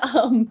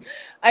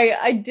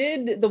I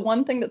did, the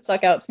one thing that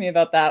stuck out to me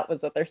about that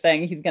was that they're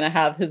saying he's going to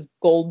have his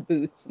gold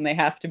boots and they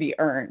have to be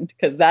earned,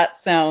 because that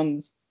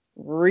sounds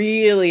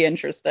really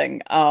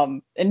interesting.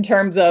 In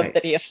terms of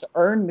that he has Nice. to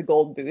earn the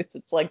gold boots,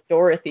 it's like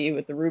Dorothy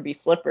with the ruby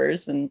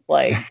slippers, and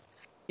like,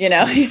 you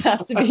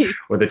have to be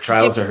Or the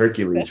Trials of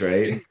given these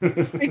Hercules, special right?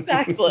 shoes.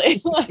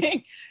 Exactly.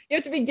 Like, you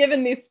have to be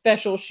given these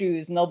special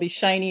shoes, and they'll be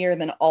shinier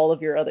than all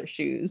of your other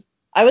shoes.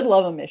 I would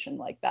love a mission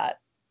like that.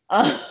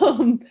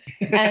 And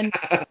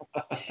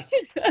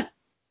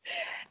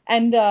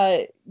And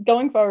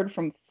going forward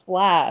from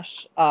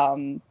Flash,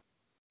 the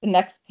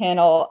next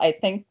panel I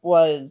think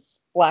was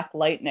Black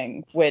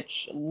Lightning,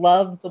 which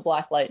loved the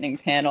Black Lightning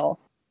panel.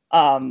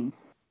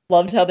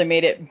 Loved how they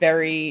made it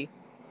very,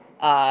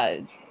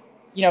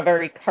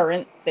 very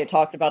current. They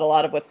talked about a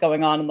lot of what's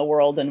going on in the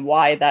world and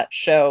why that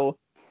show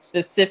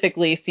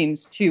specifically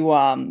seems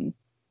to,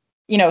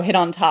 hit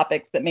on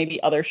topics that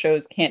maybe other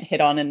shows can't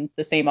hit on in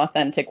the same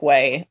authentic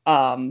way.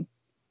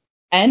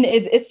 And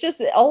it's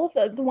just all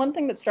of the one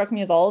thing that struck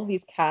me is all of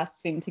these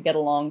casts seem to get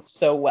along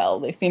so well.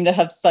 They seem to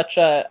have such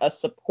a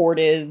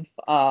supportive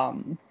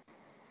vibe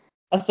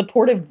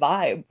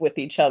with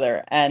each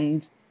other.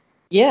 And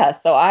yeah,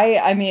 so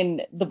I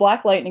mean, the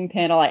Black Lightning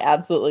panel I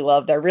absolutely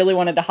loved. I really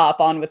wanted to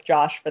hop on with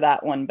Josh for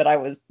that one, but I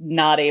was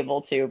not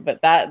able to.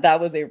 But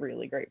that was a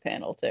really great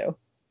panel too.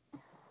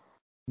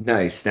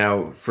 Nice.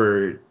 Now,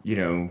 for,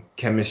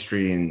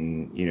 chemistry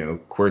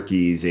and,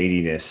 quirky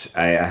zaniness,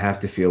 I have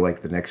to feel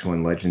like the next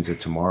one, Legends of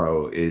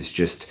Tomorrow, is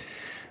just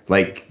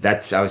like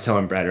I was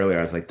telling Brad earlier,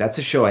 I was like, that's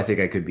a show I think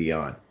I could be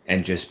on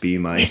and just be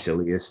my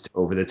silliest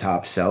over the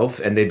top self.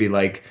 And they'd be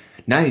like,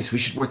 nice, we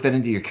should work that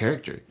into your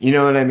character. You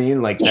know what I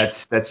mean? Like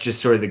that's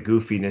just sort of the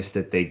goofiness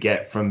that they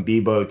get from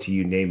Bebo to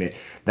you name it.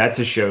 That's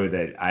a show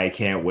that I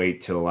can't wait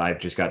till I've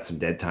just got some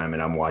dead time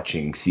and I'm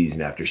watching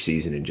season after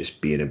season and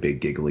just being a big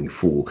giggling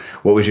fool.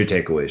 What was your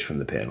takeaways from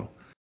the panel?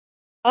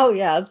 Oh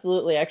yeah,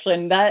 absolutely. Actually,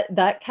 and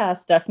that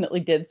cast definitely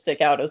did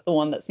stick out as the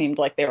one that seemed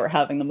like they were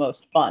having the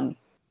most fun.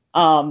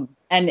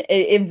 And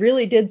it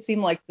really did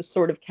seem like the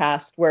sort of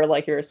cast where,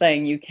 like you were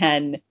saying, you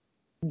can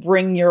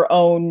bring your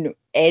own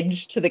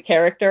edge to the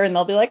character and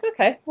they'll be like,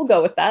 okay, we'll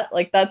go with that.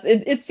 Like that's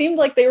it. It seemed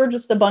like they were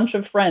just a bunch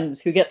of friends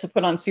who get to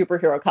put on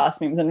superhero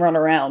costumes and run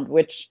around,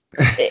 which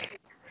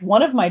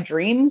one of my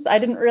dreams I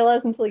didn't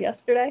realize until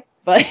yesterday,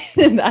 but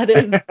that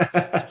is a dream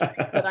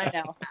that I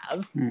now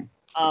have.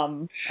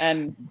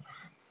 And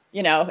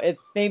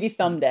it's maybe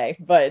someday,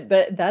 but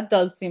that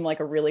does seem like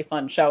a really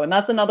fun show. And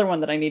that's another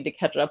one that I need to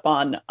catch up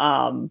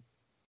on.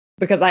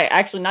 Because I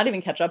actually not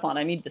even catch up on,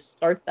 I need to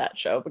start that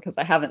show because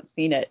I haven't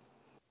seen it.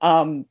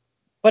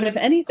 But if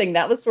anything,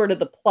 that was sort of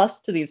the plus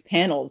to these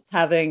panels,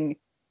 having,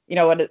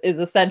 what is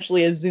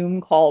essentially a Zoom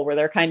call where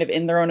they're kind of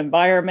in their own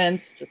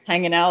environments, just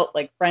hanging out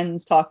like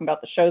friends talking about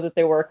the show that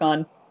they work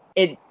on.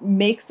 It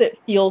makes it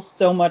feel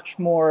so much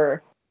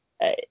more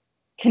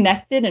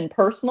connected and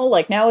personal.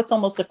 Like now it's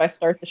almost if I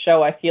start the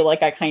show, I feel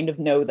like I kind of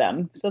know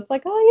them. So it's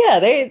like, oh yeah,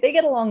 they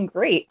get along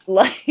great.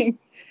 Like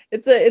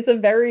it's a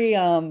very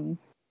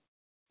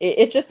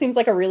it just seems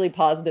like a really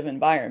positive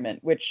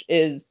environment, which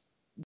is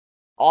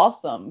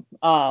awesome.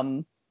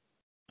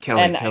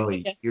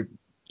 Kelly,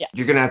 Yeah.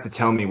 you're gonna have to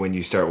tell me when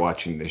you start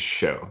watching this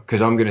show,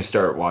 because I'm gonna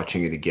start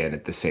watching it again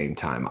at the same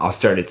time. I'll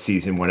start at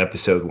season 1,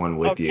 episode 1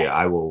 with you.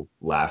 I will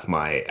laugh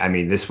I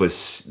mean, this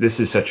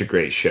is such a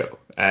great show.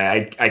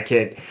 I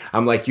can't.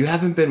 I'm like, you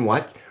haven't been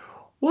what?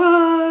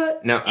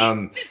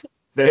 No,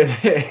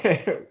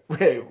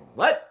 wait,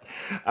 what?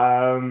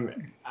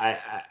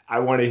 I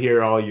want to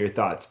hear all your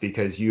thoughts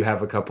because you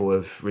have a couple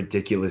of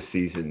ridiculous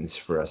seasons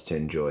for us to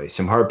enjoy.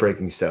 Some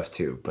heartbreaking stuff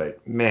too,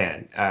 but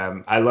man,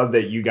 I love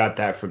that you got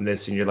that from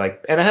this, and you're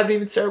like, and I haven't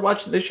even started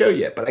watching the show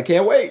yet, but I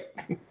can't wait.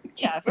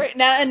 Yeah, right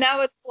now, and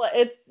now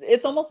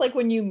it's almost like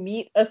when you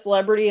meet a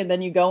celebrity and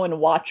then you go and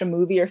watch a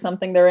movie or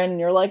something they're in, and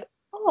you're like,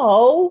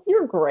 oh,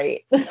 you're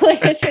great.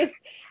 Like it just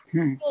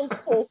feels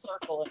full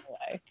circle in a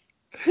way.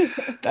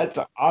 That's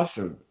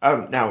awesome.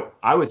 Now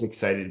I was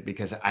excited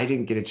because I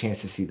didn't get a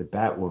chance to see the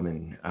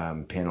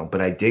Batwoman panel,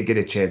 but I did get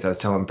a chance. I was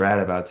telling Brad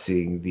about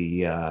seeing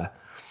the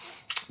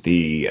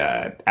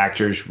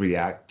actors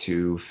react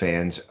to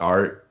fans'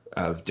 art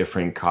of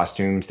different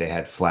costumes. They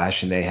had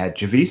Flash and they had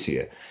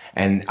Javicia,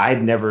 and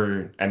I'd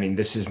never. I mean,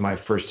 this is my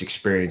first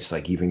experience,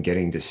 like even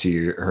getting to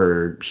see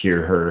her,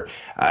 hear her.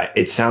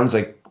 It sounds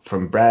like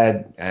from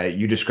Brad,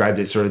 you described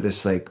it sort of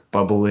this like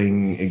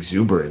bubbling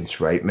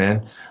exuberance, right,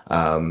 man?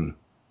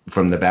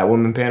 From the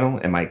Batwoman panel.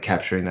 Am I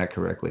capturing that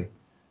correctly?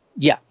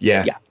 Yeah.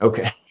 Yeah. Yeah.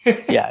 Okay.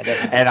 Yeah.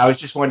 And I was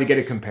just wanting to get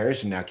a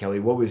comparison now, Kelly.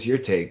 What was your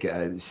take?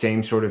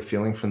 Same sort of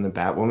feeling from the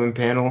Batwoman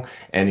panel?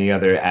 Any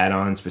other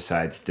add-ons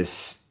besides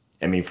this?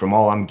 I mean, from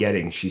all I'm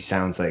getting, she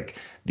sounds like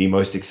the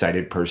most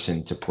excited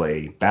person to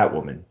play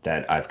Batwoman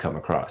that I've come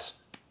across.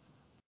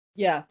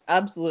 Yeah,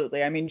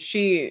 absolutely. I mean,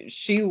 she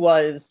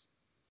was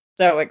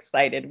so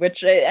excited,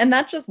 and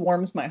that just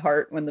warms my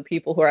heart when the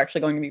people who are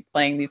actually going to be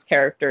playing these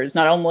characters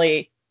not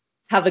only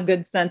have a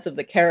good sense of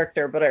the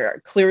character, but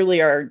are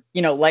clearly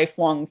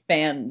lifelong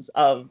fans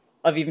of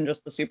even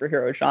just the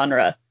superhero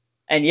genre.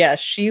 And yeah,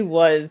 she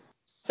was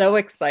so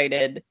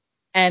excited.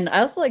 And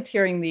I also liked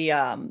hearing the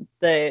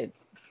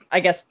I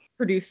guess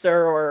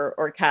producer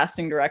or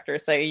casting director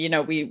say,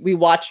 we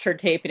watched her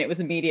tape and it was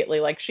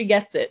immediately like she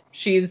gets it.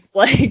 She's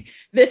like,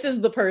 this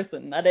is the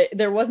person.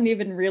 There wasn't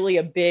even really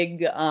a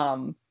big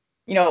it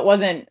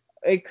wasn't.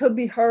 It could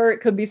be her.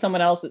 It could be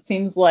someone else. It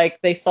seems like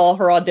they saw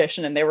her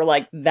audition and they were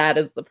like, "That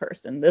is the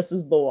person. This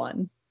is the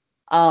one."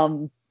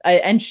 And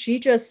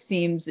she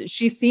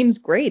seems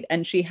great,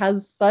 and she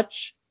has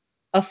such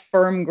a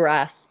firm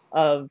grasp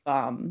of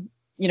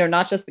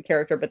not just the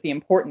character, but the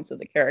importance of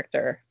the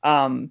character,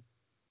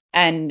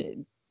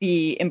 and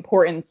the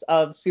importance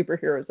of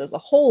superheroes as a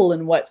whole,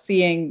 and what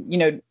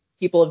seeing,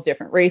 people of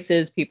different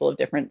races, people of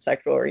different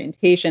sexual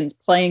orientations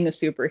playing a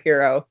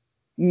superhero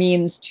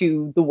means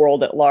to the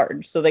world at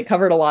large. So they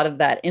covered a lot of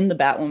that in the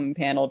Batwoman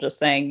panel, just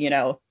saying,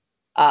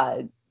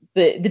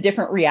 the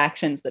different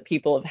reactions that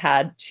people have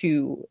had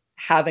to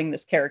having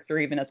this character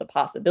even as a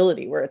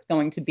possibility, where it's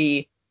going to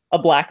be a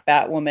black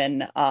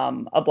Batwoman,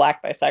 a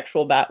black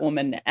bisexual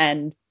Batwoman.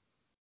 And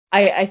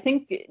I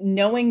think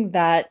knowing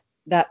that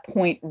that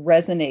point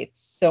resonates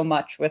so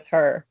much with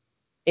her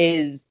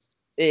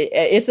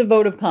it's a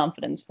vote of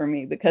confidence for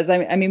me, because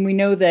I mean, we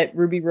know that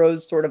Ruby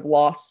Rose sort of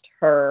lost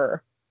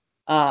her,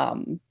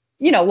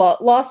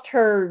 lost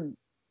her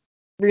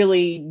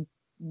really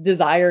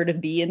desire to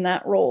be in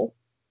that role.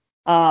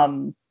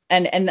 And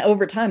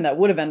over time that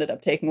would have ended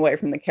up taking away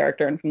from the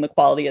character and from the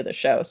quality of the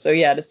show. So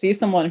yeah, to see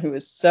someone who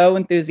is so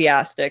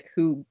enthusiastic,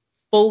 who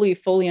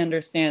fully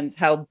understands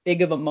how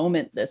big of a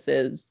moment this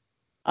is,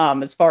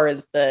 as far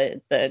as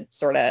the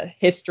sort of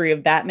history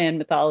of Batman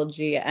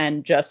mythology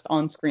and just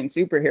on-screen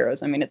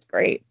superheroes. I mean, it's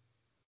great.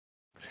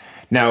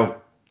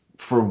 Now,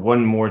 for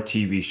one more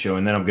TV show,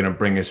 and then I'm going to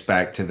bring us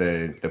back to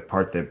the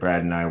part that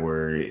Brad and I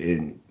were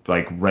in,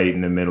 like right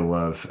in the middle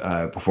of,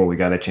 before we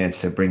got a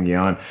chance to bring you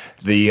on.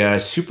 The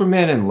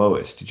Superman and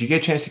Lois. Did you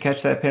get a chance to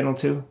catch that panel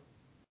too?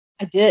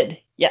 I did,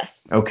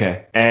 yes.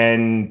 Okay.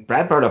 And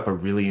Brad brought up a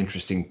really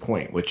interesting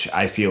point, which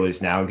I feel is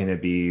now going to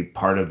be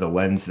part of the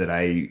lens that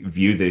I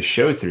view this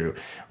show through,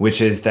 which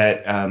is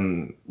that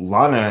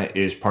Lana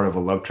is part of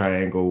a love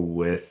triangle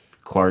with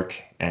Clark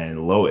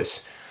and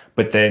Lois.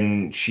 But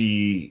then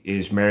she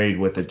is married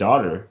with a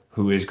daughter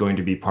who is going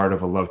to be part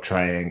of a love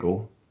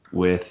triangle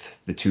with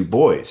the two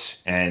boys.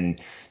 And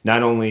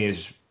not only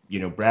is,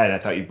 Brad, I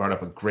thought you brought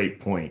up a great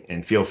point,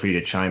 and feel free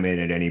to chime in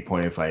at any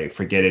point if I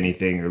forget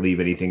anything or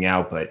leave anything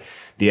out. But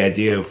the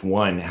idea of,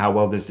 one, how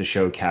well does the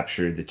show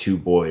capture the two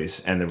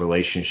boys and the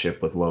relationship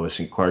with Lois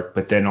and Clark,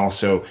 but then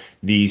also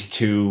these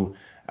two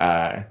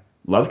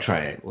love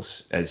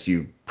triangles, as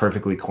you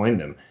perfectly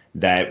coined them,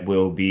 that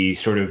will be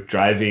sort of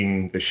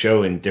driving the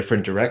show in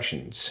different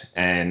directions,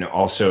 and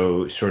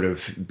also sort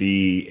of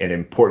be an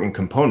important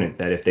component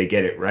that if they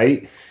get it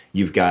right,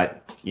 you've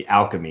got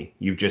alchemy.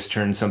 You've just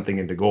turned something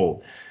into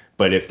gold.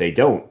 But if they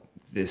don't,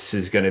 this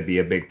is going to be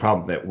a big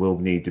problem that will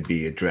need to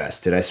be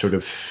addressed. Did I sort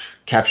of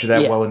capture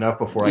that well enough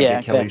before I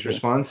get Kelly's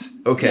response?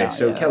 Okay, no,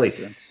 so Kelly,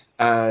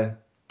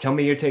 tell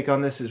me your take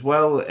on this as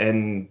well.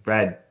 And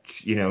Brad,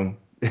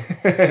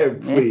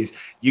 please,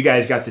 you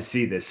guys got to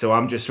see this. So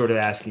I'm just sort of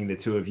asking the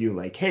two of you,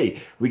 like,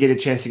 hey, we get a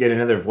chance to get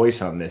another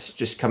voice on this.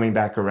 Just coming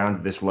back around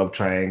to this love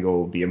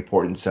triangle, the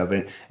importance of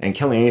it. And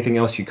Kelly, anything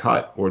else you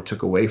caught or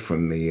took away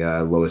from the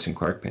Lois and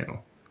Clark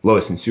panel?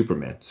 Lois and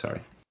Superman, sorry.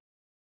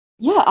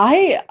 Yeah,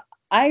 I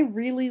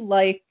really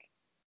like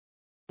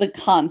the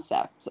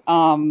concept,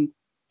 and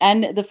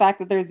the fact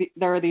that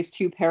there are these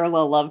two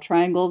parallel love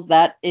triangles.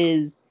 That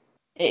is,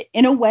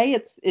 in a way,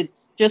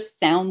 it's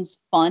just sounds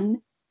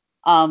fun.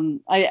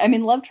 I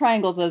mean, love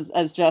triangles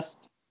as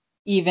just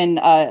even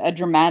a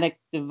dramatic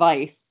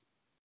device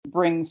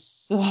brings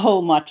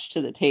so much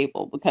to the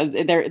table, because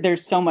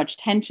there's so much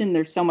tension,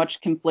 there's so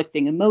much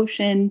conflicting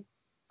emotion,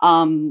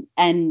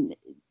 and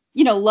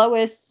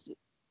Lois,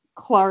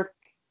 Clark,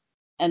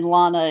 and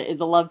Lana is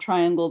a love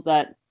triangle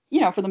that,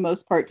 for the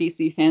most part,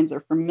 DC fans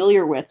are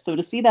familiar with. So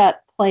to see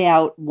that play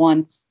out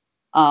once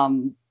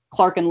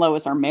Clark and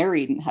Lois are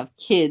married and have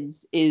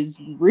kids is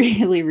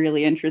really,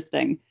 really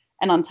interesting.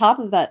 And on top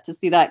of that, to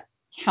see that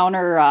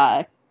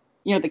the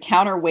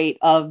counterweight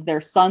of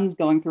their sons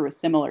going through a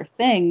similar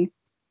thing,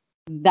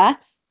 I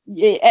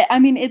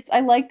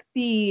like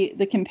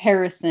the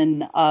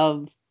comparison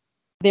of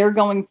they're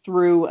going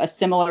through a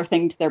similar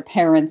thing to their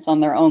parents on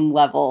their own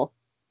level,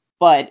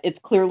 but it's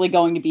clearly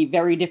going to be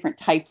very different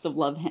types of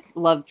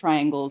love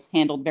triangles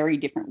handled very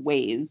different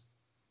ways.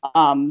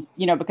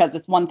 Because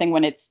it's one thing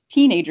when it's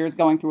teenagers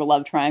going through a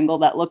love triangle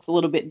that looks a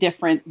little bit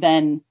different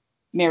than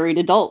married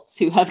adults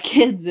who have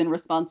kids and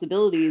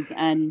responsibilities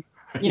and,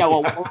 a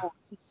world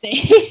to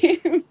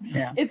save.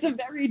 Yeah. It's a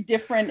very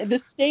different, the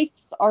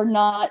stakes are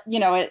not,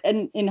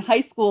 and in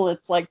high school,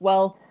 it's like,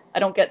 well, I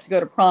don't get to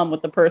go to prom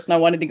with the person I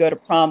wanted to go to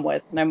prom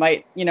with. And I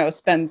might,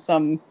 spend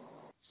some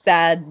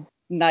sad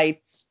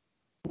nights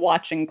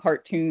watching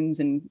cartoons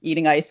and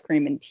eating ice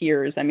cream in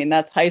tears. I mean,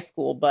 that's high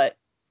school, but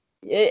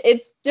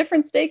it's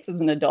different stakes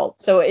as an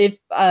adult. So if,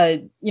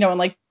 and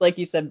like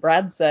you said,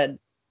 Brad said,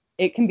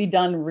 it can be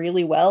done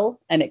really well,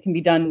 and it can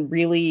be done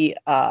really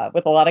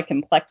with a lot of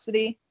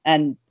complexity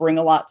and bring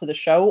a lot to the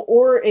show,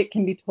 or it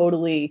can be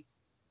totally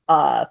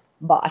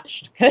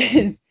botched,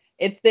 because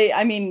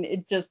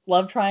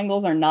love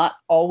triangles are not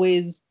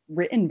always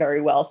written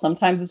very well.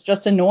 Sometimes it's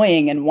just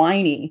annoying and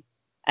whiny,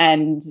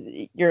 and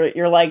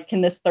you're like,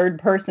 can this third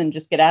person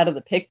just get out of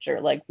the picture?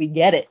 Like, we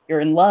get it. You're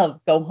in love.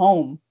 Go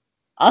home.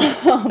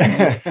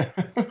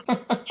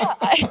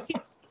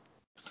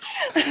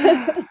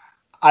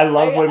 I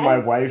love when my I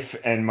wife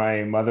and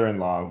my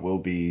mother-in-law will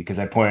be, because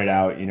I pointed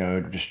out,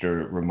 just a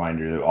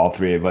reminder that all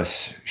three of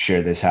us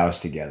share this house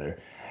together.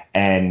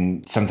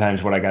 And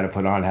sometimes what I got to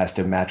put on has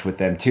to match with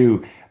them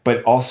too.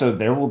 But also,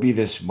 there will be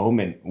this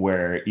moment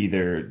where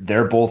either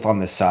they're both on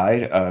the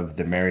side of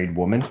the married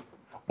woman,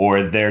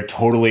 or they're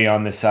totally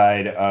on the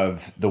side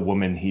of the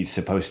woman he's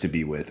supposed to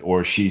be with,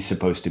 or she's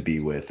supposed to be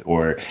with,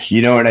 or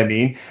you know what I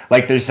mean?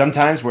 Like, there's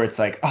sometimes where it's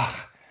like,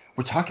 oh,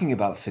 we're talking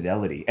about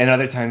fidelity, and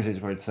other times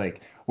is where it's like,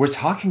 we're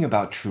talking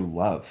about true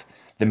love.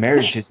 The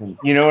marriage isn't,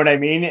 you know what I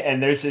mean?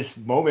 And there's this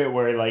moment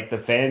where like the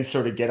fans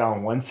sort of get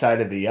on one side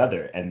or the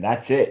other, and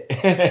that's it.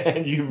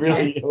 And you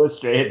really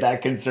illustrated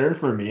that concern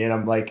for me. And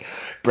I'm like,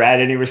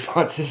 Brad, any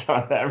responses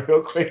on that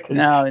real quick? 'Cause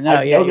No, I've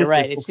yeah, you're noticed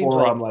right. this It seems before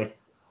where like I'm like,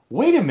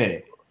 wait a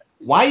minute.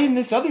 Why in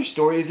this other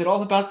story is it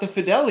all about the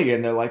fidelity?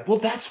 And they're like, well,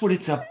 that's what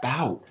it's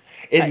about.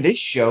 In I, this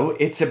show,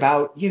 it's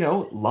about,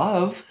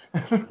 love.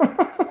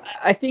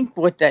 I think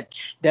what that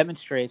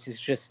demonstrates is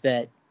just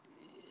that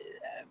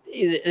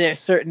there's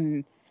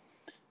certain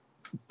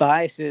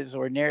biases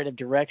or narrative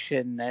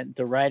direction that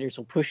the writers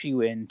will push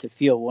you in to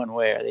feel one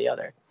way or the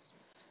other.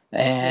 yeah.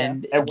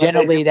 And And when they do,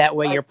 generally that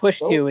way you're pushed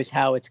so to is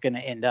how it's going to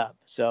end up.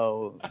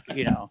 So,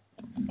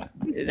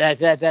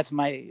 that's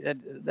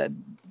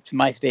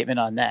my statement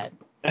on that.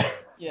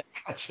 Yeah.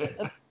 gotcha.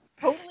 That's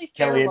totally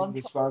fair Kelly, any love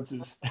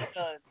responses?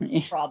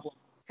 the problem.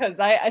 Because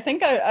I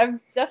think I've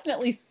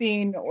definitely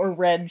seen or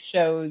read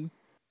shows,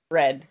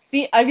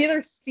 I've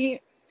either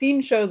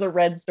seen shows or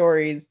read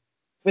stories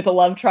with a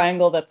love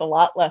triangle that's a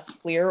lot less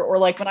clear, or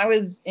like when I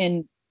was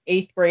in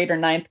 8th grade or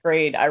 9th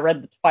grade, I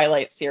read the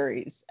Twilight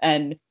series.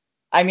 And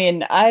I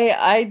mean,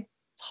 I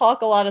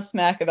talk a lot of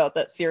smack about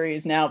that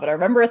series now, but I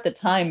remember at the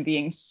time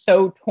being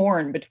so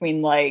torn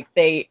between like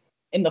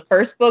in the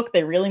first book,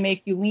 they really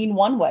make you lean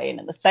one way. And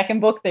in the second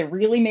book, they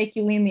really make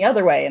you lean the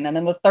other way. And then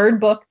in the third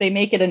book, they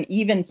make it an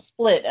even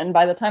split. And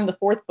by the time the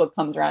fourth book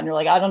comes around, you're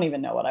like, I don't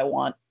even know what I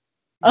want.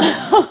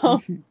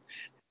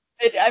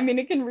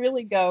 It can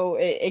really go,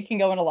 it can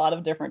go in a lot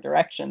of different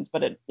directions,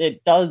 but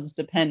it does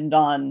depend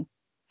on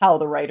how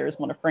the writers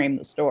want to frame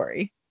the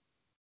story.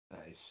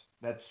 Nice.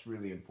 That's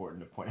really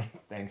important to point out.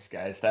 Thanks,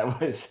 guys.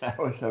 That was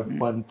a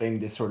fun thing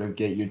to sort of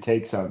get your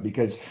takes on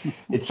because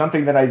it's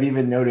something that I've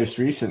even noticed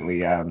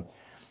recently.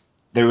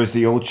 There was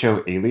the old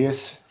show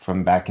Alias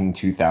from back in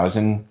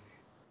 2000,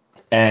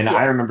 and I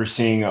Yeah. remember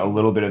seeing a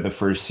little bit of the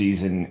first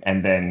season,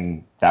 and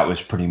then that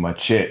was pretty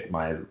much it.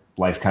 My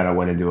life kind of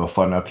went into a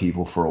fun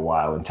upheaval for a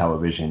while, and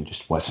television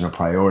just wasn't a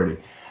priority.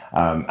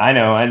 I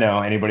know, I know.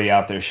 Anybody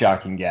out there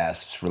shocking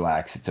gasps,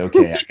 relax. It's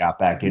okay. I got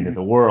back into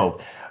the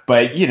world.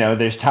 But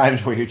there's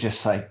times where you're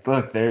just like,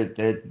 look,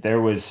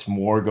 there was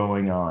more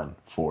going on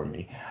for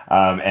me,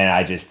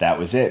 and that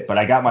was it. But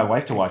I got my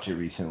wife to watch it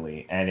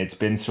recently, and it's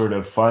been sort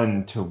of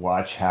fun to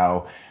watch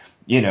how,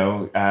 you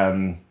know,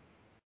 um,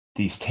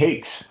 these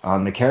takes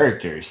on the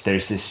characters.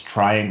 There's this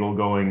triangle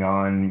going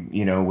on,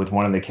 with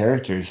one of the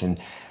characters, and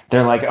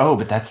they're like, "Oh,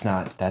 but that's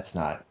not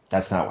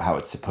how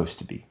it's supposed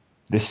to be.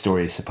 This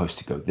story is supposed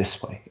to go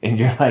this way." And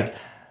you're like,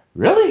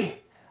 "Really?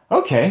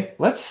 Okay,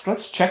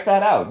 let's check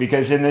that out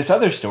because in this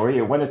other story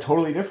it went a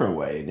totally different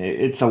way." And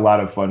it's a lot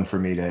of fun for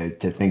me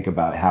to think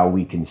about how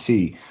we can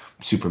see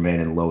Superman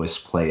and Lois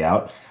play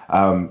out.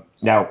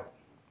 Now,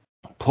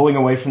 pulling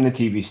away from the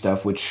TV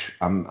stuff, which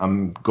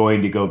I'm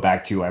going to go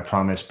back to, I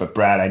promise. But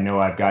Brad, I know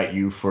I've got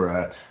you for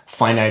a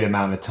finite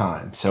amount of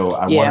time, so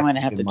I Yeah, want I'm to going to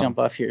keep have in to mind. jump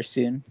off here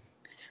soon.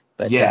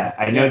 But Yeah,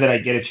 I know yeah. that I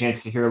get a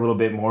chance to hear a little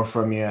bit more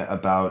from you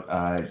about,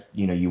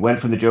 you went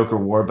from the Joker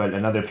War, but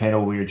another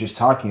panel we were just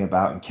talking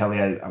about, and Kelly,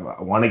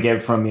 I want to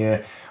get from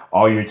you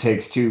all your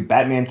takes too.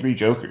 Batman Three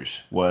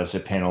Jokers was a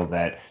panel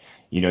that,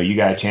 you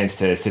got a chance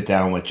to sit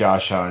down with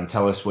Josh on,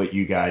 tell us what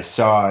you guys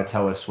saw,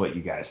 tell us what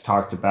you guys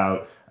talked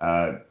about.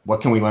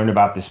 What can we learn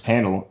about this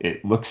panel?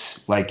 It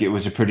looks like it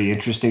was a pretty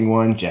interesting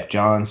one. Jeff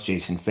Johns,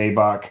 Jason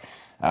Fabok,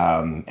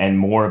 and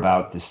more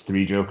about this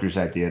Three Jokers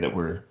idea that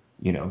we're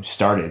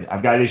started.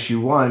 I've got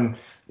issue one.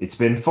 It's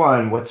been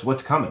fun.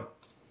 What's coming?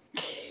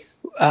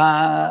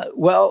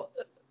 Well,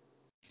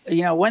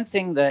 one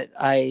thing that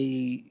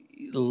I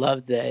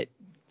love that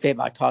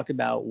Fabok talked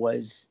about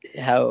was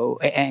how,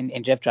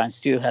 and Jeff Johns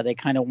too, how they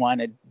kind of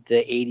wanted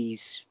the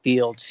 80s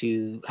feel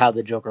to how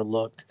the Joker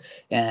looked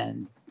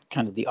and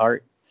kind of the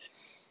art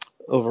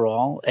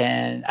overall.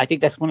 And I think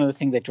that's one of the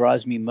things that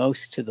draws me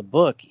most to the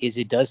book is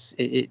it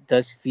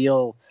does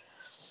feel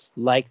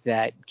like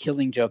that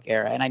Killing Joke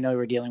era. And I know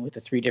we're dealing with the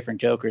three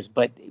different Jokers,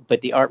 but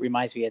the art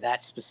reminds me of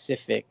that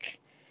specific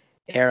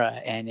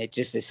era, and it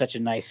just is such a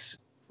nice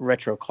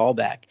retro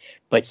callback,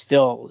 but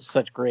still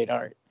such great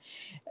art.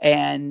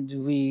 And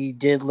we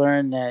did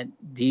learn that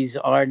these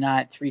are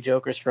not three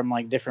Jokers from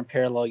like different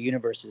parallel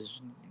universes.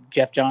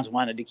 Jeff Johns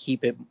wanted to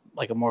keep it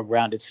like a more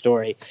grounded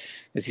story,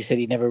 because he said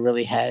he never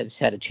really has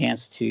had a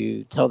chance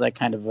to tell that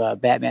kind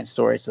of Batman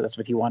story. So that's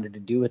what he wanted to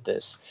do with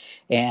this.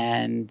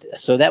 And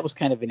so that was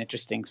kind of an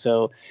interesting.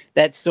 So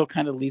that still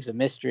kind of leaves a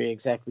mystery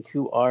exactly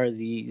who are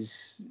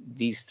these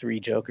three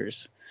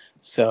Jokers.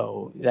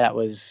 So that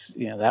was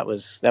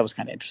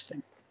kind of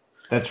interesting.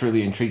 That's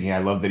really intriguing. I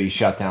love that he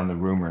shut down the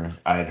rumor.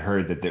 I had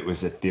heard that it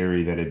was a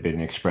theory that had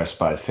been expressed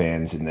by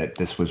fans and that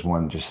this was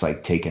one just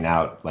like taken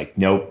out. Like,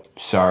 nope,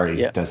 sorry,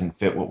 Yeah. doesn't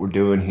fit what we're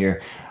doing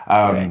here.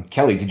 Right.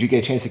 Kelly, did you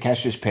get a chance to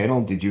catch this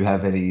panel? Did you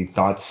have any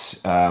thoughts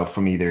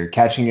from either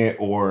catching it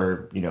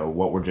or,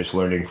 what we're just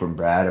learning from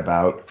Brad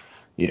about,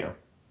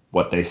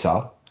 what they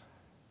saw?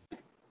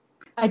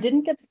 I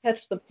didn't get to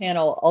catch the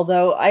panel,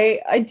 although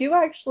I do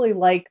actually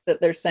like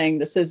that they're saying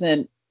this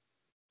isn't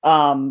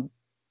um,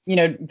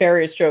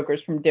 various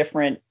Jokers from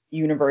different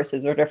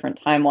universes or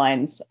different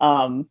timelines.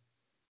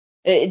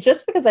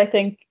 Just because I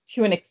think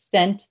to an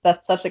extent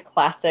that's such a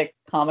classic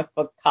comic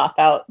book cop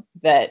out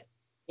that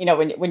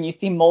when you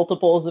see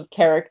multiples of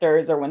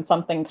characters or when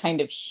something kind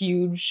of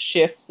huge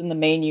shifts in the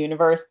main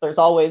universe, there's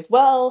always,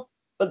 well,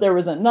 but there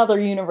was another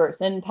universe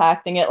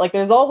impacting it. Like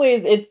there's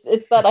always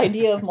it's that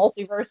idea of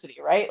multiversity,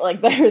 right?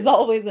 Like there's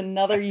always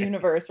another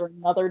universe or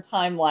another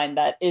timeline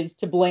that is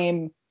to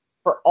blame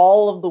for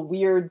all of the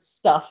weird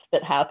stuff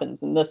that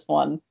happens in this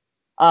one.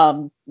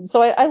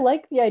 So I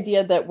like the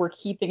idea that we're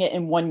keeping it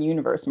in one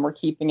universe and we're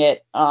keeping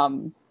it,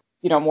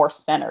 more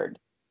centered.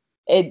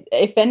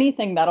 If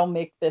anything, that'll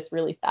make this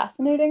really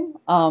fascinating.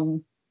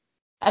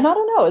 And I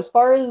don't know, as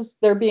far as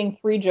there being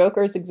three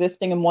Jokers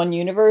existing in one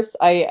universe,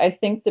 I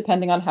think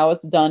depending on how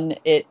it's done,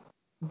 it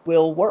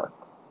will work.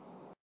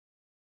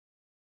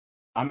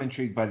 I'm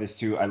intrigued by this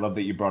too. I love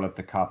that you brought up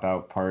the cop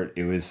out part.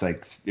 It was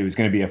like it was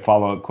going to be a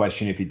follow up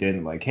question if you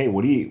didn't. Like, hey,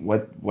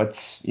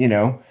 what's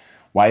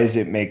why does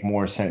it make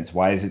more sense?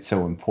 Why is it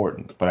so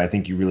important? But I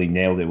think you really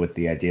nailed it with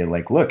the idea.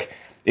 Like, look,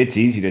 it's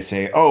easy to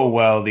say, oh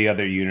well, the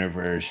other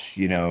universe,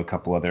 a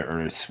couple other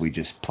Earths, we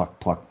just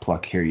pluck, pluck,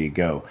 pluck. Here you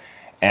go,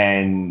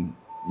 and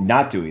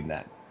not doing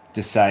that,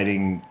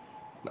 deciding.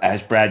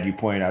 As Brad, you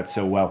pointed out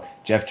so well,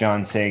 Jeff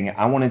Johns saying,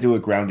 I want to do a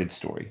grounded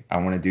story. I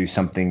want to do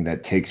something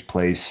that takes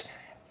place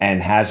and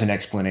has an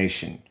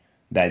explanation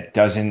that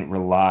doesn't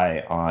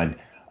rely on,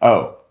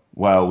 oh,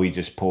 well, we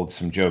just pulled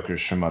some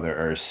Jokers from other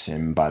Earths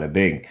and bada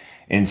bing.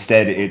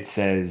 Instead, it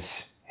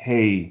says,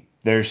 hey,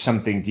 there's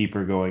something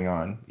deeper going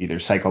on, either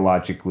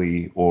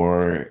psychologically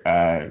or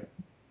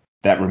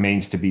that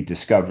remains to be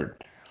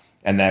discovered.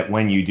 And that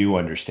when you do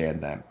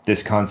understand that,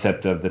 this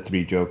concept of the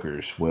three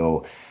Jokers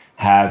will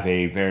have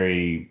a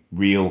very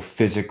real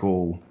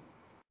physical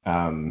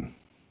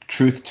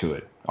truth to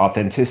it,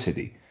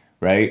 authenticity,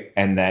 right?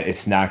 And that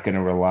it's not going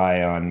to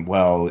rely on,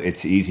 well,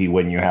 it's easy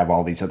when you have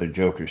all these other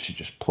Jokers to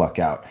just pluck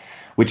out,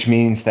 which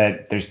means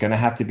that there's going to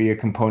have to be a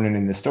component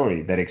in the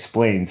story that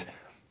explains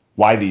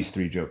why these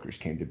three Jokers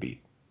came to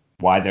be,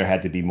 why there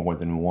had to be more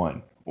than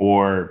one,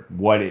 or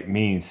what it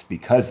means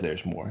because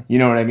there's more. You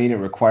know what I mean? It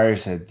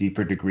requires a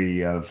deeper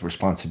degree of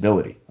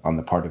responsibility on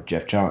the part of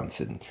Jeff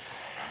Johns. And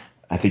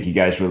I think you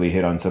guys really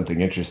hit on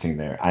something interesting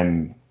there.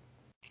 I'm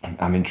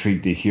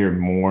intrigued to hear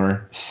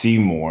more, see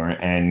more,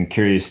 and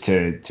curious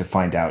to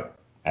find out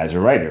as a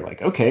writer.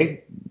 Like,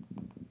 okay,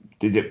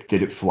 did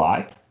it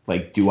fly?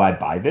 Like, do I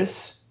buy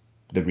this?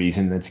 The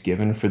reason that's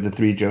given for the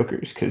three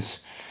Jokers? Because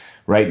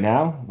right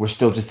now we're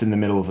still just in the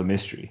middle of a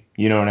mystery.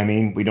 You know what I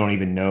mean? We don't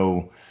even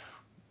know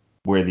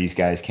where these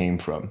guys came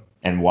from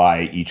and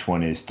why each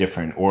one is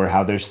different or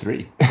how there's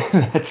three.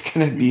 That's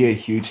going to be a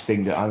huge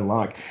thing to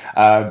unlock.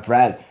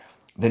 Brad,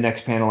 the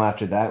next panel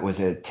after that was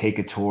a take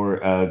a tour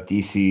of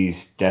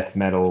DC's death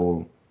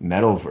metal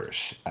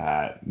metalverse.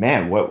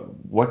 Man,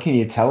 what can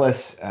you tell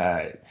us?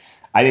 I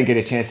didn't get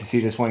a chance to see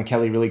this one.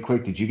 Kelly, really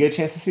quick, did you get a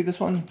chance to see this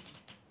one?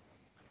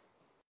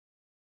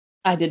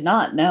 I did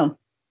not know.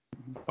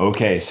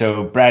 Okay,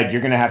 so Brad,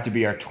 you're going to have to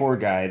be our tour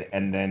guide,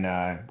 and then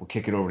we'll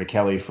kick it over to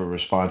Kelly for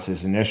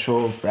responses.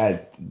 Initial,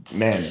 Brad,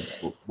 man,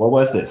 what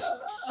was this?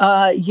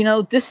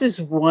 This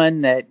is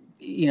one that,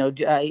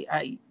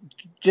 I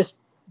just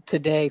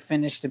today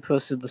finished and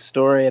posted the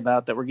story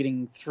about that we're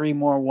getting 3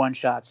 more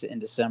one-shots in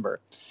December.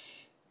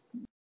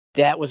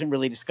 That wasn't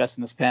really discussed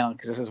in this panel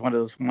because this is one of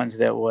those ones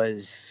that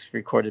was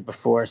recorded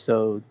before.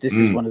 So this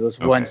is one of those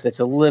ones that's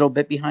a little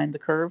bit behind the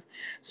curve.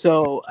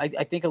 So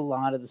I think a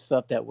lot of the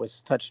stuff that was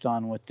touched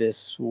on with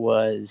this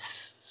was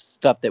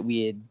stuff that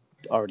we had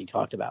already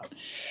talked about.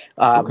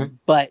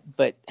 But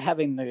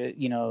having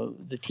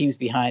the teams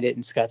behind it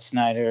and Scott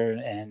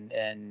Snyder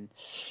and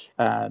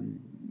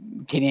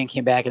Tinian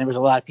came back, and there was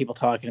a lot of people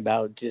talking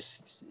about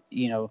just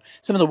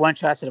some of the one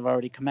shots that have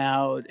already come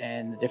out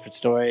and the different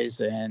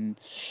stories and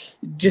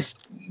just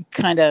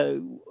kind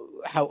of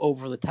how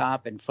over the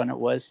top and fun it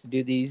was to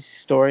do these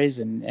stories,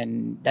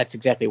 and that's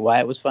exactly why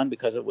it was fun,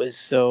 because it was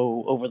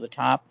so over the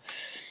top,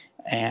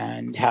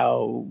 and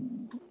how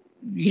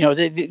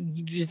the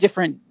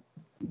different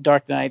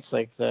Dark Knights,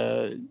 like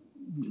the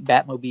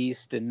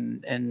Batmobeast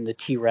and the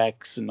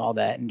T-Rex and all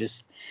that, and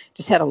just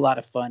had a lot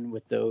of fun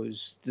with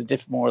those, the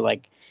different more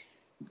like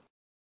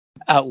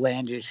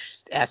outlandish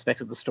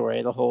aspects of the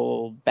story, the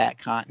whole Bat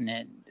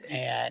Continent,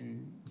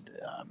 and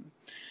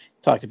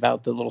talked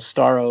about the little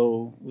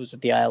Starro, was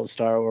it the Isle of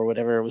Starro or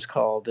whatever it was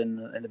called, in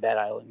the Bat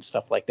Island and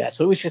stuff like that.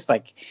 So it was just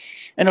like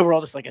an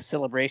overall just like a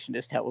celebration,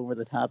 just how over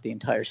the top the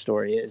entire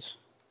story is.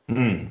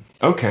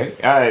 Okay.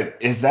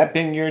 Has that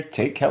been your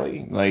take,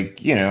 Kelly? Like,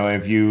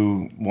 have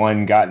you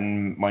one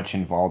gotten much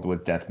involved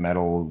with death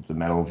metal, the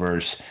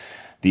metalverse,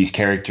 these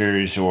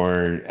characters,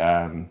 or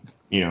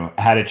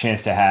had a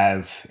chance to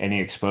have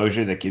any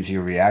exposure that gives you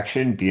a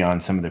reaction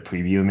beyond some of the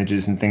preview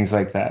images and things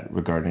like that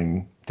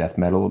regarding death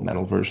metal,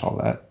 metalverse, all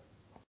that?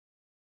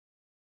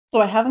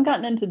 So I haven't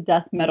gotten into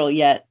death metal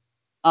yet,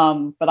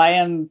 but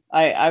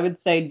I would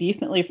say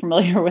decently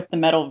familiar with the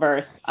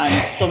metalverse. I'm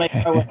still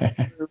making my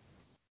way through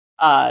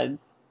uh,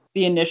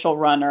 the initial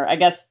run, or I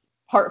guess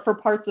for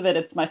parts of it,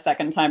 it's my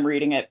second time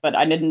reading it, but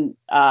I didn't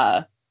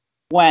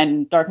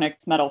when Dark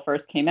Nights Metal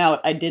first came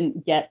out, I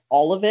didn't get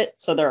all of it.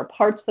 So there are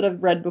parts that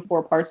I've read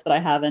before, parts that I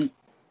haven't.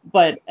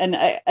 And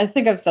I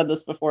think I've said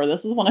this before,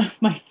 this is one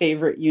of my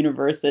favorite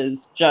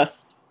universes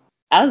just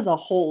as a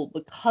whole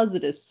because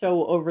it is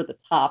so over the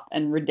top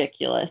and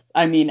ridiculous.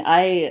 I mean,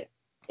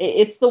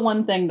 it's the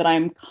one thing that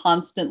I'm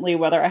constantly,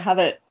 whether I have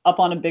it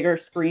up on a bigger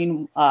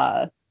screen,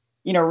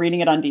 reading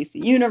it on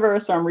DC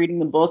Universe or I'm reading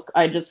the book,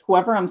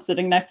 whoever I'm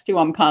sitting next to,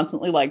 I'm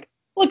constantly like,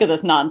 look at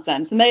this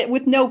nonsense. And they,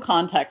 with no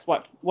context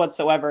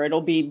whatsoever, it'll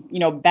be,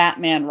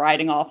 Batman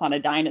riding off on a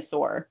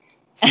dinosaur.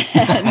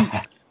 And,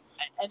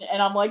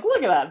 and I'm like,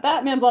 look at that.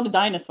 Batman's on a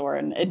dinosaur.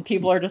 And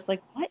people are just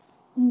like, what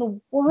in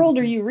the world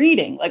are you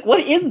reading? Like,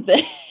 what is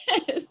this?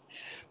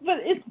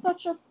 But it's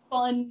such a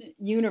fun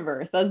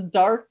universe, as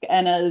dark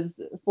and as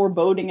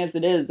foreboding as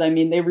it is. I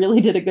mean, they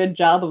really did a good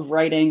job of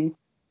writing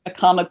a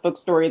comic book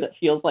story that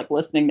feels like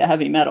listening to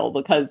heavy metal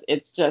because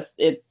it's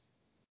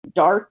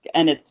dark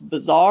and it's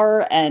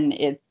bizarre and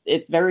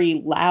it's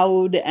very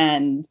loud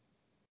and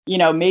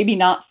maybe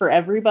not for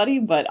everybody,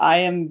 but I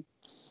am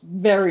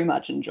very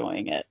much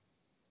enjoying it.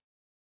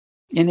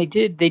 And they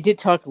did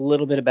talk a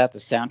little bit about the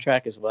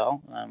soundtrack as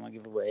well. I won't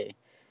give away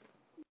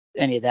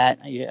any of that.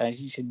 I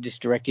should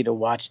just direct you to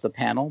watch the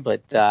panel,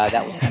 but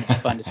that was kind of a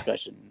fun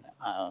discussion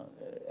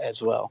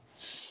as well.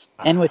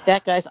 And with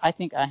that, guys, I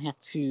think I have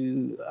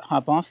to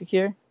hop off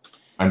here.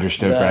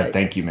 Understood, Brad.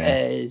 Thank you, man.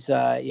 As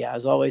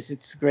always,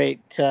 it's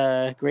great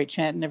chat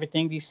and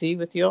everything, DC,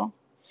 with you all.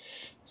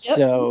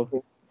 Yep.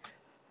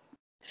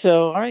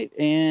 So, all right,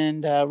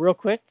 and real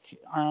quick,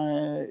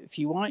 if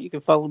you want, you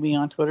can follow me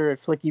on Twitter at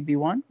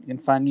FlickyB1. You can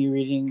find me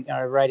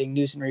writing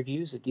news and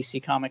reviews at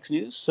DC Comics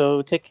News.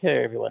 So take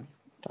care, everyone.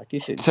 Talk to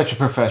you soon. Such a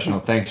professional.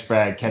 Thanks,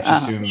 Brad. Catch you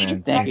soon,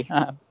 man. Thank you.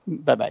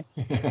 Bye-bye.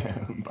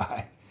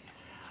 Bye.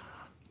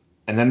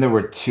 And then there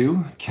were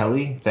two.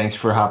 Kelly, thanks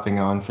for hopping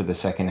on for the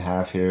second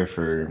half here,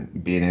 for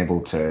being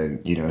able to,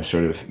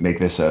 sort of make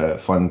this a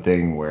fun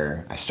thing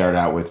where I start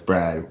out with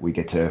Brad. We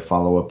get to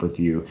follow up with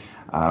you.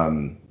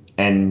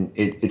 And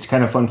it's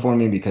kind of fun for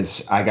me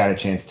because I got a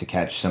chance to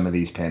catch some of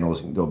these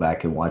panels and go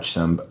back and watch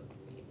some.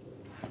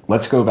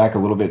 Let's go back a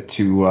little bit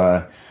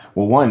to,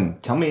 one,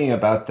 tell me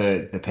about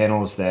the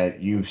panels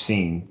that you've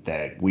seen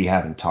that we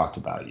haven't talked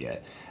about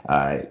yet.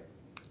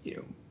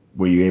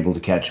 Were you able to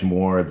catch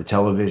more of the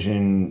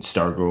television,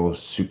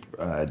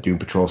 Stargirl, Doom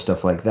Patrol,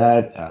 stuff like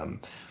that?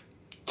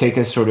 Take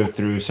us sort of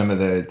through some of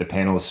the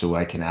panels so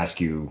I can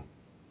ask you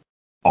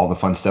all the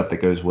fun stuff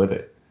that goes with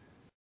it.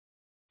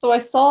 So I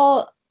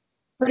saw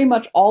pretty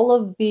much all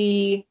of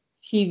the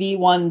TV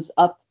ones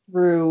up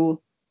through,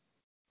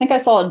 I think I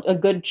saw a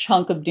good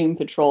chunk of Doom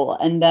Patrol.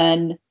 And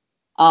then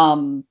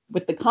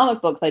with the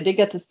comic books, I did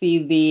get to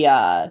see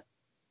the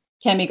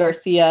Cami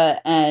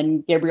Garcia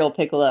and Gabriel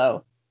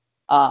Piccolo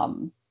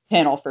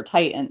panel for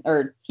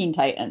Teen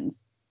Titans,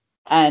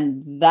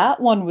 and that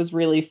one was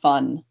really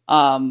fun.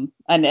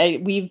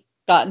 We've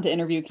gotten to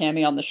interview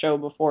Cami on the show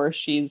before.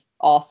 She's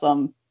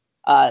awesome.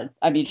 I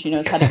mean, she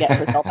knows how to get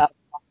herself out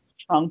of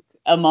the trunk,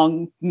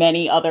 among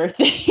many other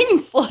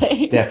things.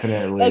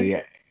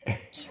 Definitely.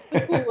 She's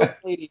the coolest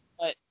lady.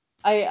 But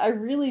I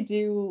really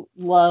do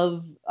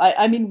love.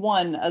 I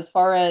mean, as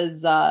far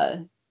as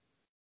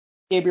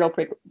Gabriel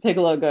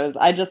Piccolo goes,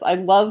 I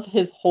love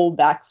his whole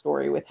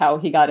backstory with how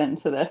he got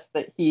into this,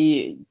 that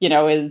he,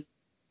 is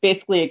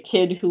basically a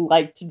kid who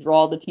liked to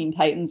draw the Teen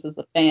Titans as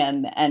a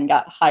fan and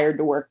got hired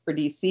to work for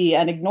DC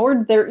and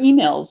ignored their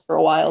emails for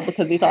a while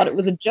because he thought it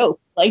was a joke.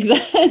 Like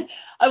that,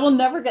 I will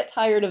never get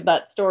tired of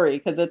that story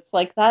because it's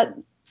like that.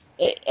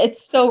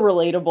 It's so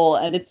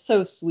relatable and it's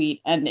so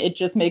sweet and it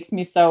just makes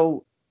me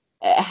so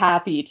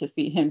happy to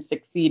see him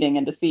succeeding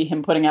and to see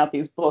him putting out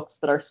these books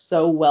that are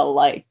so well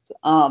liked.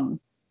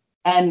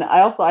 And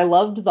I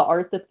loved the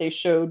art that they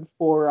showed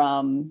for,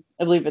 I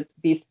believe it's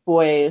Beast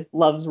Boy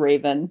Loves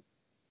Raven.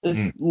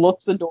 This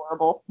looks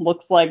adorable.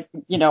 Looks like,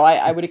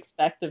 I would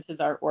expect of his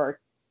artwork.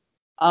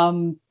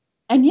 And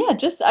yeah,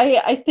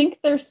 I think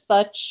they're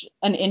such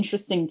an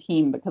interesting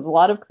team because a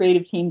lot of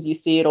creative teams you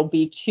see, it'll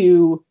be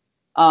two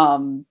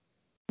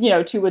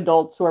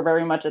adults who are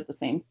very much at the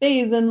same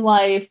phase in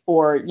life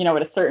or,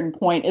 at a certain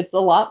point. It's a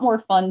lot more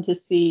fun to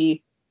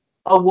see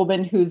a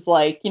woman who's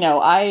like,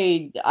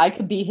 I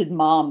could be his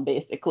mom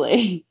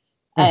basically,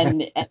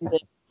 and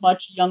this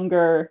much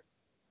younger,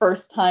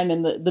 first time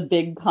in the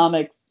big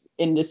comics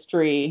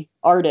industry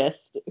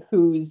artist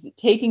who's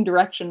taking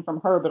direction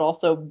from her, but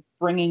also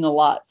bringing a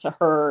lot to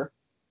her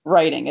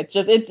writing. It's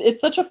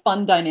such a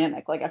fun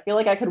dynamic. Like I feel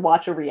like I could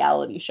watch a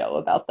reality show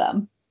about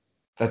them.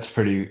 That's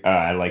pretty.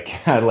 I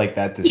like I like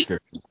that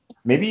description.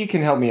 Maybe you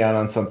can help me out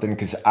on something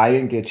because I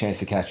didn't get a chance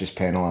to catch this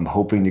panel. I'm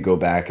hoping to go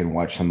back and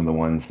watch some of the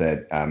ones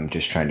that I'm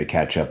just trying to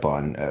catch up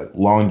on.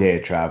 Long day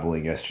of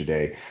traveling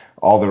yesterday,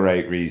 all the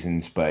right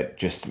reasons, but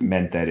just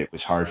meant that it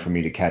was hard for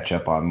me to catch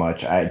up on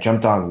much. I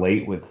jumped on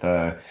late with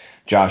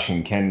Josh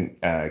and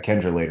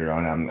Kendra later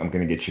on. I'm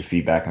going to get your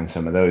feedback on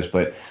some of those,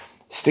 but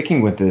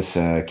sticking with this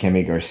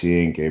Kemi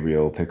Garcia and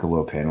Gabriel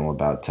Piccolo panel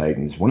about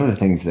Titans, one of the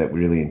things that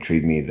really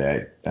intrigued me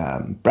that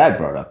Brad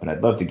brought up, and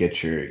I'd love to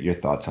get your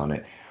thoughts on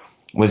it,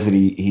 was that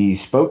he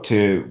spoke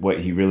to what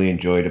he really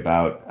enjoyed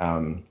about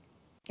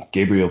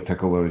Gabriel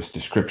Piccolo's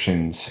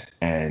descriptions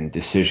and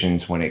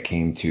decisions when it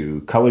came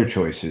to color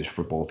choices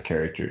for both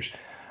characters.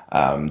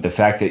 The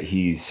fact that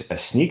he's a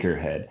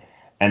sneakerhead,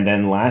 and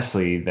then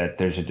lastly, that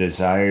there's a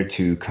desire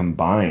to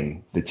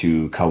combine the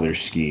two color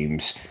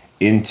schemes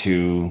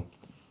into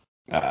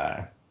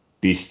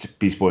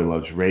Beast Boy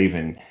Loves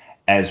Raven,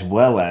 as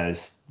well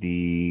as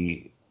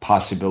the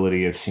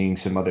possibility of seeing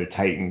some other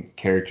Titan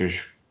characters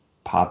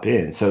pop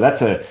in. So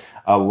that's a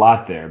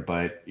lot there,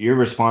 but your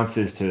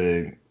responses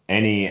to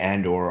any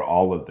and or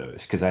all of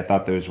those, because I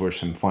thought those were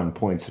some fun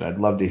points, and I'd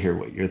love to hear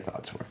what your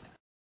thoughts were.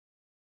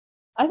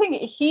 I think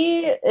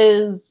he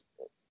is.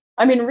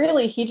 I mean,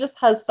 really, he just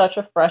has such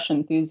a fresh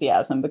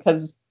enthusiasm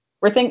because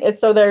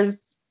so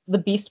there's the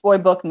Beast Boy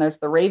book and there's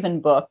the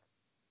Raven book,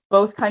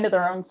 both kind of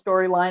their own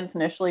storylines.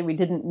 Initially, we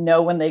didn't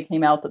know when they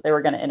came out that they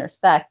were going to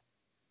intersect.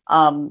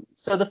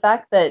 So the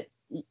fact that,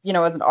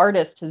 as an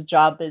artist, his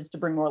job is to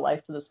bring more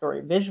life to the story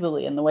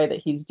visually, and the way that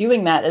he's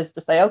doing that is to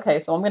say, okay,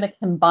 so I'm going to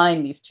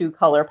combine these two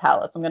color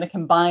palettes. I'm going to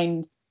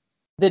combine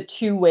the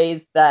two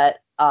ways that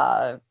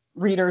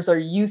readers are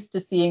used to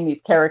seeing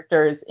these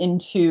characters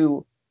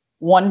into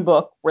one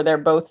book where they're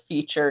both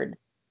featured,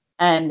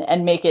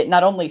 and make it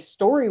not only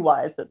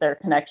story-wise that they're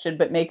connected,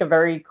 but make a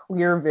very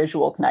clear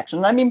visual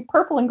connection. I mean,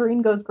 purple and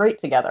green goes great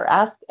together.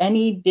 Ask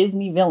any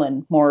Disney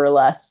villain, more or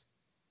less.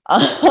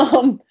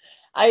 I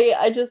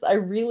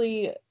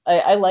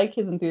like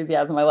his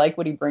enthusiasm. I like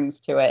what he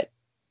brings to it.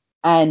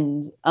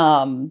 And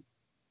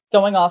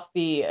going off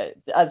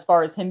as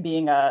far as him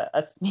being a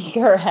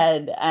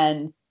sneakerhead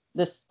and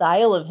the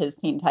style of his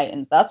Teen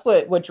Titans, that's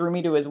what drew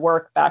me to his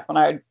work back when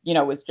I,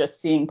 was just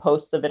seeing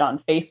posts of it on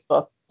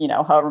Facebook,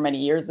 however many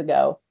years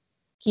ago.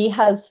 He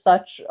has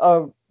such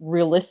a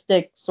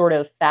realistic sort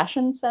of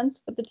fashion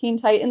sense with the Teen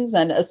Titans,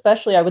 and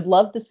especially I would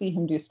love to see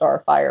him do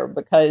Starfire,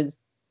 because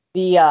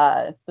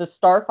the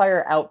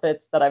Starfire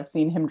outfits that I've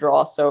seen him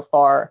draw so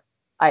far,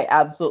 I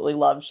absolutely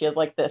love. She has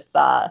like this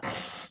the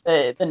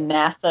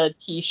NASA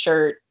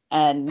t-shirt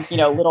and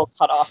little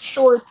cut off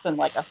shorts and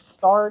like a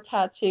star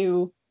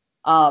tattoo.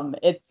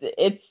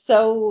 It's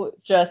so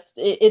just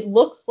it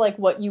looks like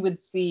what you would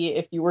see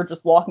if you were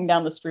just walking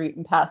down the street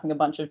and passing a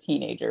bunch of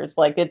teenagers.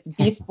 Like it's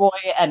Beast Boy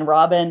and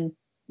Robin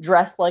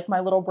dressed like my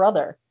little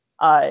brother.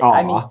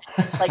 I mean,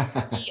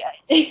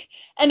 like,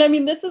 and I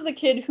mean, this is a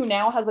kid who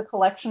now has a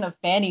collection of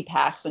fanny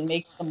packs and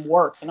makes them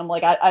work. And I'm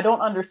like, I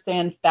don't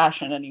understand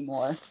fashion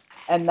anymore,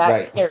 and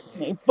that scares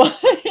me. But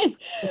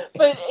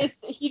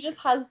he just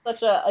has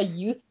such a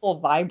youthful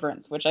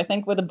vibrance, which I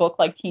think with a book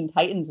like Teen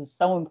Titans is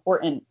so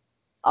important.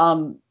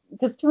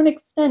 Because to an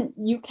extent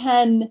you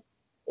can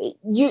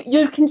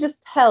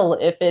just tell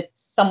if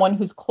it's someone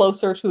who's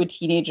closer to a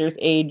teenager's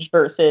age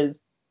versus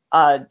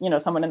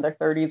someone in their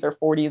 30s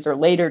or 40s or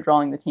later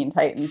drawing the Teen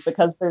Titans,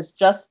 because there's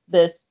just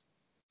this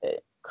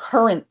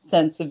current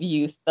sense of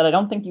youth that I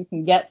don't think you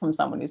can get from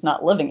someone who's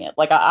not living it.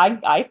 Like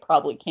I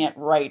probably can't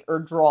write or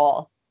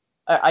draw.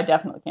 I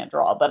definitely can't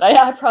draw, but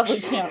I probably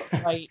can't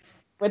write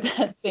with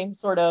that same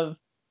sort of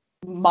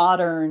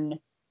modern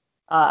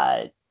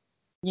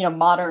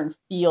modern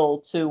feel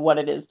to what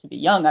it is to be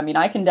young. I mean,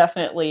 I can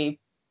definitely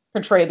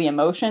portray the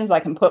emotions. I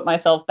can put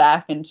myself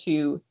back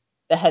into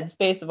the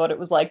headspace of what it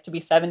was like to be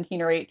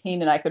 17 or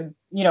 18, and I could,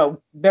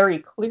 very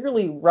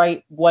clearly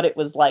write what it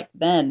was like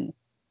then.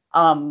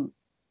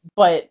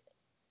 But,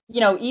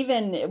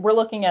 even we're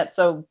looking at,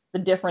 so the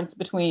difference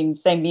between,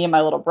 say, me and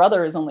my little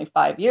brother is only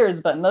 5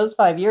 years, but in those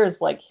 5 years,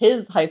 like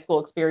his high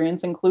school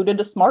experience included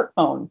a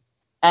smartphone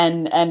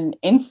and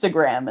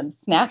Instagram and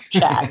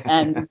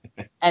Snapchat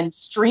and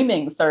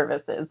streaming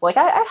services. Like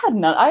I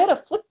had a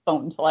flip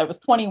phone until I was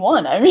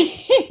 21. I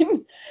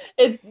mean,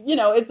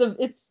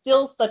 it's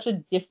still such a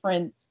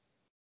different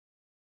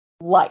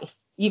life,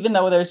 even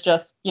though there's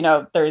just,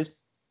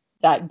 there's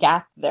that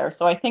gap there.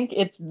 So I think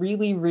it's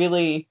really,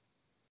 really,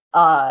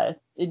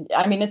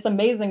 it's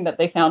amazing that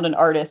they found an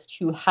artist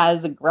who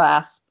has a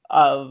grasp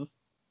of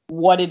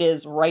what it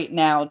is right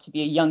now to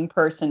be a young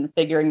person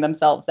figuring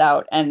themselves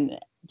out, and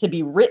to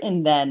be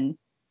written then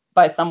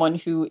by someone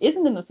who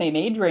isn't in the same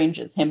age range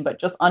as him, but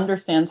just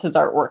understands his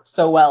artwork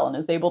so well and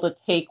is able to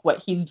take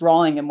what he's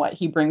drawing and what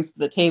he brings to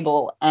the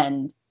table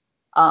and,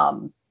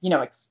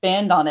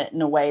 expand on it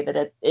in a way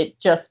that it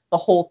just, the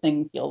whole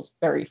thing feels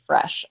very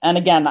fresh. And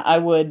again, I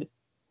would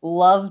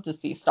love to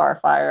see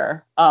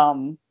Starfire.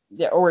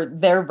 or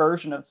their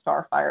version of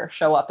Starfire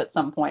show up at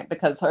some point,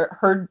 because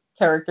her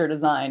character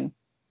design,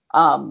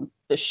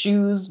 the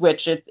shoes,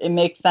 which it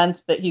makes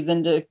sense that he's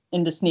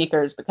into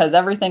sneakers, because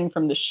everything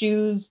from the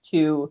shoes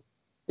to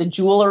the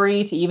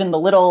jewelry to even the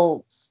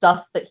little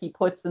stuff that he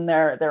puts in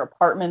their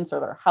apartments or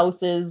their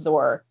houses,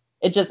 or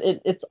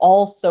it's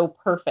all so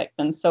perfect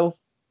and so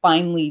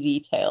finely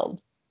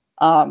detailed.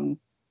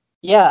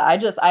 Yeah,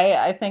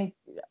 I think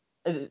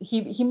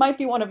he might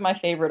be one of my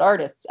favorite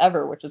artists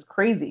ever, which is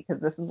crazy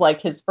because this is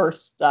like his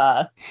first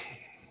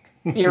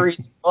series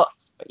of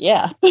books. But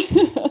yeah.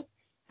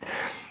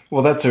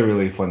 Well, that's a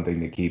really fun thing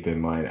to keep in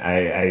mind.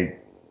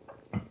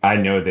 I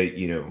know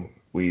that,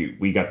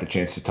 we got the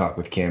chance to talk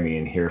with Cami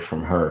and hear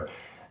from her,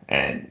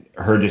 and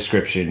her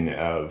description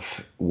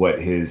of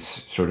what his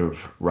sort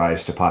of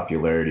rise to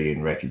popularity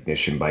and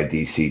recognition by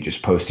DC,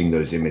 just posting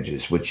those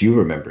images, which you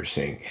remember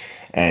seeing,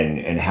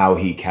 and how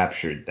he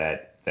captured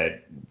that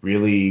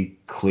really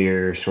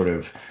clear sort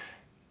of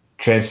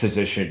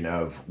transposition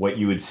of what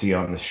you would see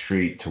on the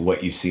street to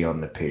what you see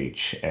on the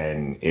page.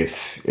 And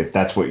if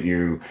that's what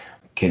you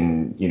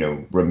can,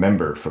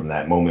 remember from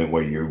that moment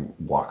where you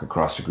walk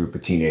across a group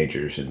of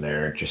teenagers and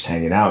they're just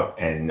hanging out,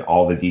 and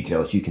all the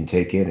details you can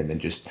take in and then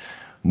just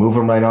move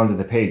them right onto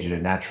the page in a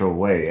natural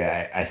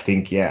way. I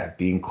think, yeah,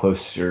 being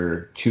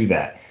closer to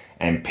that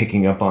and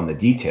picking up on the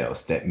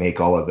details that make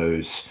all of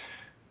those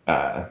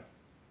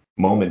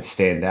moments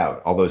stand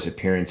out, all those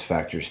appearance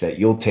factors that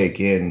you'll take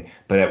in,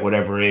 but at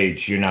whatever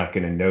age, you're not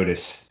going to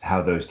notice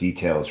how those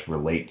details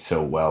relate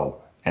so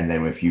well. And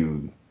then if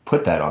you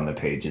put that on the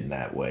page in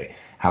that way,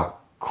 how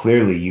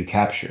clearly you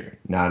capture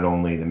not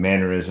only the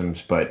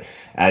mannerisms, but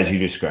as you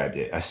described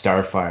it, a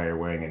Starfire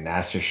wearing a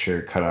NASA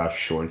shirt, cut off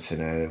shorts,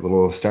 and a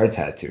little star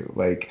tattoo.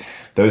 Like,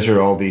 those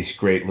are all these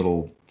great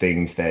little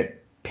things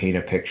that paint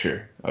a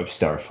picture of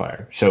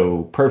Starfire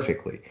so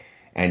perfectly,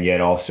 and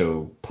yet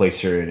also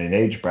place her in an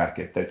age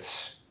bracket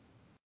that's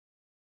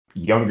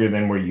younger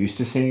than we're used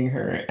to seeing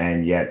her,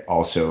 and yet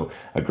also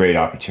a great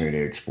opportunity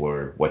to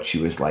explore what she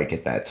was like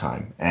at that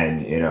time,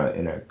 and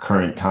in a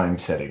current time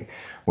setting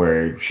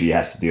where she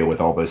has to deal with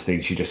all those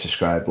things she just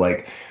described,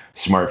 like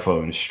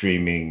smartphones,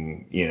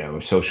 streaming,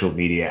 social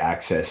media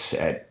access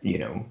at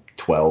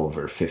 12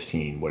 or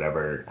 15,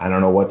 whatever. I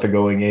don't know what the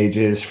going age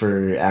is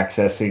for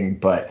accessing,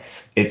 but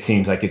it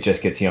seems like it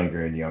just gets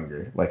younger and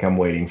younger. Like, I'm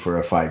waiting for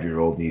a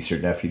 5-year-old niece or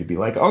nephew to be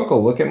like,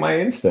 Uncle, look at my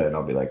Insta. And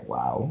I'll be like,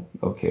 wow,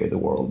 okay, the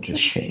world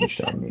just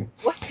changed on me.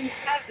 What do you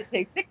have to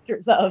take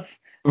pictures of?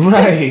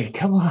 Right.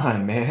 Come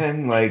on,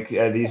 man. Like,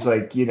 are these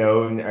like,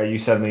 are you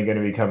suddenly going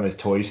to become a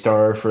toy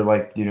star for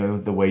like,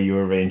 the way you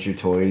arrange your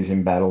toys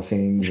in battle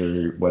scenes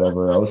or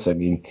whatever else? I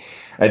mean,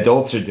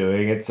 adults are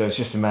doing it, so it's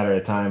just a matter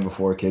of time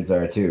before kids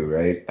are too,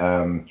 right?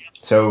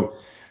 So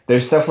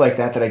there's stuff like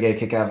that I get a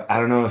kick out of. I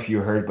don't know if you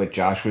heard, but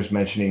Josh was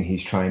mentioning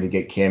he's trying to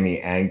get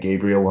Cammy and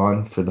Gabriel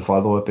on for the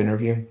follow-up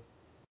interview.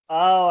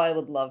 Oh, I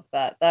would love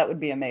that. That would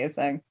be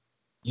amazing.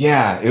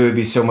 Yeah, it would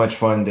be so much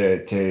fun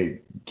to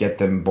get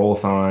them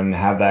both on,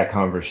 have that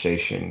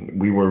conversation.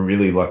 We were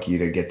really lucky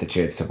to get the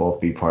chance to both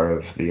be part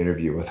of the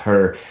interview with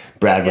her.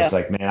 Brad Yeah. was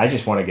like, man, I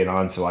just want to get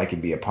on so I can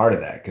be a part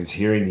of that, because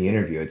hearing the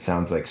interview, it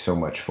sounds like so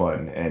much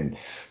fun. And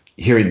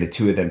hearing the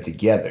two of them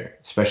together,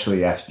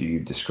 especially after you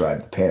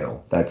described the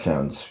panel, that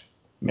sounds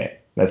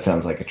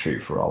like a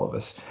treat for all of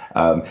us.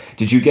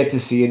 Did you get to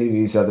see any of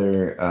these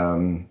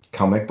other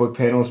comic book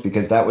panels?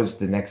 Because that was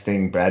the next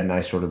thing Brad and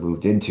I sort of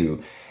moved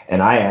into.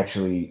 And I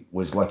actually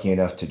was lucky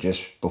enough to,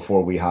 just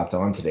before we hopped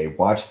on today,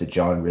 watch the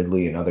John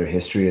Ridley and Other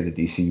History of the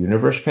DC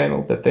Universe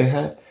panel that they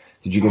had.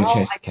 Did you get a Oh,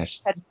 chance I to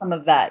catch had some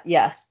of that.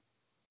 Yes.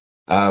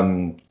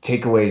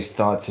 takeaways,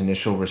 thoughts,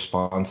 initial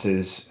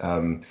responses?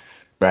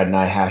 Brad and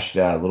I hashed it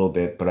out a little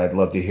bit, but I'd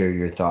love to hear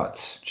your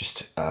thoughts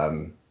just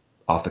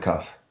off the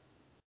cuff.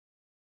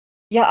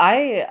 Yeah,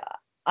 I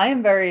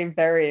am very,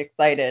 very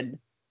excited.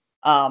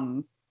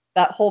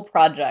 That whole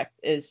project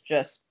is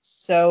just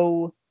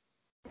so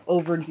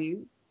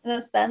overdue in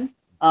a sense.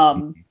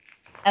 And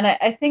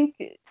I think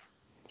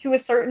to a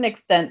certain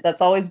extent,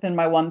 that's always been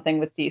my one thing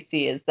with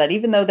DC, is that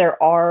even though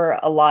there are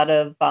a lot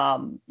of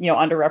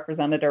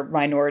underrepresented or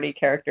minority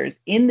characters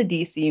in the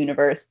DC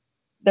universe,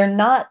 they're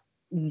not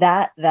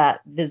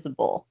that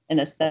visible in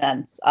a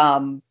sense. I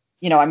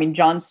mean,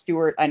 Jon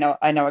Stewart,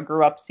 I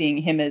grew up seeing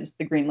him as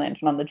the Green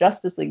Lantern on the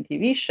Justice League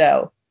TV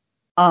show.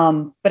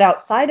 But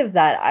outside of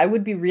that, I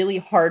would be really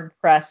hard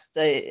pressed,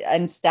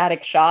 and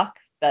Static Shock,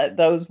 that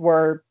those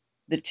were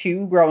the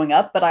two growing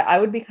up, but I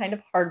would be kind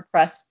of hard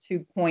pressed to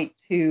point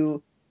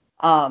to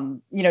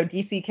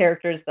DC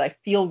characters that I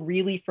feel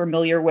really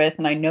familiar with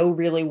and I know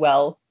really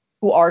well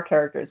who are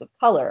characters of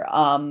color.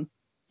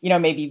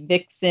 Maybe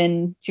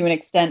Vixen to an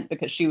extent,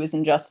 because she was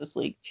in Justice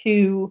League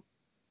 2.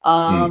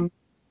 Mm.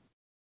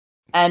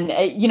 And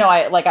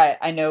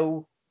I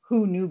know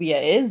who Nubia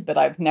is, but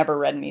I've never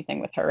read anything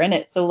with her in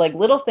it. So like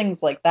little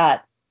things like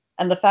that,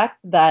 and the fact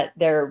that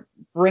they're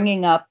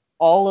bringing up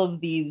all of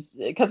these,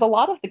 because a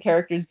lot of the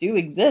characters do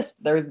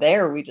exist, they're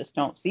there, we just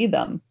don't see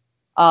them.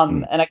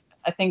 Mm. And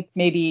I think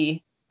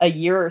maybe a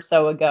year or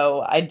so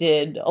ago, I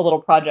did a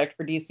little project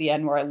for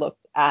DCN where I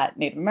looked at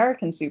Native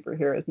American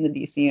superheroes in the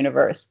DC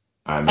universe.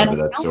 I And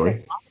remember I that found story. a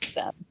lot of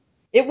them.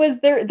 It was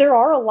there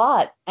are a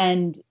lot,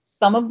 and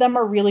some of them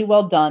are really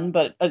well done,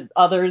 but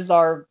others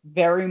are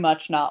very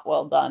much not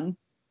well done.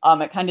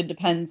 It kind of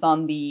depends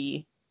on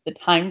the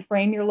time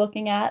frame you're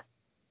looking at.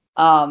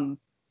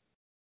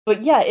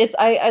 But yeah,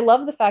 I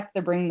love the fact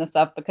they're bringing this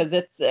up because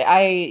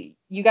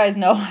you guys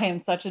know I am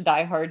such a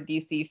diehard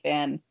DC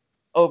fan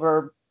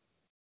over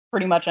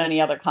pretty much any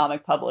other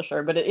comic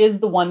publisher, but it is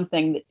the one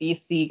thing that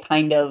DC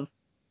kind of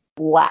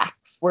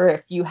lacks, where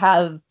if you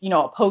have,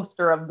 a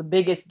poster of the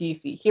biggest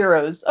DC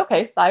heroes,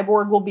 okay,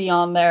 Cyborg will be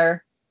on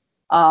there,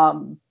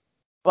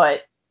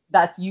 but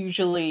that's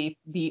usually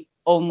the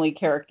only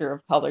character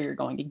of color you're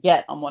going to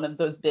get on one of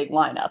those big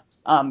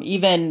lineups.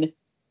 Even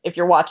if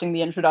you're watching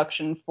the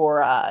introduction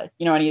for,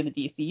 any of the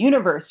DC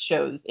Universe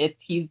shows,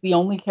 he's the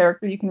only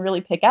character you can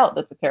really pick out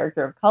that's a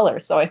character of color.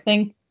 So I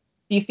think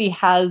DC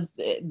has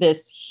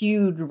this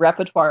huge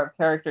repertoire of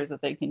characters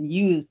that they can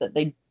use that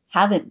they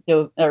haven't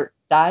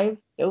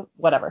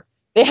whatever.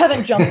 They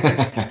haven't jumped.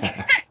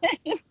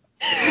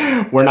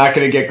 We're not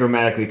going to get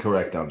grammatically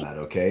correct on that,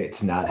 okay?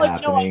 It's not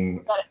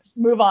happening. Let's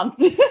move on.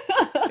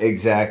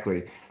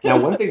 Exactly. Now,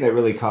 one thing that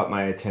really caught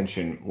my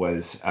attention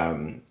was,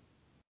 John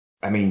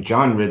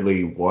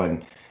Ridley,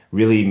 one,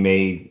 really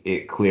made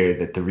it clear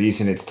that the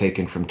reason it's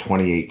taken from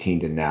 2018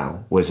 to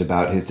now was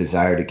about his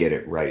desire to get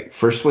it right.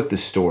 First with the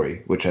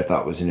story, which I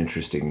thought was an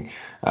interesting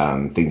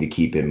thing to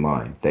keep in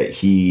mind, that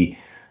he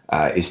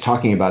is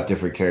talking about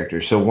different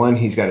characters. So one,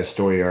 he's got a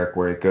story arc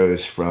where it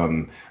goes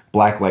from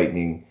Black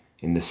Lightning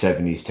in the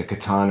 70s to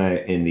Katana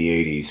in the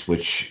 80s,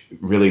 which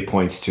really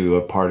points to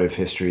a part of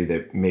history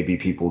that maybe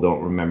people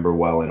don't remember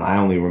well, and I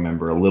only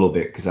remember a little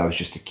bit because I was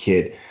just a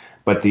kid.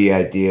 But the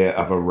idea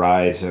of a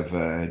rise of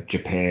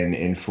Japan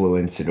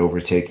influence and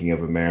overtaking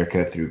of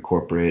America through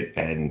corporate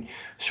and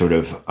sort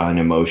of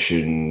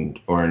unemotion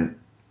or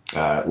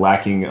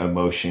lacking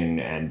emotion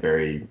and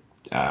very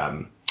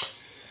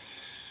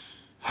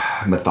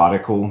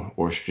methodical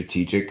or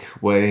strategic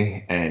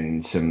way,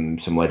 and some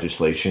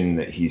legislation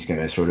that he's going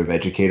to sort of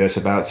educate us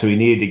about. So he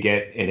needed to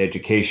get an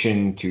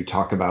education to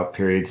talk about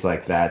periods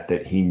like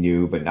that he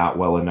knew but not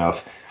well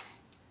enough,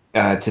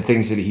 to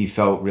things that he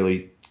felt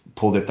really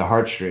pulled at the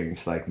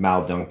heartstrings, like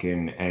Mal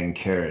Duncan and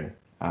Karen.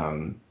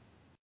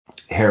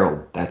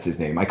 Harold, that's his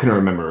name. I couldn't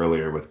remember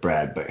earlier with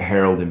Brad, but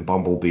Harold and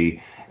Bumblebee,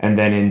 and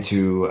then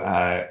into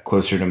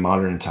closer to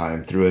modern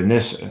time through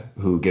Anissa,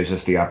 who gives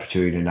us the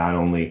opportunity to not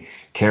only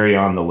carry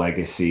on the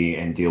legacy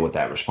and deal with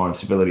that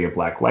responsibility of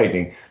Black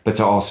Lightning, but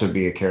to also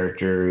be a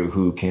character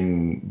who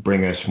can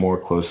bring us more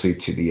closely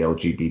to the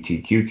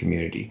LGBTQ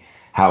community.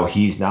 How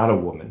he's not a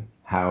woman,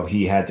 how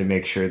he had to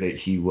make sure that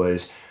he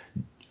was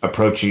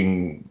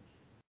approaching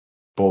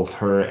both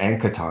her and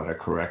Katana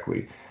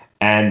correctly,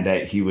 and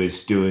that he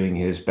was doing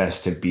his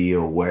best to be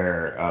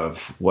aware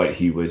of what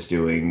he was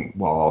doing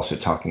while also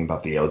talking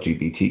about the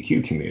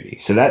LGBTQ community.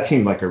 So that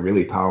seemed like a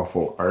really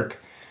powerful arc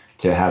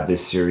to have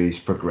this series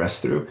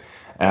progress through.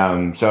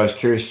 So I was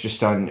curious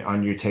just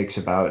on your takes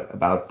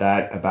about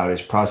that, about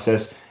his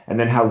process, and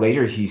then how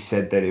later he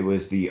said that it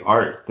was the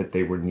art that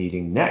they were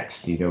needing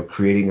next,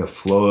 creating a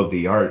flow of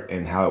the art,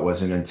 and how it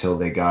wasn't until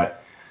they got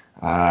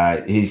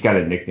he's got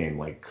a nickname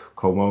like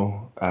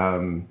Como,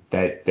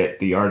 that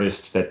the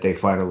artist that they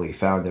finally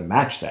found to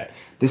match that.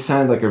 This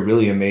sounded like a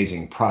really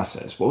amazing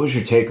process. What was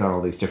your take on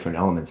all these different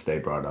elements they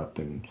brought up,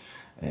 and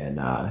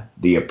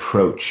the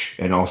approach,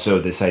 and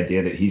also this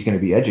idea that he's going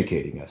to be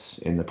educating us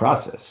in the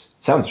process?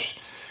 Sounds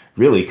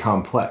really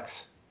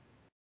complex.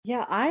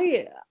 Yeah,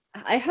 I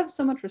have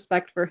so much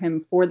respect for him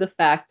for the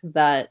fact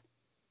that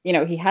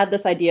he had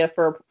this idea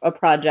for a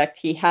project.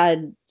 He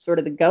had sort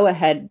of the go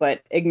ahead,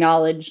 but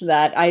acknowledged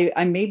that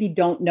I maybe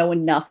don't know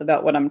enough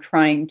about what I'm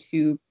trying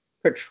to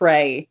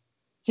portray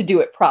to do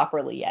it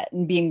properly yet,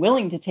 and being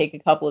willing to take a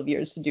couple of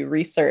years to do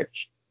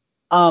research.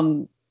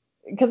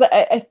 Because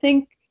I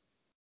think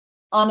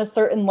on a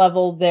certain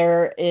level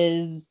there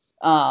is,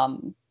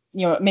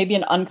 maybe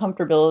an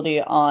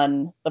uncomfortability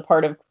on the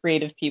part of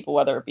creative people,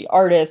 whether it be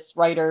artists,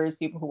 writers,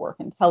 people who work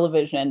in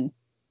television,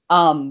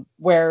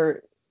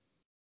 where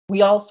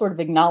we all sort of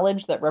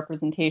acknowledge that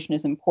representation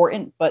is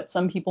important, but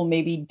some people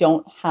maybe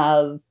don't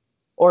have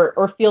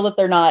or feel that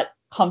they're not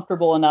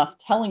comfortable enough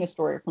telling a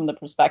story from the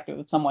perspective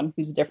of someone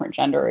who's a different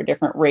gender or a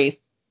different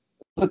race,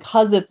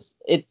 because it's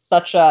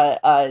such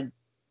a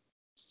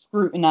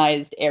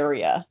scrutinized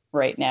area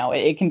right now.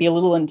 It can be a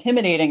little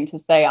intimidating to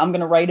say, I'm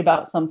going to write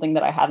about something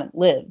that I haven't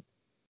lived.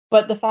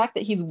 But the fact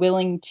that he's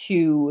willing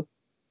to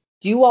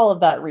do all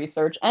of that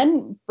research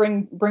and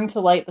bring to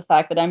light the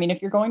fact that,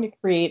 if you're going to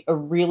create a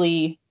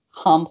really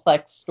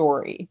complex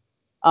story,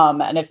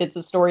 and if it's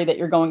a story that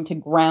you're going to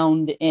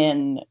ground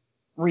in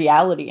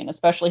reality, and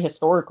especially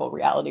historical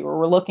reality, where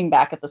we're looking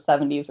back at the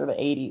 70s or the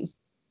 80s,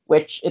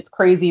 which it's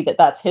crazy that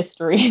that's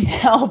history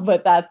now,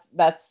 but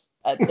that's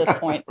at this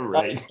point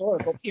right. A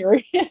historical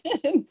period.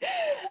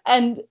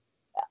 And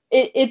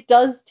it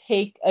does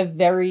take a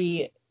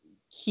very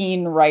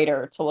keen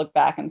writer to look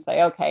back and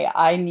say, okay,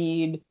 I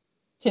need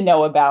to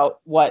know about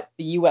what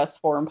the U.S.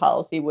 foreign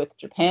policy with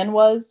Japan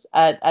was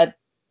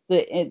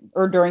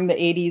or during the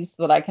 80s,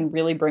 so that I can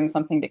really bring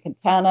something to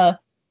Katana.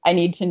 I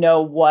need to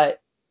know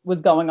what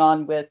was going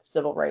on with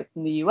civil rights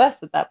in the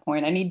U.S. at that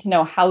point. I need to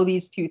know how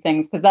these two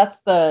things, because that's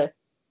the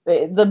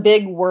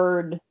big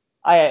word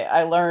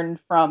I learned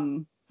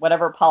from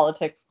whatever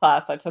politics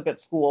class I took at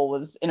school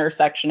was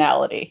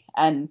intersectionality,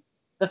 and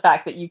the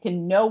fact that you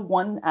can know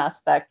one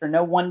aspect or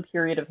know one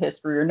period of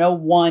history or know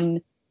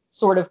one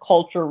sort of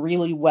culture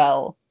really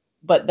well,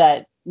 but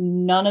that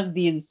none of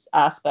these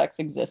aspects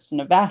exist in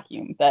a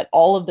vacuum, that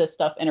all of this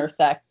stuff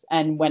intersects,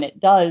 and when it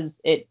does,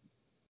 it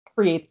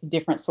creates a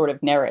different sort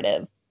of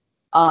narrative.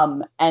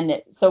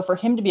 So for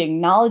him to be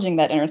acknowledging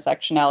that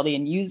intersectionality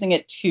and using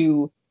it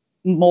to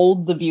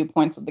mold the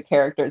viewpoints of the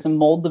characters and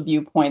mold the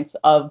viewpoints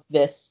of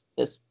this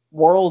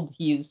world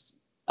he's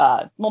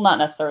not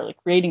necessarily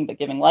creating but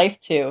giving life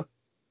to,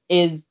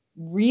 is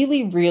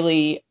really,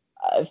 really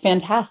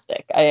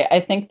fantastic.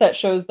 I think that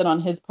shows that on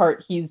his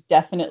part he's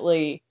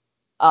definitely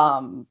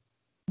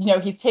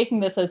he's taking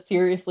this as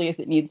seriously as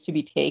it needs to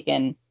be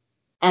taken,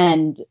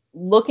 and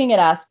looking at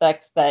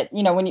aspects that,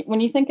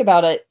 when you think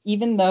about it,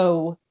 even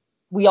though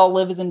we all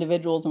live as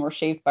individuals and we're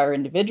shaped by our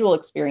individual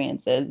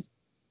experiences,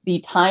 the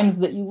times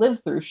that you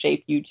live through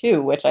shape you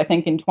too, which I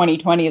think in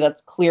 2020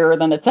 that's clearer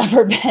than it's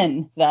ever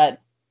been,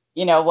 that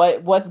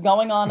what's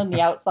going on in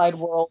the outside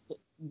world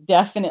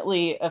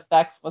definitely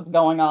affects what's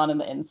going on in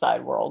the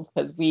inside world,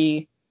 because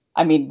we've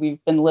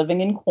been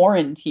living in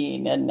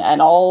quarantine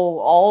and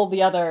all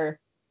the other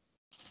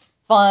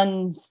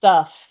fun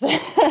stuff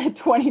that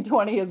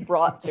 2020 has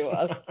brought to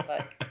us.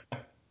 But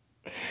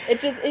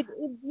it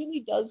really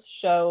does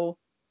show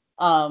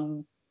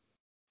a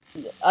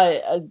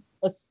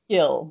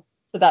skill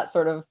to that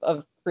sort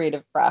of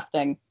creative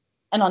crafting.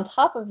 And on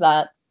top of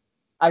that,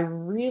 I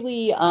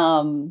really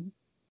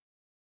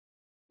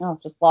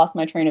just lost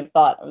my train of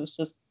thought. I was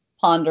just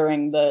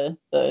pondering the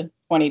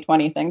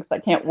 2020 things. I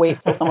can't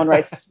wait till someone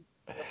writes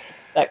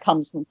that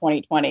comes from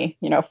 2020,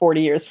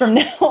 40 years from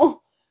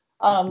now.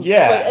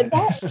 Yeah. But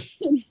that,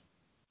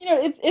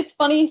 it's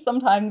funny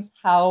sometimes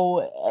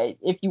how,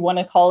 if you want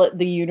to call it,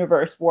 the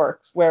universe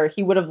works, where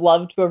he would have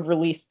loved to have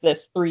released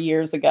this 3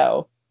 years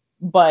ago,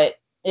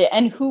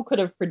 and who could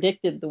have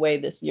predicted the way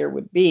this year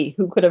would be?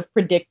 Who could have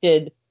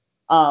predicted,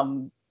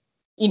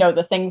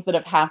 the things that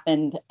have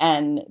happened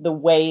and the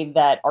way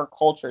that our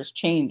culture's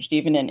changed,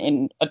 even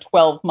in a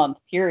 12-month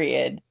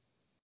period?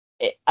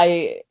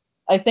 I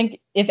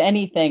think, if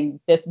anything,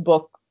 this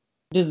book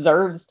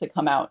deserves to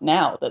come out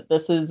now, that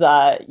this is,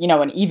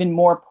 an even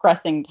more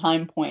pressing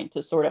time point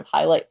to sort of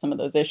highlight some of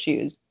those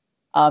issues.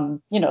 So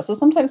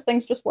sometimes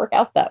things just work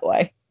out that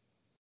way.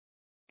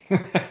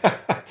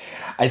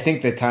 I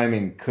think the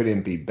timing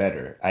couldn't be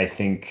better. I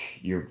think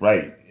you're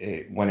right.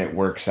 When it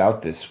works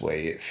out this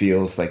way, it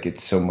feels like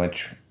it's so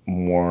much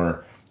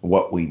more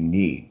what we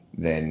need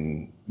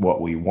than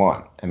what we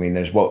want. I mean,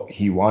 there's what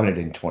he wanted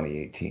in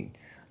 2018.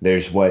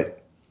 There's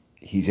what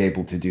he's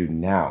able to do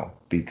now,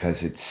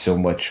 because it's so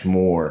much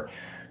more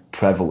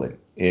prevalent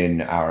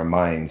in our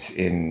minds,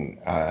 in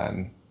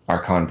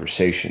our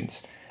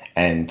conversations,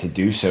 and to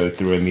do so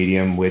through a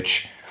medium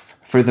which,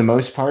 for the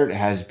most part,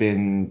 has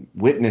been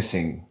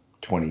witnessing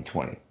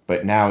 2020,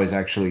 but now is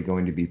actually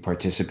going to be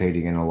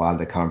participating in a lot of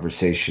the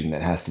conversation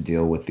that has to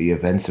deal with the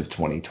events of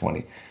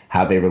 2020,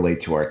 how they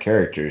relate to our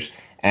characters,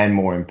 and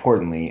more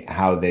importantly,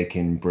 how they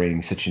can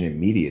bring such an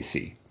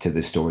immediacy to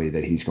the story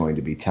that he's going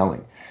to be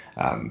telling.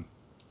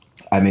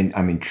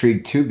 I'm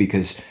intrigued too,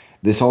 because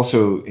this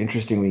also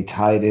interestingly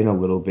tied in a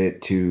little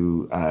bit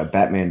to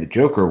Batman the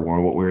Joker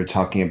War, what we were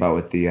talking about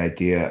with the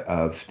idea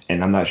of,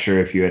 and I'm not sure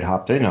if you had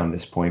hopped in on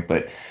this point,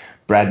 but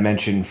Brad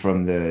mentioned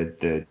from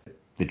the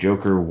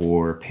Joker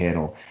War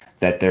panel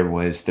that there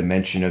was the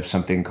mention of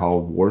something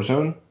called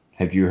Warzone.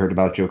 Have you heard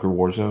about Joker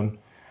Warzone?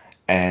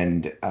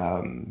 And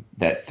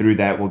that through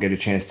that we'll get a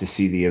chance to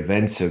see the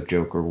events of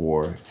Joker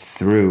War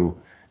through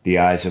the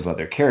eyes of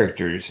other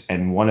characters,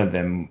 and one of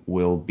them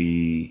will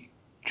be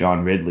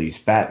John Ridley's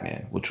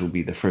Batman, which will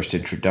be the first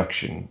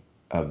introduction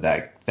of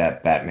that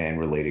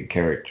Batman-related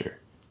character.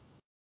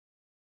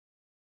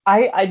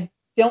 I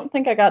don't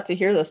think I got to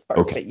hear this part,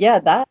 Okay. But yeah,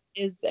 that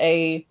is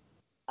that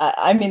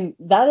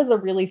is a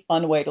really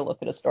fun way to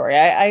look at a story.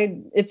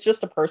 It's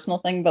just a personal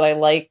thing, but I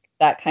like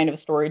that kind of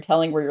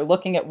storytelling where you're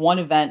looking at one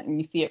event and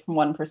you see it from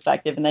one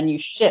perspective, and then you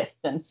shift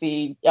and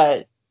see,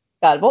 there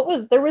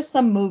was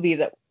some movie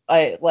that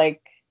I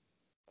like,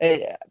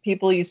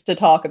 people used to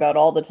talk about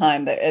all the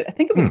time, that I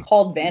think it was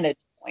called Vantage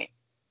Point,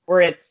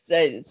 where it's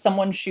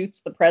someone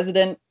shoots the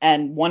president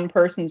and one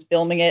person's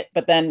filming it,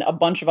 but then a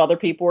bunch of other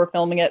people are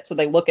filming it, so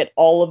they look at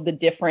all of the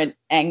different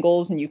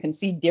angles and you can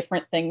see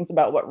different things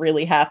about what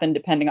really happened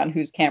depending on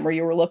whose camera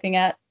you were looking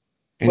at.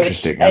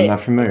 Interesting. I'm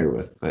not familiar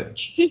with, but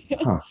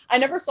I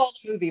never saw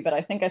the movie, but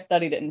I think I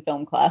studied it in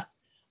film class.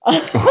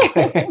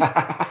 Okay.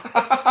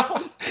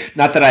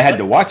 Not that I had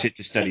to watch it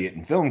to study it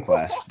in film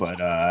class,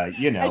 but I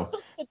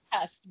took the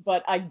test,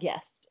 but I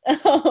guessed.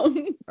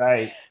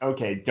 Right.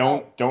 Okay.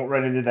 Um, Don't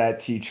run into that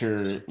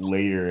teacher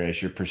later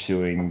as you're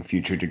pursuing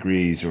future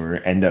degrees or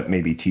end up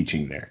maybe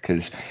teaching there.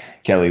 Because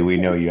Kelly, we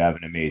know you have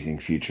an amazing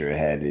future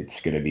ahead. It's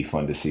going to be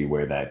fun to see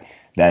where that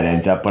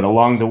ends up. But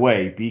along the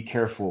way, be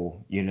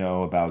careful,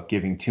 about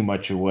giving too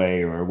much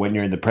away, or when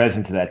you're in the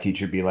presence of that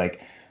teacher, be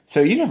like,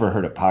 so you never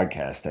heard a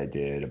podcast I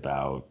did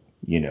about,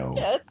 yeah,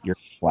 your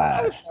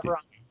I was class. never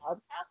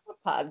on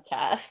a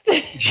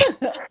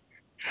podcast.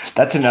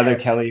 That's another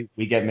Kelly.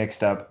 We get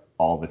mixed up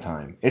all the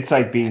time. It's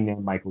like being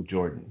named Michael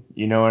Jordan.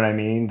 You know what I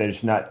mean?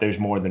 There's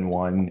more than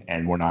one,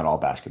 and we're not all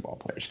basketball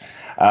players.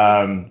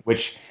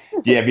 Which,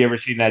 yeah, have you ever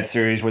seen that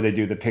series where they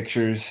do the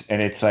pictures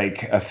and it's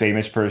like a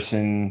famous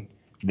person,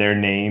 their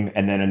name,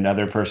 and then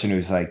another person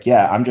who's like,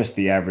 yeah, I'm just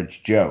the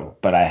average Joe,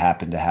 but I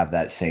happen to have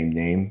that same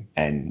name,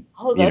 and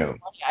Oh, that's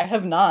funny. I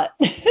have not.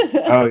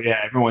 oh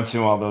yeah, every once in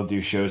a while they'll do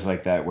shows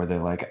like that where they're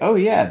like, oh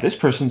yeah, this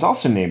person's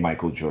also named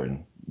Michael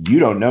Jordan. You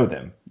don't know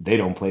them. They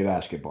don't play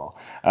basketball.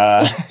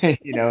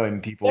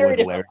 And people Very with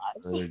different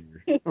Larry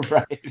lives. Bird,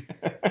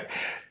 right?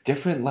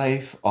 Different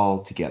life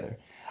altogether.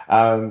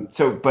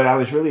 But I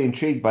was really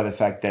intrigued by the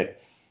fact that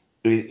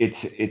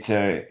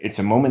it's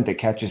a moment that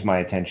catches my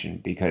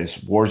attention because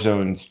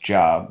Warzone's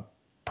job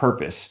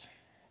purpose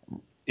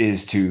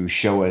is to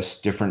show us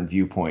different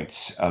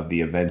viewpoints of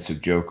the events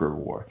of Joker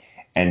War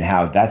and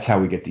how that's how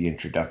we get the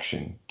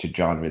introduction to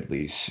John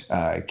Ridley's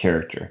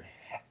character.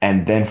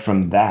 And then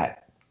from that,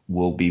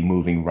 we'll be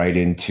moving right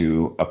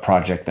into a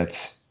project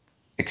that's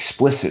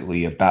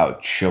explicitly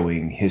about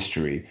showing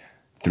history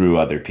through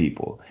other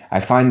people. I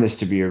find this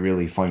to be a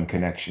really fun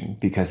connection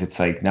because it's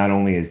like not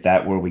only is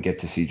that where we get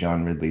to see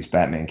John Ridley's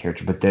Batman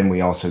character, but then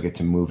we also get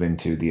to move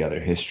into the other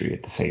history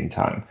at the same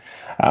time.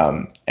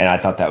 And I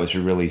thought that was a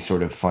really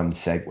sort of fun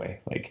segue.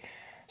 Like,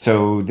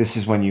 so this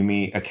is when you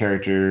meet a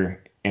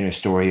character in a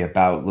story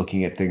about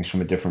looking at things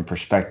from a different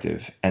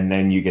perspective, and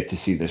then you get to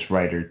see this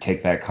writer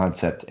take that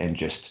concept and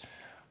just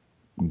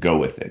go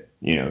with it,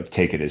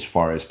 take it as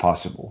far as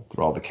possible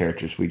through all the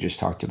characters we just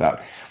talked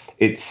about.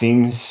 It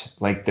seems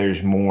like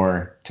there's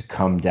more to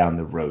come down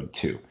the road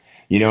too.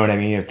 You know what I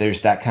mean? If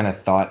there's that kind of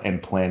thought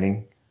and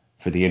planning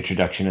for the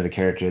introduction of the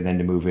character and then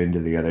to move into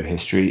the other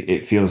history,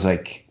 it feels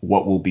like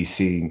what we'll be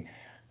seeing.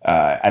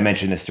 I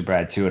mentioned this to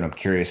Brad too, and I'm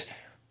curious,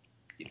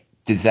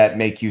 does that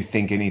make you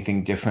think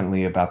anything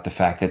differently about the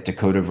fact that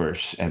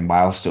Dakotaverse and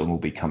Milestone will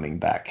be coming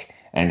back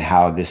and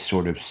how this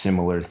sort of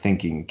similar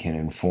thinking can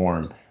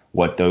inform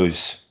what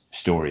those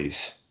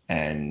stories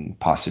and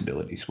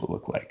possibilities will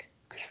look like?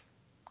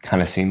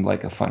 Kind of seemed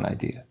like a fun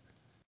idea.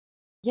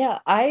 Yeah,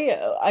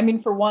 I mean,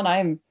 for one,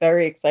 I'm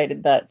very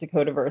excited that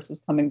Dakotaverse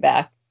is coming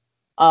back.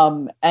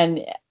 And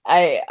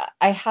I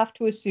have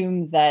to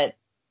assume that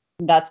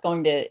that's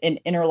going to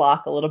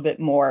interlock a little bit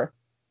more.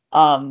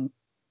 Um,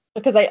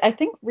 because I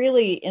think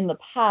really in the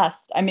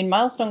past, I mean,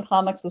 Milestone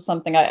Comics is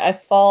something I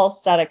saw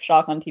Static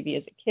Shock on TV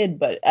as a kid,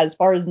 but as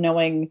far as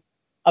knowing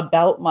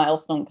about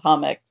Milestone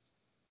Comics,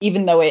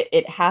 even though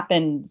it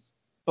happened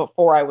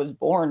before I was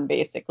born,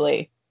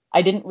 basically,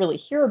 I didn't really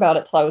hear about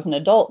it till I was an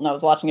adult and I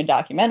was watching a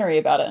documentary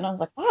about it and I was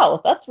like, wow,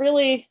 that's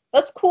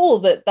cool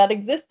that that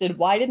existed.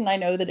 Why didn't I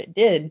know that it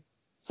did?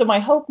 So my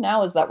hope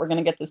now is that we're going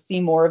to get to see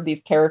more of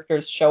these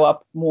characters show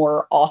up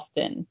more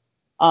often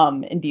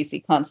in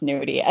DC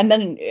continuity. And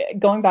then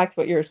going back to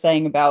what you were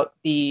saying about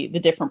the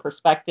different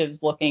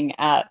perspectives, looking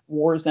at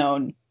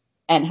Warzone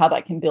and how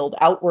that can build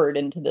outward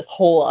into this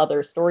whole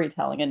other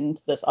storytelling and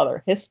into this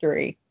other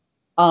history.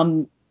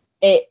 Um,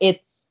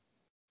 it's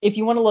if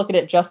you want to look at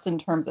it just in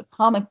terms of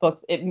comic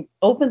books, it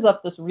opens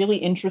up this really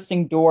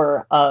interesting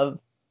door of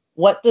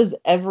what does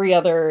every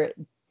other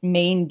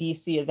main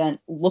DC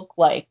event look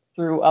like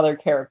through other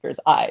characters'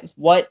 eyes?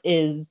 What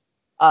is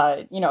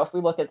if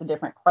we look at the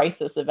different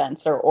Crisis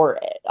events or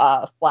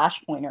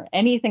Flashpoint or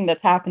anything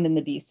that's happened in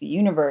the DC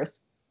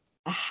universe,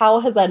 how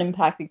has that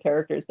impacted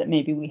characters that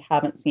maybe we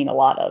haven't seen a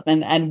lot of?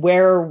 And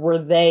where were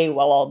they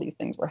while all these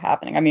things were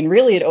happening? I mean,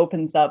 really, it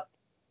opens up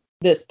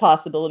this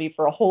possibility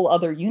for a whole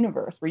other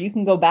universe where you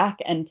can go back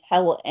and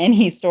tell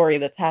any story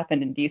that's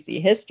happened in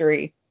DC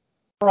history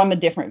from a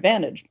different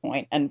vantage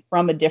point and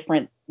from a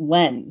different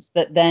lens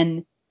that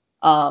then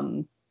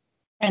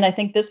and I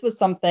think this was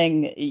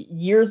something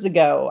years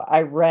ago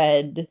I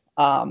read.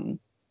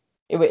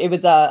 It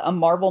was a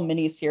Marvel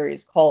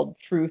miniseries called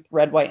Truth,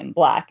 Red, White, and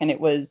Black, and it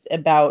was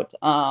about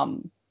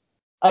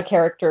a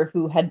character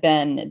who had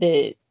been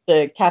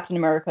the Captain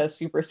America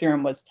super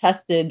serum was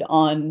tested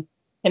on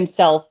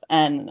himself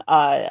and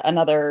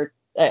another,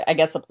 I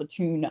guess, a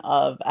platoon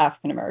of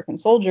African American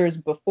soldiers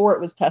before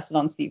it was tested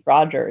on Steve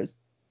Rogers.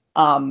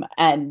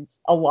 And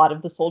a lot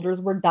of the soldiers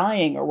were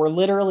dying or were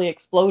literally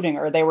exploding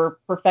or they were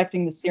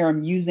perfecting the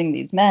serum using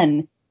these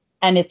men.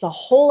 And it's a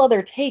whole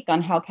other take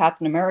on how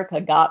Captain America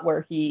got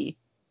where he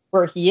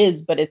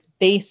is, but it's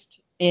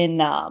based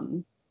in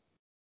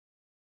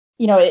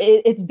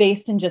it's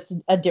based in just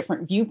a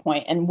different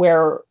viewpoint, and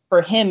where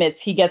for him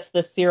it's he gets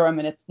the serum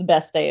and it's the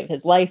best day of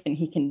his life and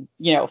he can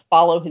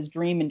follow his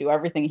dream and do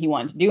everything he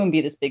wanted to do and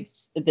be this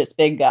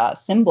big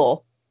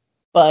symbol.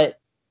 But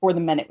for the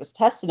men it was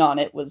tested on,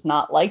 it was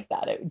not like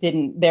that. It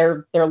didn't,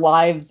 their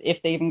lives,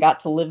 if they even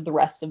got to live the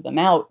rest of them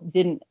out,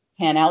 didn't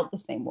pan out the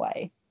same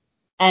way.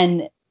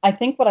 And I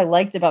think what I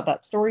liked about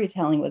that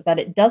storytelling was that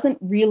it doesn't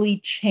really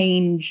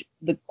change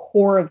the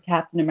core of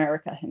Captain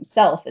America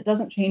himself. It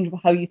doesn't change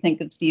how you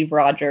think of Steve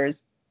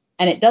Rogers.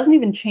 And it doesn't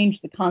even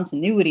change the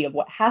continuity of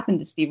what happened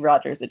to Steve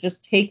Rogers. It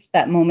just takes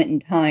that moment in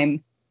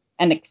time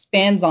and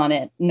expands on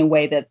it in a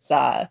way that's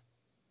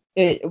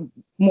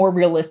more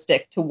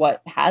realistic to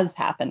what has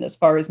happened as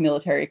far as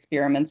military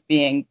experiments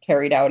being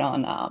carried out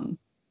on,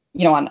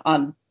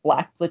 on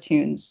black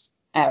platoons.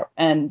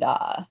 And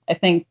I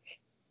think,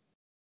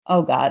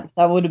 oh God,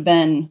 that would have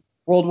been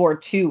World War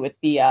II with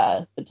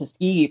the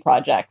Tuskegee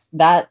projects.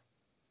 That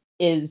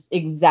is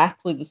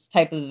exactly this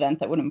type of event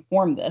that would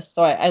inform this.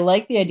 So I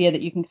like the idea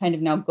that you can kind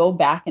of now go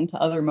back into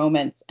other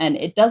moments, and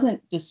it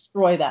doesn't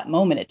destroy that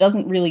moment. It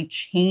doesn't really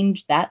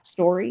change that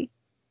story,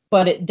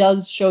 but it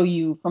does show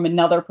you from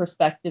another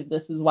perspective,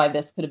 this is why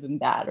this could have been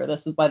bad, or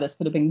this is why this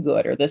could have been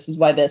good, or this is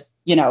why this,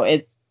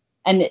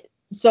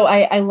 so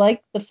I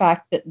like the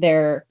fact that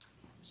they're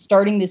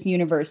starting this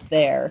universe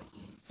there,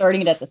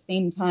 starting it at the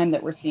same time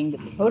that we're seeing the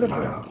Dakota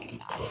Verse,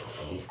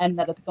 and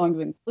that it's going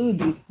to include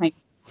these kind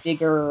of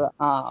bigger,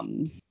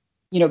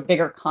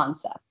 bigger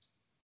concepts.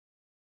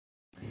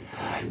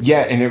 Yeah,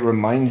 and it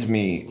reminds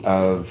me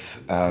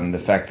of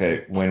the fact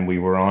that when we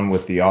were on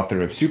with the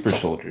author of Super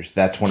Soldiers,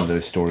 that's one of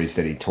those stories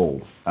that he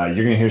told. You're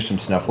going to hear some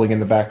snuffling in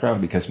the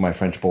background because my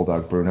French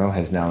bulldog Bruno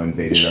has now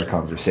invaded our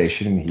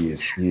conversation, and he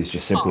is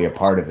just simply a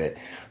part of it.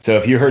 So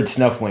if you heard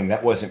snuffling,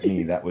 that wasn't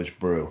me, that was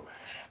Brew.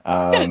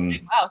 Wow,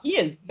 he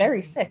is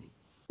very sick.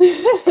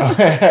 Dude,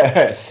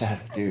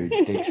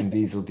 take some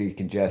diesel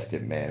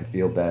decongestant, man.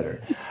 Feel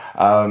better.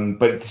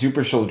 But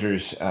Super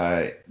Soldiers,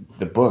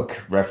 the book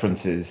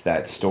references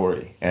that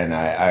story, and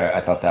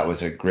I thought that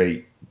was a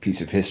great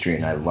piece of history,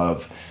 and I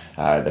love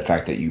the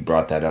fact that you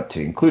brought that up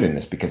to include in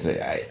this, because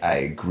I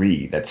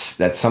agree.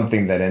 That's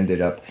something that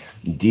ended up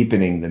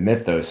deepening the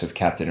mythos of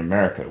Captain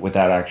America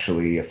without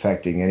actually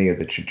affecting any of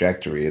the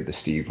trajectory of the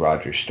Steve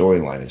Rogers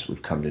storyline as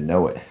we've come to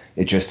know it.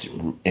 It just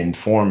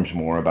informs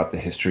more about the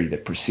history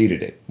that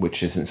preceded it,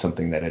 which isn't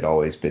something that had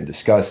always been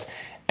discussed,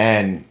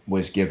 and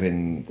was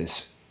given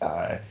this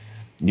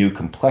new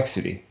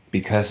complexity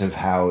because of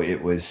how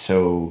it was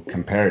so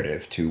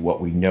comparative to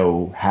what we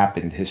know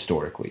happened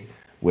historically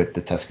with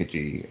the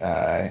Tuskegee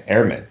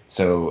Airmen.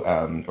 So,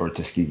 or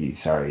Tuskegee,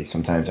 sorry.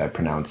 Sometimes I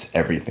pronounce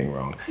everything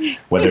wrong.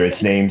 Whether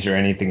it's names or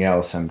anything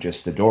else, I'm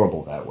just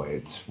adorable that way.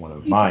 It's one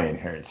of my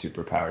inherent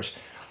superpowers.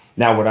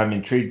 Now, what I'm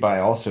intrigued by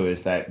also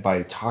is that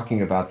by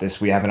talking about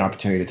this, we have an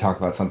opportunity to talk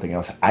about something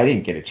else I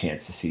didn't get a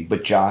chance to see,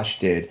 but Josh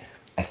did.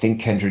 I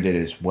think Kendra did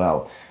as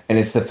well. And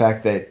it's the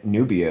fact that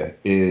Nubia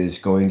is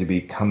going to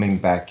be coming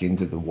back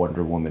into the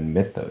Wonder Woman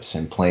mythos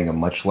and playing a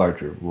much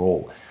larger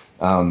role.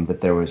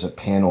 That there was a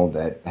panel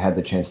that had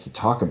the chance to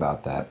talk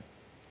about that,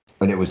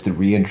 and it was the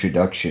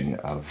reintroduction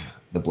of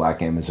the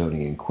Black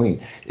Amazonian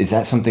Queen. Is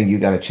that something you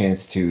got a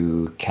chance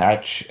to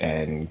catch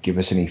and give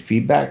us any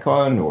feedback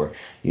on? Or,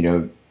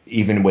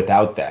 even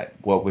without that,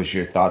 what was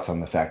your thoughts on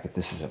the fact that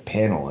this is a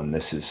panel and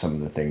this is some of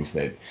the things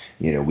that,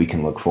 we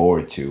can look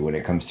forward to when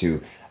it comes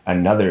to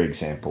another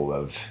example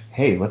of,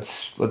 hey,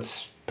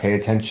 let's pay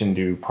attention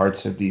to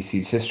parts of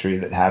DC's history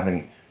that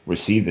haven't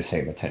received the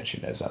same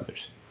attention as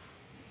others?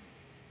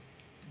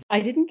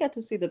 I didn't get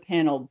to see the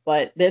panel,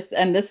 but this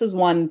is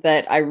one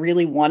that I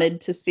really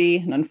wanted to see,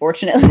 and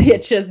unfortunately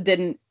it just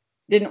didn't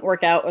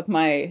work out with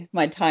my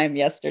time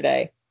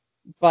yesterday.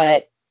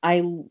 But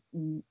I've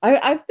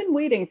been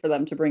waiting for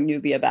them to bring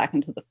Nubia back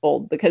into the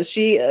fold, because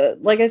she,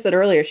 like I said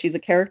earlier, she's a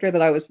character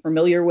that I was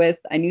familiar with.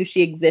 I knew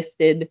she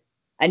existed.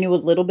 I knew a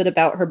little bit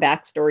about her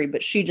backstory,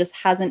 but she just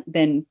hasn't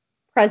been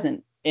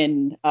present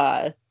in.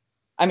 I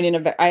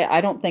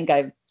don't think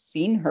I've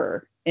seen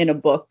her in a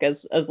book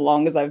as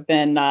long as I've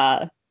been.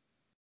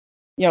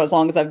 As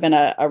long as I've been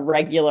a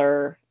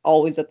regular,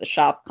 always at the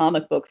shop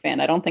comic book fan.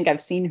 I don't think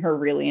I've seen her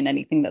really in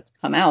anything that's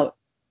come out.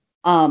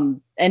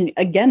 And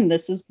again,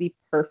 this is the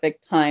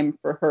perfect time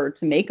for her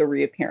to make a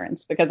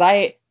reappearance, because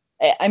I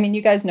mean,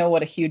 you guys know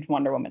what a huge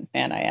Wonder Woman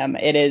fan I am.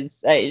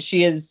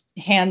 She is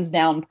hands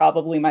down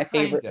probably my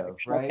favorite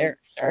fictional character.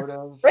 Sort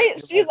of. Right?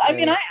 She's, I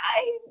mean,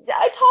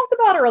 I talk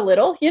about her a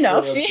little,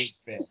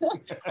 she's.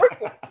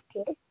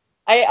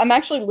 I'm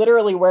actually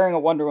literally wearing a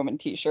Wonder Woman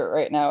t-shirt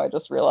right now. I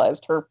just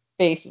realized her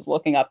face is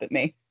looking up at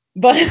me.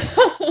 But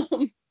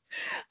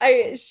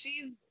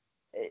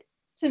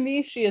to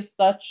me, she is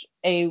such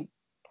a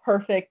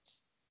perfect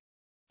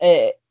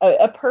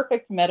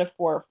perfect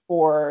metaphor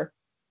for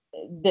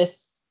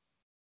this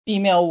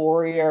female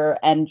warrior,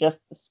 and just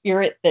the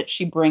spirit that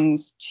she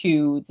brings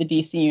to the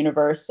DC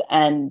universe,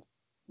 and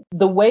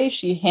the way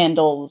she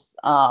handles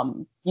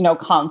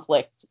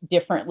conflict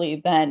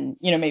differently than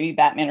maybe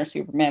Batman or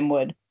Superman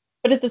would.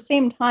 But at the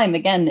same time,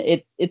 again,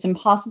 it's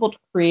impossible to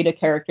create a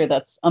character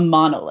that's a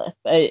monolith.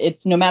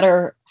 It's, no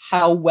matter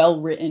how well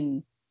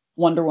written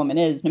Wonder Woman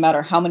is, no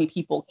matter how many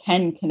people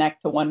can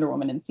connect to Wonder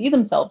Woman and see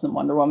themselves in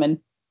Wonder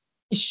Woman,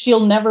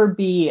 she'll never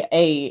be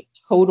a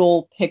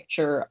total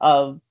picture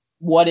of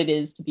what it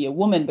is to be a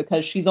woman,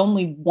 because it's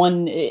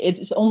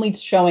only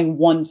showing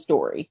one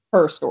story,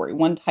 her story,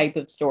 one type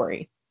of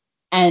story.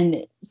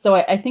 And so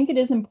I think it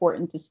is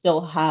important to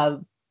still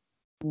have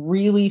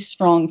really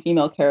strong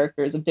female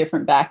characters of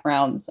different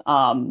backgrounds,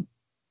 and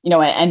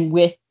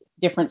with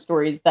different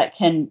stories that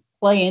can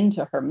play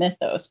into her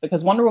mythos,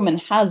 because Wonder Woman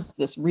has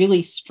this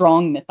really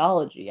strong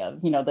mythology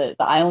of, the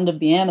island of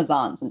the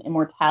Amazons and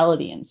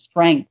immortality and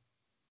strength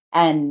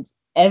and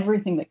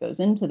everything that goes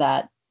into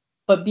that.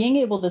 But being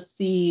able to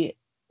see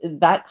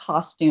that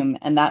costume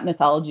and that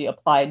mythology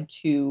applied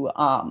to,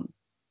 a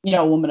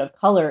woman of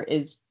color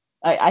is,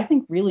 I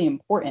think, really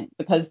important,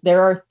 because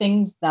there are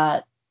things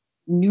that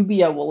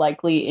Nubia will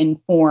likely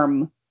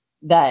inform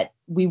that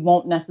we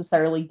won't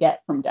necessarily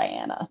get from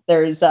Diana.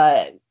 There's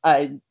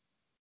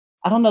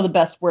I don't know the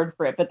best word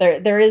for it, but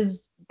there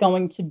is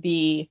going to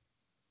be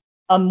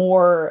a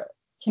more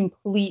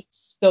complete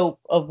scope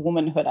of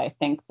womanhood, I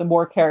think, the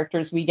more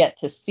characters we get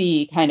to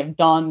see kind of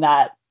don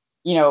that,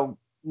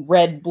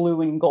 red,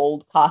 blue, and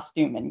gold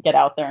costume and get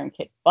out there and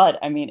kick butt.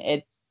 I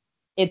mean,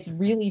 it's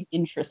really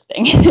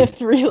interesting.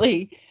 It's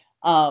really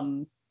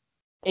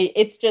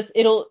it's just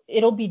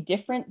it'll be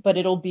different, but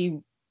it'll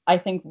be, I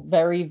think,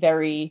 very,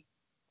 very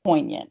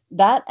poignant.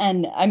 That,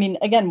 and I mean,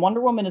 again,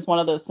 Wonder Woman is one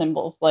of those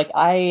symbols. Like,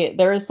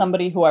 there is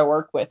somebody who I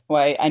work with who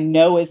I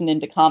know isn't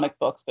into comic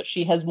books, but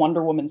she has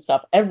Wonder Woman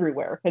stuff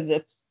everywhere,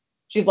 because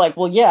she's like,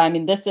 well, yeah, I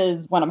mean, this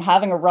is when I'm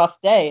having a rough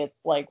day, it's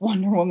like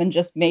Wonder Woman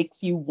just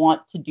makes you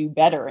want to do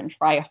better and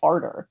try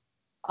harder.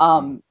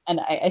 And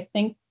I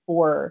think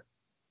for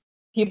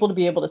people to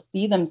be able to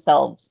see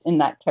themselves in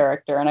that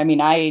character, and I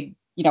mean,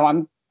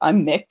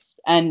 I'm mixed,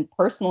 and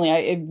personally,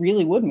 it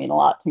really would mean a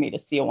lot to me to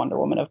see a Wonder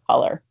Woman of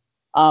color.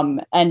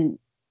 And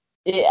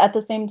at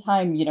the same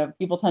time,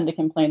 people tend to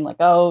complain like,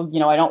 oh,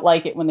 I don't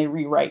like it when they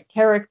rewrite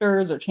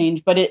characters or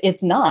change, but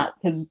it's not,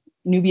 because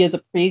Nubia is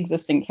a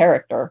pre-existing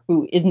character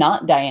who is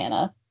not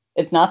Diana.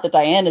 It's not that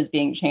Diana is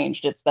being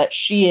changed. It's that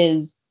she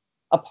is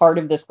a part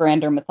of this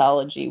grander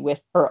mythology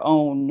with her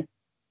own,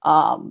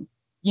 her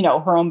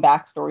own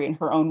backstory and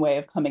her own way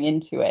of coming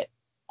into it.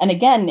 And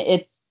again,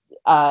 it's,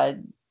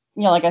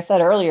 like I said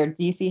earlier,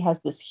 DC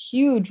has this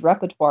huge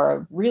repertoire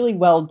of really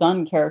well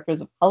done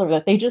characters of color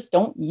that they just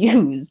don't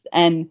use.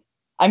 And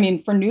I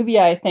mean, for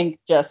Nubia, I think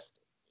just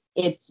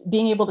it's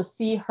being able to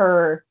see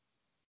her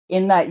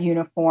in that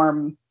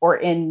uniform, or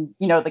in,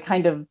 the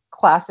kind of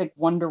classic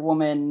Wonder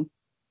Woman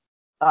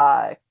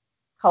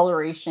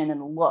coloration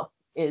and look,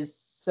 is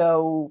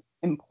so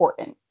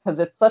important, because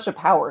it's such a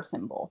power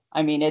symbol.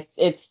 I mean,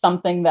 it's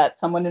something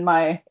that someone in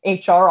my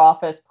HR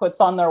office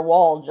puts on their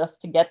wall just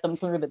to get them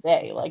through the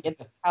day. Like,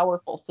 it's a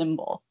powerful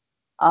symbol.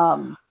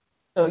 So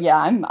yeah,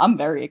 I'm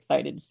very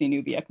excited to see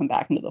Nubia come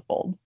back into the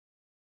fold.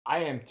 I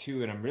am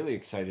too, and I'm really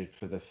excited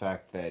for the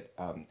fact that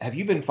have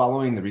you been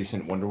following the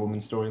recent Wonder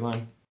Woman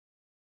storyline?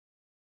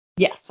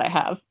 Yes, I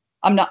have.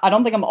 I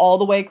don't think I'm all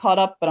the way caught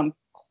up, but I'm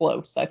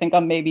close. I think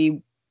I'm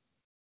maybe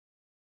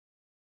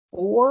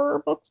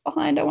 4 books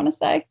behind, I want to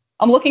say.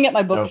 I'm looking at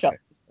my bookshelf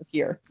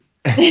here.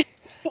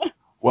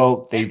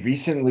 Well, they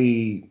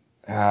recently,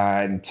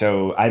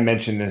 so I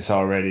mentioned this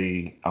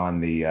already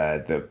on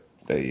the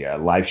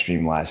live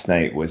stream last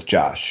night with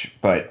Josh,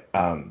 but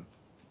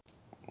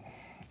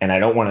and I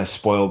don't want to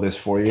spoil this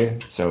for you,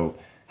 so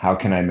how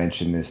can I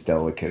mention this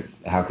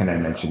how can I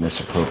mention this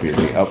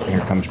appropriately? Oh, here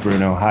comes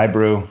Bruno. Hi,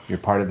 Bru. You're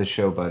part of the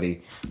show,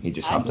 buddy. He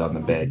just hopped on the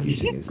bed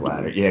using his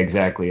ladder. Yeah,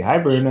 exactly. Hi,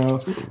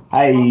 Bruno.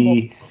 Hi.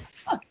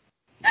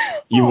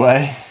 You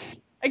what?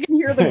 I can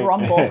hear the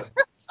grumble.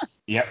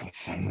 Yep.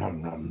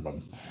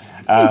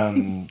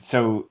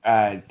 So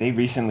they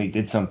recently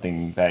did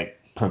something that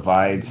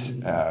provides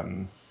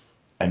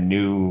a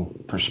new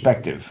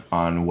perspective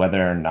on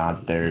whether or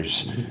not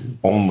there's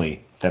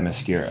only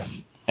Themyscira.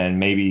 And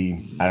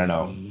maybe, I don't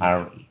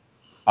know,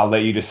 I'll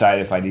let you decide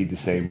if I need to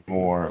say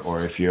more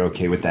or if you're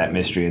okay with that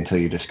mystery until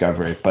you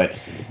discover it. But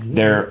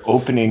they're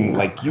opening,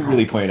 like you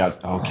really pointed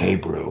out, okay,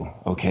 Bru,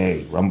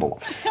 okay,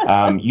 Rumble.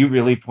 You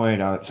really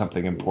pointed out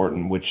something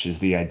important, which is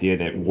the idea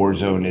that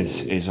Warzone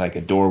is like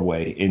a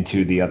doorway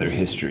into the other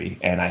history.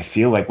 And I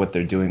feel like what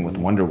they're doing with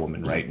Wonder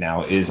Woman right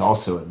now is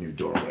also a new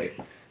doorway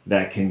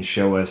that can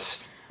show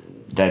us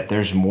that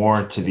there's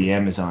more to the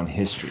Amazon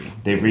history.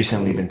 They've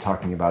recently been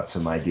talking about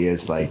some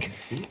ideas like,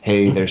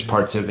 hey, there's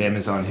parts of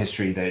Amazon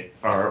history that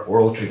are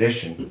oral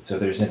tradition. So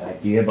there's an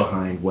idea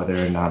behind whether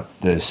or not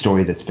the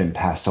story that's been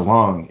passed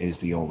along is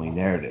the only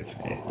narrative.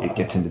 It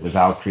gets into the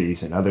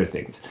Valkyries and other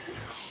things.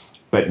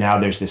 But now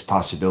there's this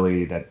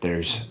possibility that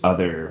there's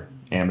other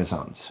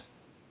Amazons.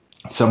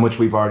 Some which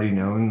we've already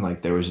known,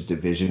 like there was a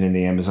division in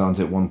the Amazons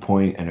at one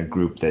point and a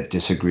group that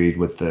disagreed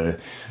with the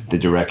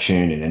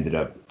direction and ended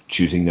up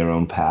choosing their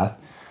own path.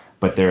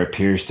 But there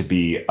appears to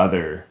be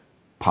other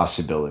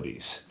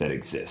possibilities that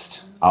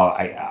exist.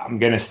 I'm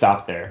going to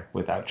stop there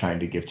without trying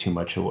to give too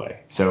much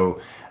away.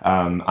 So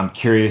I'm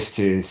curious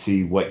to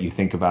see what you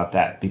think about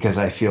that, because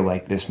I feel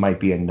like this might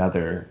be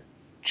another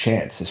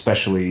chance,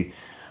 especially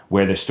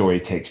where the story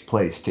takes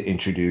place, to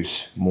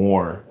introduce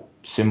more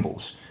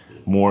symbols,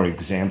 more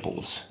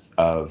examples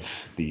of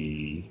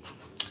the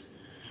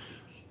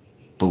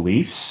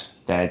beliefs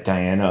that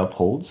Diana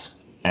upholds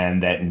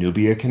and that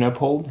Nubia can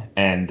uphold,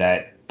 and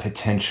that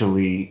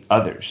potentially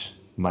others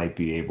might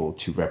be able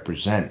to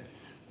represent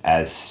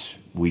as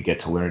we get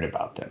to learn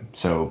about them.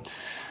 So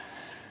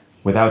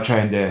without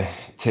trying to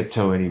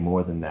tiptoe any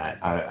more than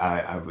that,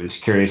 I was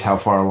curious how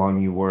far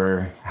along you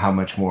were, how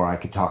much more I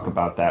could talk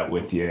about that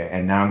with you.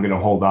 And now I'm going to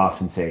hold off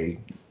and say,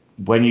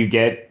 when you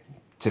get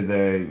to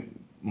the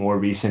more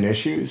recent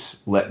issues,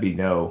 let me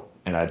know.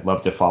 And I'd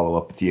love to follow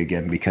up with you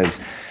again,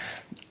 because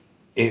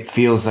it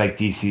feels like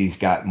DC's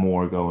got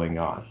more going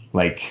on.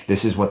 Like,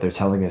 this is what they're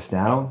telling us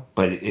now,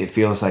 but it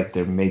feels like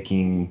they're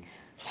making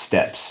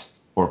steps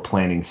or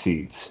planting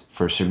seeds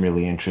for some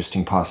really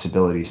interesting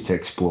possibilities to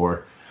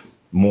explore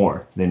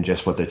more than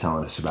just what they're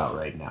telling us about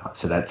right now.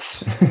 So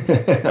that's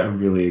a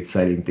really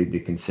exciting thing to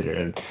consider,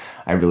 and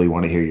I really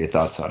want to hear your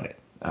thoughts on it.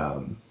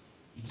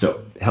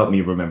 So help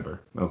me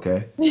remember,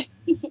 okay?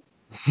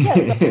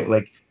 Yeah, so,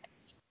 Like,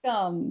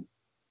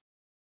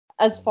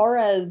 as far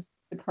as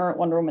the current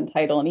Wonder Woman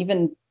title, and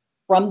even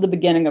from the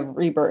beginning of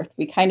Rebirth,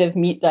 we kind of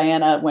meet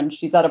Diana when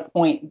she's at a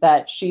point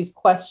that she's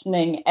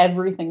questioning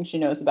everything she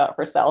knows about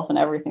herself and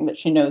everything that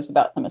she knows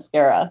about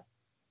Themyscira,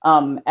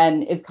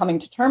 and is coming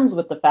to terms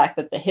with the fact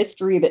that the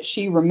history that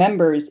she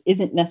remembers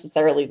isn't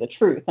necessarily the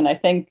truth. And I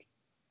think,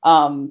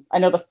 I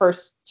know the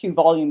first 2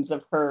 volumes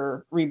of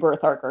her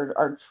Rebirth arc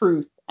are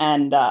Truth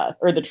and,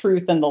 or the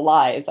Truth and the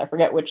Lies. I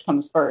forget which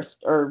comes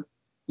first, or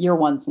Year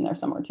One's in there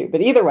somewhere too.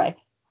 But either way,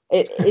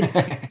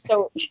 it's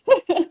so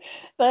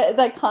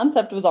that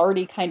concept was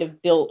already kind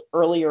of built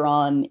earlier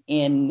on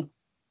in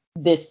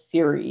this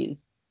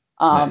series.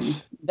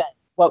 nice. That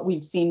what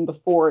we've seen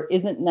before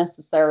isn't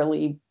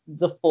necessarily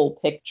the full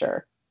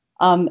picture.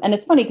 And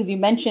it's funny because you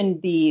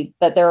mentioned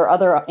that there are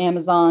other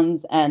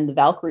Amazons and the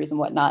Valkyries and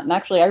whatnot. And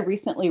actually, I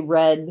recently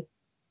read,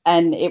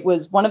 and it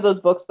was one of those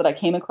books that I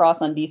came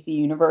across on DC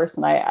Universe,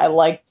 and I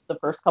liked the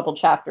first couple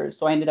chapters,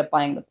 so I ended up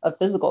buying a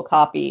physical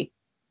copy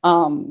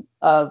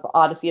of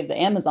Odyssey of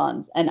the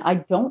Amazons. And I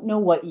don't know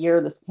what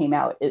year this came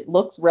out. It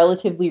looks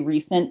relatively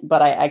recent,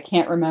 but I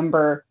can't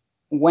remember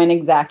when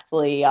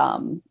exactly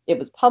it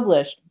was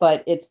published.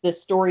 But it's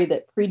this story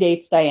that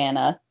predates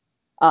Diana.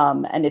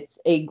 And it's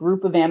a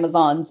group of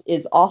Amazons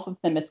is off of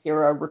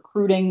Themyscira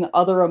recruiting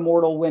other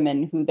immortal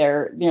women who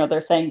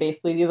they're saying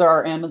basically these are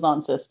our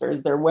Amazon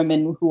sisters. They're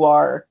women who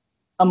are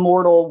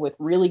immortal with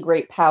really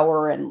great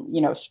power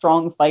and,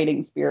 strong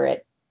fighting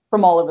spirit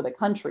from all over the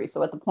country.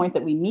 So at the point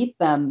that we meet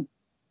them,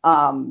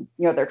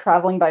 they're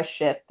traveling by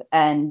ship,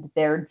 and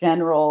their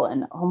general,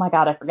 and oh my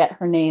God, I forget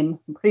her name.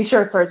 I'm pretty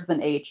sure it starts with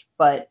an H,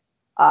 but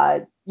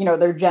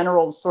their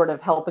general's sort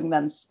of helping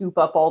them scoop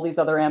up all these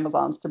other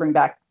Amazons to bring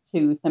back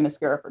to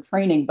Themyscira for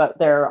training. But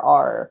there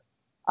are,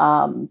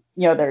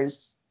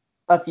 there's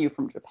a few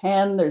from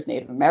Japan, there's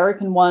Native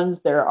American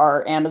ones, there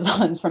are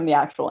Amazons from the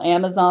actual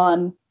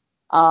Amazon,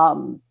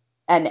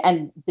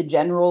 and the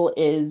general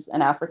is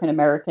an African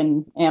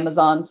American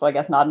Amazon, so I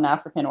guess not an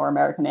African or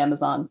American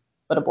Amazon,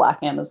 but a Black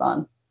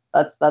Amazon.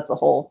 That's a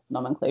whole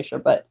nomenclature,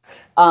 but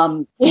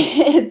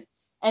it's,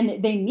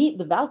 and they meet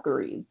the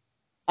Valkyries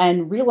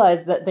and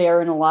realize that they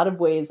are in a lot of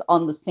ways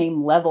on the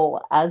same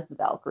level as the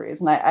Valkyries.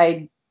 And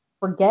I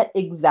forget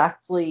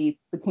exactly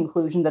the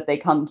conclusion that they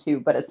come to,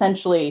 but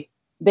essentially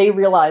they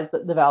realize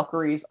that the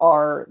Valkyries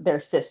are their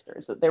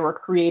sisters, that they were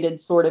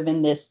created sort of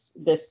in this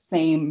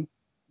same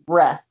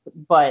breath,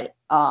 but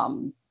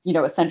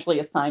essentially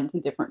assigned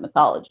to different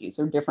mythologies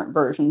or different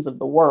versions of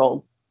the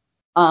world.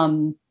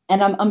 And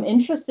I'm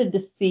interested to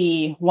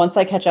see, once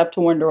I catch up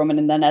to Wonder Woman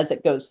and then as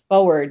it goes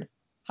forward,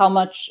 how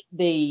much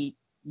they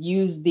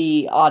use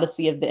the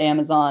Odyssey of the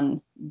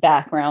Amazon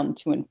background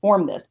to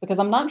inform this, because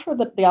I'm not sure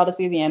that the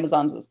Odyssey of the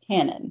Amazons was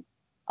canon.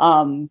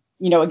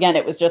 Again,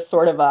 it was just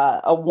sort of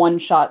a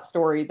one-shot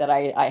story that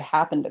I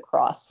happened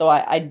across. So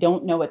I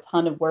don't know a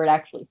ton of where it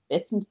actually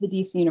fits into the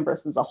DC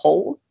universe as a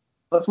whole.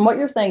 But from what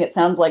you're saying, it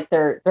sounds like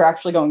they're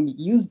actually going to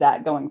use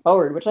that going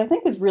forward, which I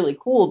think is really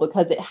cool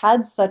because it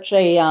had such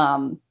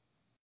a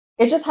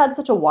it just had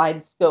such a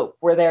wide scope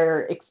where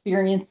they're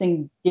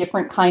experiencing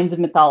different kinds of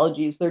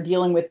mythologies. They're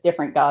dealing with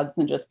different gods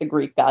than just the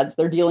Greek gods.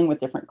 They're dealing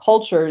with different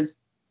cultures.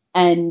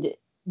 And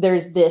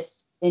there's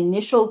this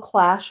initial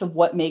clash of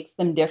what makes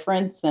them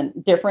different.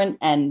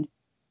 And,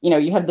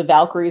 you have the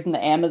Valkyries and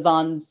the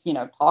Amazons,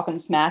 talking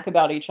smack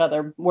about each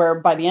other, where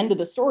by the end of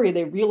the story,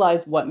 they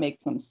realize what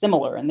makes them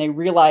similar. And they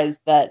realize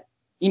that,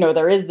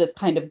 there is this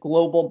kind of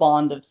global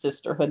bond of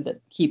sisterhood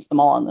that keeps them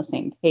all on the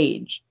same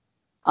page.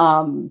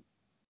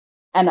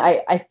 And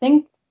I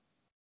think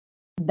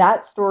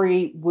that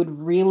story would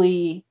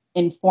really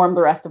inform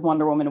the rest of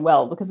Wonder Woman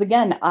well, because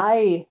again,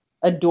 I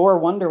adore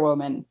Wonder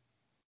Woman,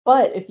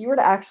 but if you were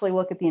to actually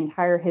look at the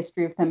entire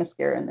history of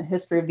Themyscira and the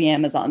history of the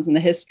Amazons and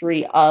the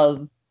history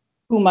of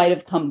who might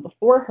have come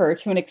before her,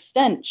 to an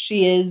extent,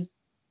 she is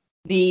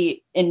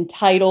the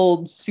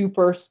entitled,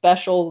 super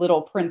special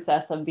little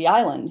princess of the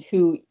island,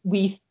 who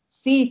we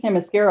see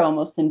Themyscira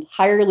almost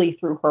entirely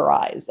through her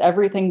eyes.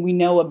 Everything we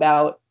know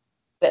about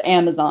the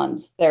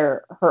Amazons,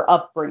 her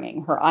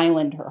upbringing, her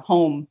island, her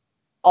home,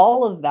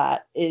 all of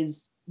that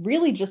is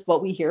really just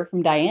what we hear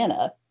from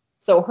Diana.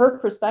 So her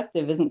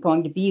perspective isn't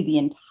going to be the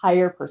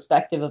entire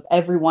perspective of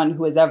everyone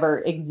who has ever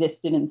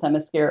existed in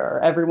Themyscira or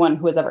everyone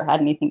who has ever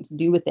had anything to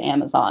do with the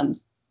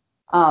Amazons.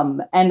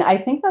 And I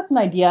think that's an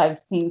idea I've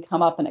seen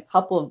come up in a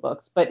couple of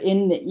books, but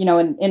in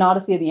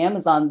Odyssey of the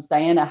Amazons,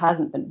 Diana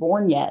hasn't been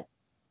born yet.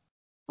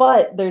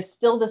 But there's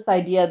still this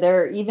idea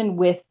there, even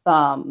with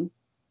the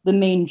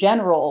main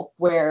general,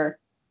 where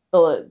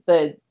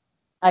the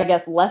I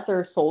guess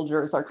lesser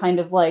soldiers are kind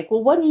of like,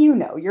 well, what do you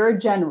know? You're a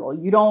general.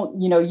 You don't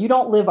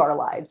live our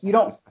lives.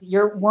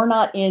 We're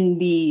not in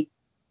the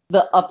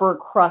upper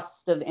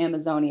crust of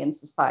Amazonian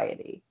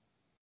society.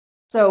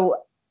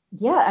 So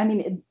yeah, I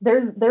mean, there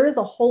is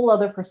a whole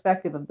other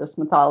perspective of this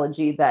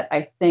mythology that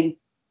I think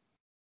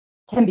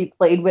can be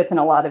played with in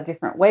a lot of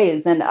different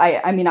ways. And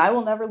I mean, I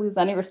will never lose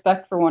any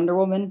respect for Wonder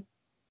Woman,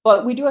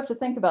 but we do have to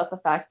think about the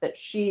fact that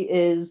she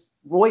is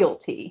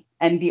royalty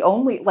and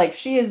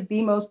she is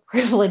the most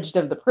privileged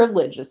of the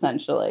privileged,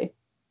 essentially.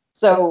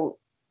 So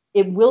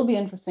it will be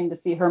interesting to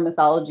see her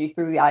mythology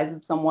through the eyes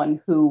of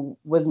someone who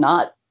was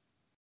not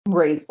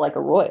raised like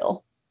a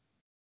royal.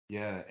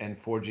 Yeah, and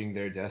forging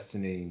their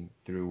destiny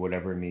through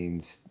whatever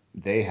means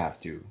they have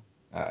to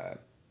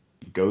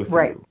go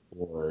Right. through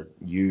or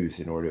use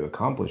in order to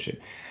accomplish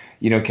it.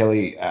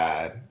 Kelly,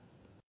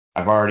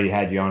 I've already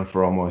had you on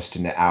for almost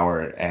an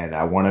hour, and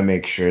I want to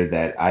make sure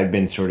that I've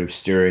been sort of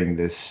steering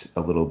this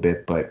a little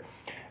bit, but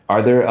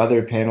are there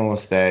other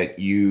panels that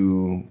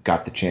you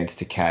got the chance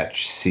to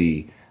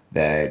see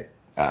that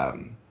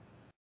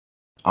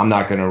I'm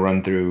not going to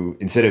run through,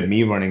 instead of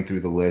me running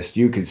through the list,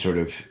 you could sort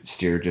of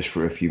steer just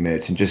for a few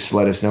minutes and just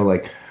let us know,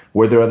 like,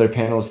 were there other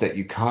panels that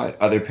you caught,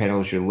 other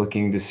panels you're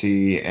looking to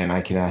see, and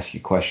I can ask you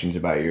questions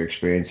about your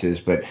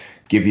experiences, but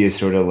give you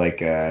sort of like,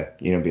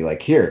 be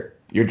like, here,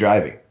 you're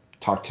driving.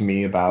 Talk to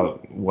me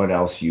about what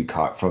else you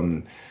caught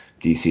from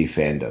DC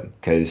fandom.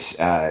 Because,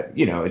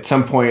 at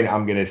some point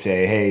I'm going to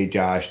say, hey,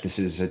 Josh, this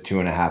is a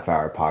 2.5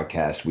 hour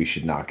podcast. We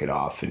should knock it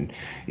off and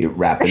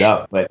wrap it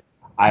up. But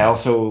I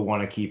also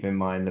want to keep in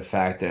mind the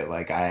fact that,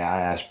 like, I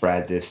asked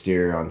Brad to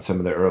steer on some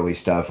of the early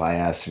stuff. I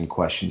asked some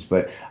questions,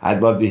 but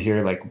I'd love to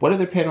hear, like, what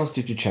other panels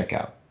did you check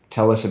out?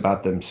 Tell us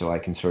about them so I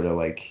can sort of,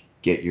 like,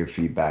 get your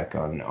feedback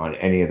on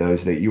any of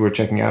those that you were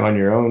checking out on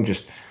your own,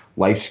 just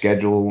life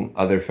schedule,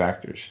 other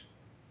factors.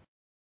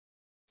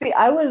 See,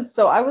 I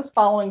was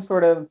following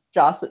sort of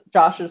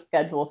Josh's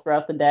schedule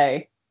throughout the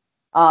day.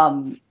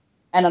 And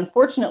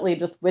unfortunately,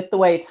 just with the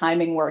way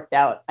timing worked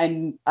out,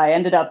 I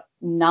ended up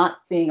not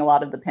seeing a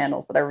lot of the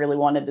panels that I really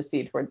wanted to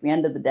see towards the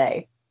end of the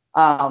day,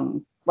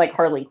 like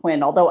Harley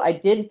Quinn. Although I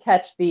did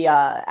catch the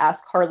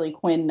Ask Harley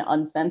Quinn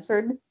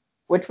Uncensored,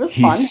 which was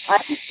fun. He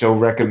so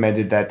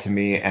recommended that to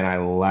me, and I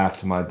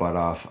laughed my butt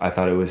off. I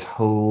thought it was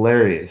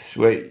hilarious.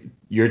 Wait,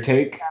 your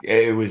take?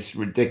 It was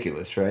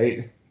ridiculous,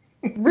 right?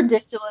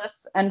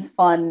 Ridiculous and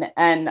fun,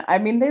 and I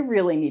mean, they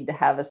really need to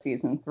have a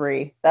season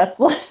 3. That's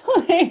like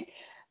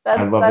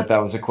I love that that's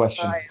that was a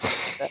question.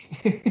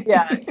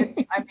 yeah.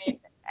 I mean,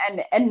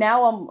 and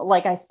now I'm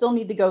like, I still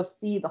need to go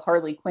see the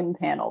Harley Quinn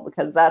panel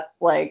because that's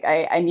like,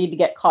 I need to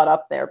get caught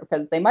up there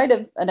because they might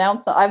have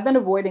announced. I've been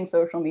avoiding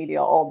social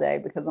media all day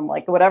because I'm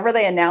like, whatever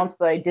they announced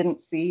that I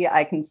didn't see,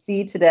 I can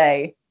see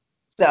today.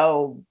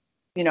 So,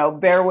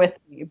 bear with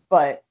me.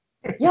 But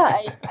yeah,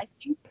 I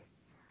think,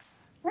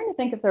 trying to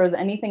think if there was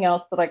anything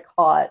else that I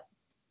caught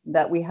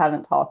that we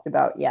haven't talked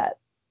about yet.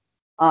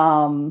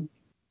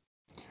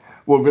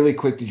 Well, really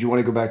quick, did you want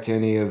to go back to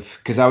any of,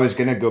 because I was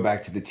going to go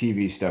back to the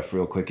TV stuff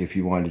real quick if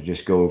you wanted to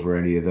just go over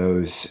any of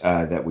those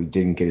that we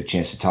didn't get a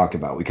chance to talk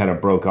about. We kind of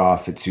broke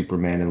off at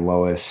Superman and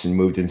Lois and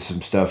moved into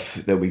some stuff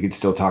that we could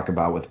still talk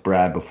about with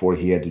Brad before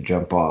he had to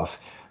jump off.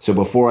 So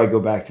before I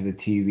go back to the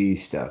TV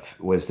stuff,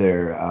 was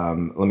there,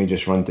 let me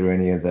just run through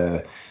any of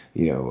the,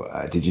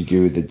 did you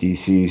do the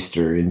Deceased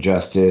or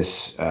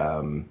Injustice?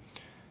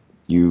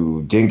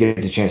 You didn't get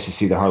the chance to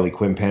see the Harley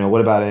Quinn panel.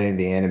 What about any of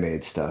the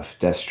animated stuff?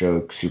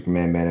 Deathstroke,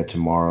 Superman, Man of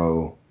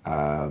Tomorrow,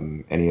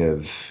 any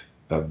of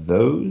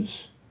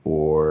those?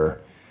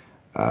 Or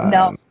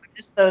No,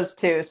 just those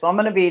two. So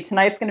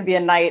tonight's gonna be a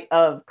night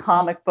of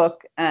comic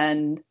book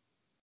and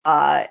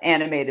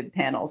animated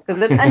panels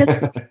because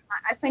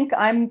I think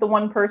I'm the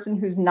one person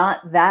who's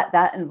not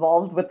that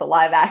involved with the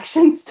live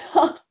action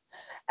stuff,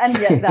 and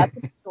yet that's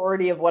the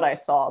majority of what I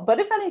saw. But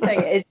if anything,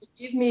 it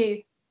gave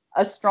me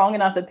a strong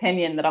enough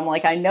opinion that I'm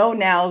like, I know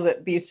now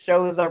that these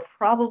shows are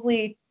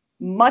probably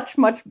much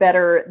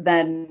better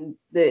than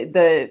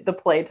the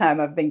playtime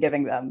I've been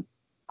giving them.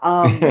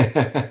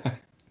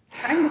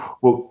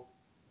 Well,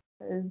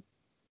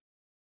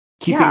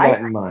 keeping that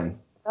in mind,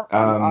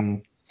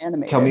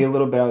 tell me a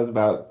little bit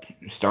about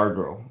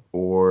Stargirl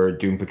or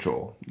Doom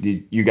Patrol.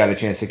 You got a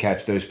chance to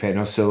catch those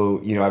panels, so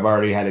I've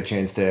already had a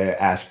chance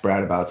to ask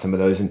Brad about some of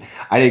those, and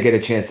I didn't get a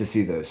chance to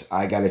see those.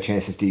 I got a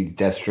chance to see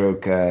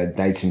Deathstroke,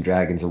 Knights and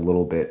Dragons a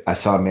little bit. I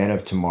saw Man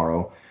of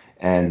Tomorrow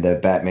and the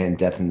Batman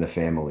Death in the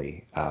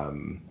Family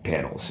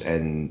panels,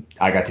 and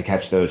I got to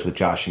catch those with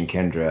Josh and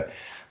Kendra,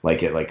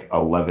 like at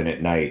 11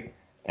 at night.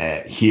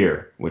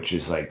 here, which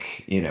is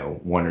like,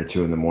 1 or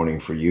 2 in the morning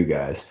for you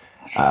guys,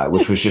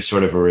 which was just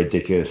sort of a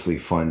ridiculously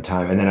fun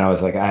time. And then I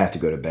was like, I have to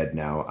go to bed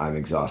now. I'm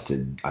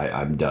exhausted.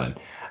 I'm done.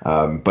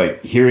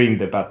 But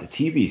hearing about the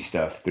TV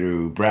stuff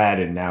through Brad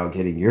and now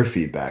getting your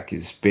feedback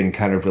has been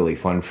kind of really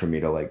fun for me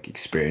to like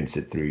experience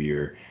it through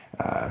your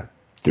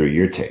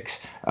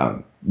takes.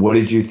 What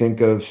did you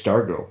think of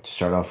Stargirl? To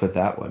start off with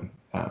that one.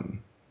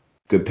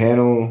 Good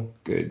panel,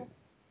 good.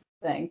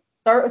 Thing.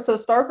 So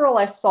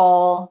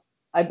Stargirl,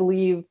 I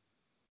believe,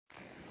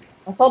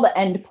 I saw the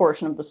end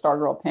portion of the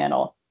Stargirl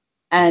panel,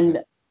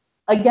 and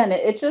again,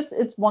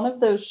 it's one of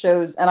those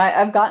shows, and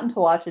I've gotten to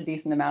watch a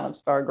decent amount of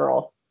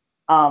Stargirl,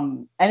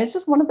 and it's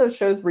just one of those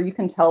shows where you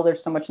can tell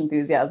there's so much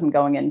enthusiasm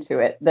going into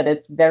it that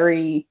it's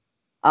very,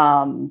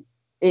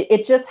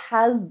 it just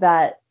has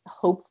that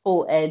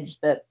hopeful edge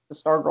that the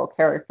Stargirl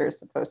character is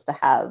supposed to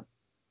have,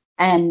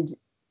 and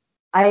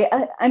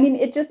I mean,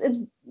 it's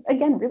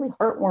again really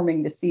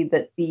heartwarming to see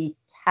that the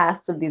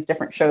casts of these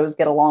different shows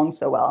get along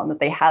so well and that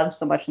they have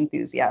so much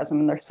enthusiasm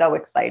and they're so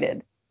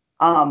excited.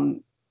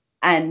 And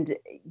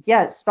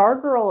yeah,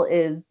 Stargirl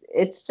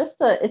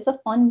it's a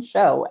fun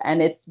show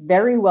and it's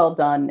very well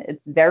done.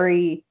 It's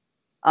very,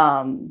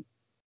 I mean,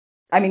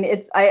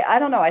 I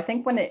don't know. I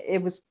think when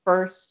it was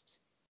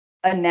first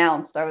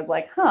announced, I was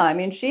like, I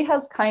mean, she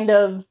has kind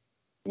of,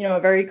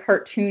 a very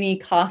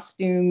cartoony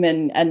costume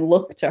and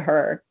look to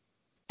her.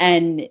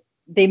 And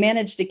they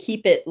managed to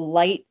keep it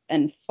light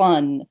and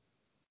fun,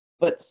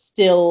 but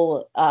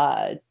still,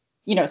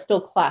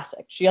 still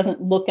classic. She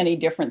doesn't look any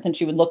different than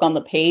she would look on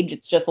the page.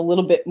 It's just a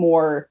little bit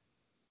more,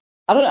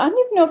 I don't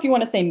even know if you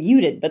want to say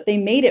muted, but they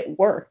made it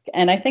work.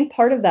 And I think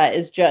part of that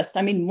is just,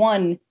 I mean,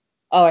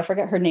 I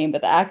forget her name,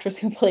 but the actress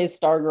who plays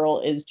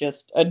Stargirl is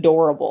just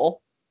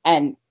adorable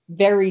and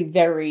very,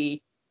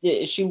 very,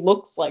 she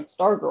looks like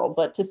Stargirl.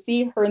 But to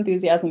see her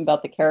enthusiasm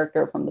about the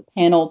character from the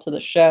panel to the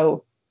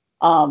show,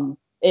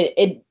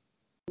 it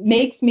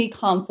makes me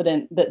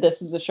confident that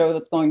this is a show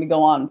that's going to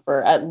go on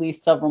for at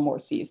least several more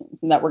seasons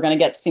and that we're going to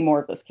get to see more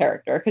of this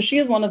character because she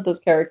is one of those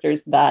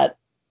characters that,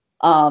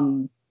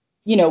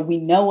 we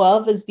know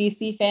of as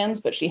DC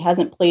fans, but she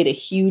hasn't played a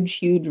huge,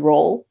 huge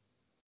role.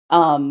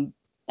 And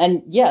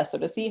yeah, so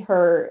to see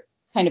her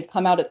kind of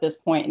come out at this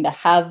point and to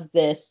have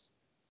this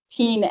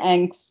teen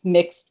angst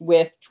mixed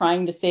with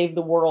trying to save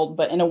the world,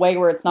 but in a way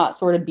where it's not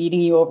sort of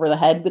beating you over the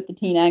head with the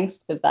teen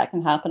angst, because that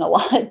can happen a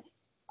lot.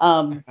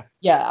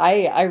 Yeah,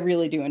 I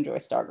really do enjoy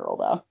Stargirl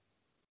though.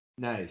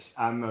 Nice.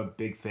 I'm a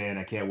big fan.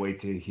 I can't wait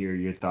to hear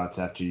your thoughts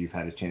after you've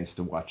had a chance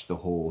to watch the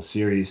whole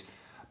series.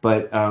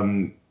 But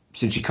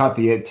since you caught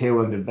the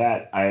tail end of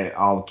that,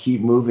 I'll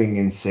keep moving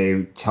and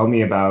say, tell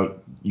me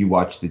about, you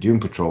watched the Doom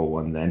Patrol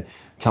one then.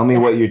 Tell me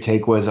what your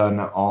take was on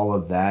all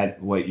of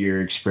that, what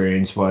your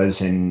experience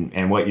was,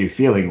 and what your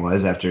feeling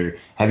was after.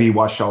 Have you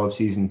watched all of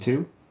season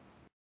 2?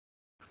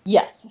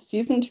 Yes,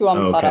 season 2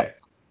 I'm caught up.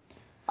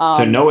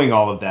 So knowing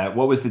all of that,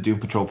 what was the Doom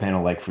Patrol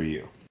panel like for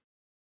you?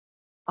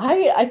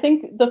 I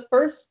think the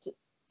first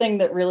thing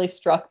that really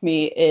struck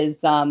me is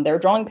they're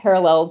drawing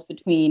parallels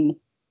between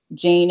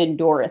Jane and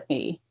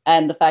Dorothy,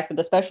 and the fact that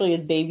especially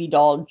as baby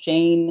doll,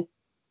 Jane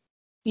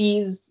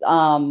sees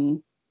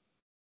I'm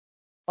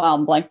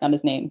blanking on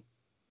his name.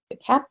 The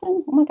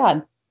captain? Oh my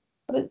god.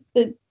 What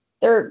is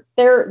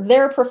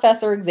their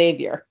Professor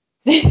Xavier.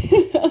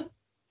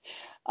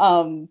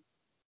 Oh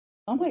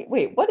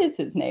wait, what is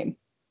his name?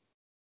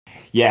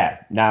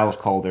 Yeah, Niles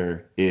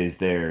Calder is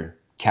their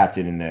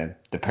captain in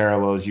the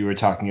parallels you were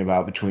talking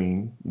about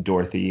between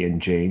Dorothy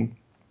and Jane.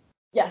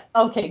 Yes.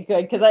 Okay,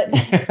 good. Because I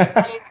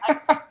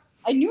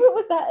knew it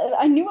was that.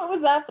 I knew it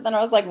was that, but then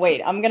I was like,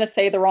 wait, I'm gonna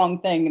say the wrong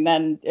thing, and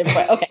then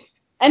okay.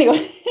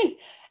 Anyway,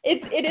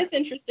 it is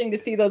interesting to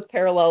see those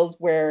parallels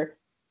where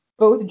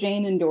both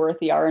Jane and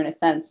Dorothy are in a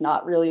sense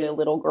not really a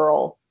little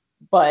girl,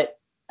 but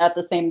at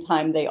the same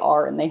time they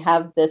are, and they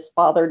have this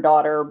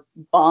father-daughter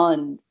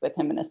bond with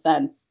him in a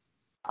sense.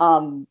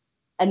 And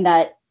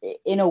that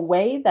in a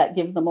way that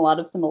gives them a lot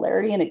of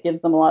similarity and it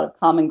gives them a lot of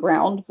common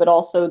ground, but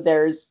also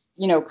there's,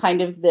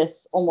 kind of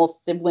this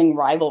almost sibling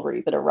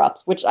rivalry that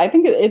erupts, which I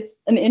think it's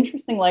an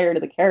interesting layer to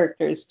the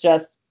characters.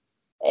 Just,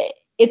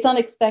 it's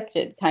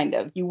unexpected, kind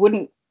of. You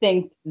wouldn't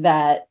think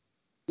that,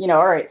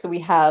 all right, so we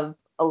have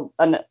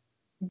a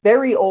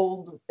very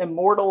old,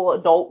 immortal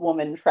adult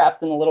woman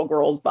trapped in a little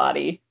girl's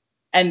body,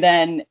 and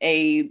then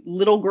a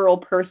little girl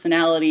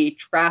personality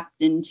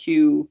trapped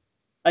into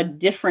a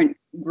different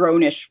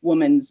grownish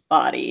woman's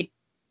body,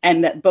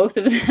 and that both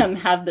of them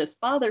have this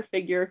father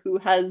figure who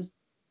has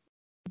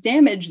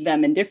damaged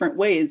them in different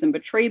ways and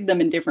betrayed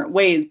them in different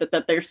ways, but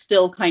that they're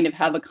still kind of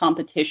have a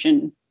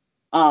competition,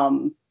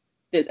 or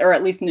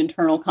at least an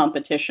internal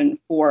competition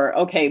for,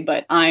 okay,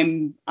 but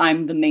I'm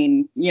the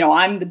main,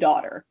 I'm the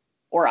daughter,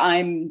 or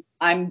I'm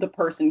the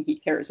person he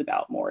cares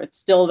about more. It's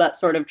still that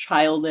sort of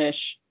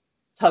childish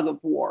tug of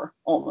war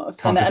almost.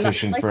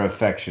 Competition for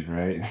affection,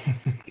 right?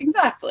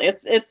 Exactly.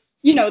 It's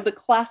the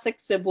classic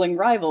sibling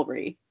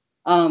rivalry.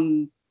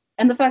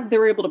 And the fact that they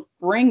were able to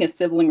bring a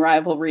sibling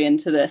rivalry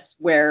into this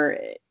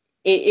where,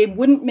 it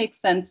wouldn't make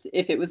sense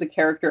if it was a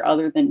character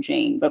other than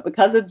Jane, but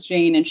because it's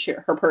Jane and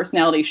her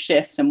personality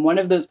shifts, and one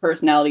of those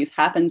personalities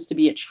happens to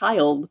be a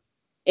child,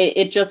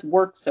 it just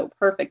works so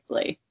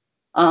perfectly.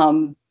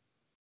 And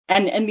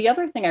the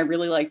other thing I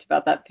really liked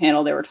about that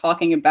panel, they were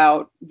talking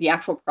about the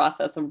actual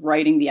process of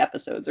writing the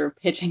episodes or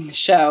pitching the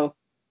show.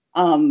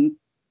 And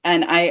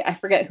I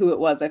forget who it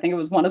was. I think it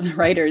was one of the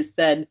writers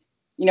said,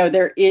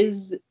 there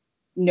is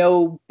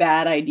no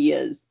bad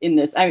ideas in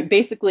this. I mean,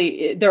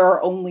 basically, there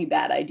are only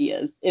bad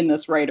ideas in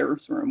this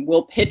writer's room.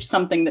 We'll pitch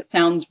something that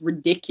sounds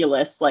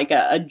ridiculous, like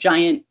a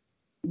giant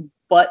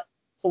butt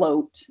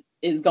float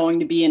is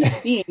going to be in a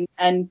scene,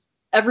 and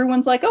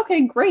everyone's like,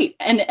 okay, great.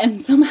 And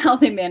somehow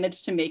they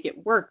managed to make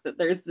it work, that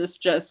there's this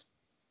just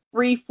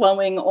free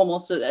flowing,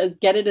 almost as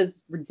get it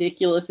as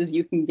ridiculous as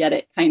you can get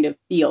it kind of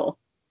feel.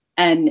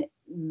 And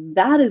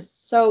that is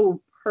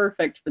so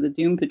perfect for the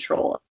Doom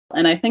Patrol.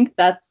 And I think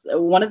that's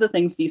one of the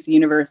things DC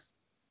Universe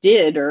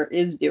did, or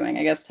is doing,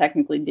 I guess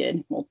technically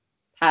did, well,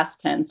 past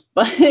tense,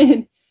 but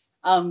they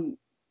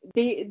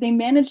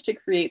managed to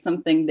create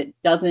something that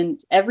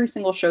doesn't, every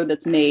single show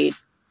that's made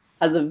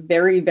has a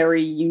very,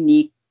 very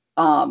unique,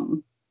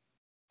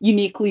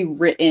 uniquely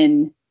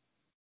written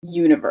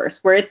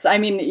universe where it's, I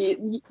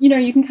mean,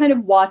 you can kind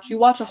of watch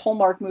a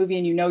Hallmark movie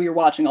and you're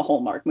watching a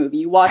Hallmark movie.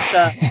 You watch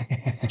a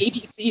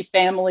ABC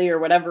Family or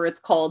whatever it's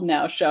called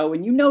now show,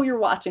 and you're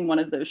watching one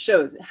of those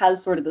shows. It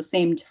has sort of the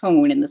same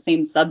tone and the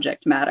same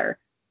subject matter.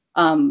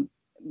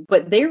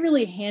 But they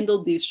really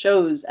handled these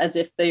shows as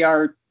if they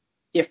are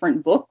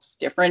different books,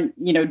 different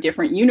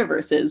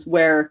universes,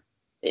 where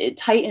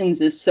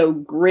Titans is so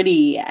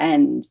gritty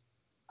and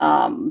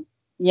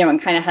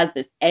and kind of has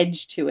this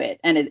edge to it,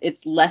 and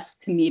it's less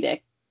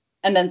comedic.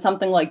 And then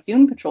something like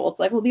Doom Patrol, it's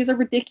like, well, these are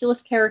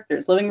ridiculous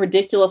characters living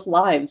ridiculous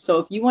lives. So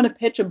if you want to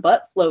pitch a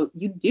butt float,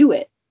 you do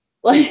it.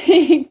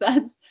 Like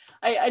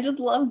I just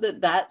love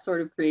that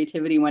sort of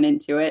creativity went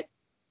into it.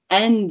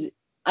 And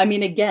I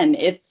mean, again,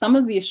 it's, some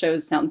of these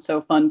shows sound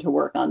so fun to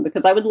work on,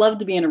 because I would love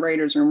to be in a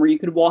writer's room where you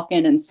could walk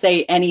in and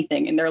say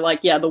anything, and they're like,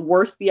 yeah, the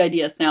worse the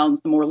idea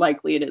sounds, the more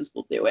likely it is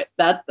we'll do it.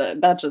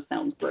 That just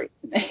sounds great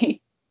to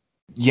me.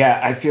 Yeah,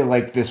 I feel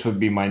like this would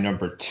be my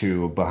number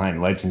 2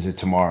 behind Legends of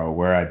Tomorrow,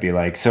 where I'd be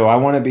like, so I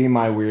want to be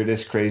my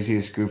weirdest,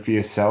 craziest,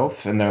 goofiest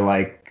self, and they're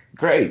like,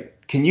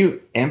 great, can you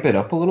amp it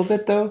up a little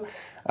bit though?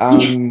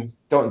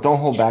 Don't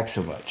hold back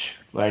so much.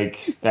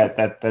 Like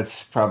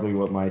that's probably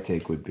what my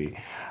take would be.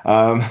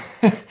 Um,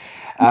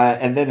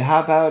 and then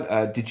how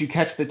about did you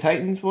catch the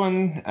Titans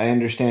one? I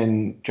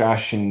understand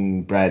Josh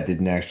and Brad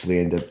didn't actually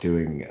end up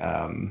doing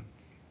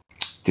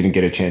didn't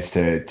get a chance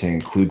to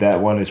include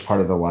that one as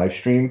part of the live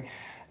stream.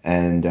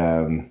 And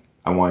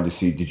I wanted to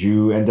see, did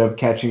you end up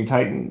catching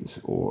Titans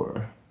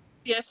or?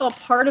 Yeah, I saw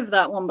part of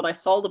that one, but I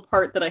saw the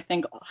part that I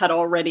think had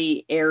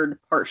already aired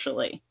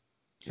partially.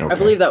 I Okay.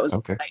 believe that was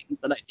Okay. Titans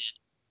that I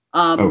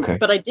did. Okay.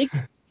 But I did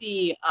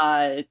see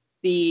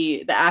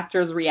the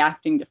actors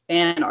reacting to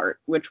fan art,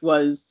 which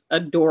was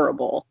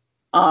adorable.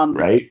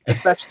 Right.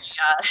 Especially,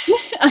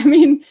 I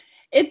mean,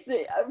 it's,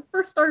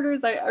 for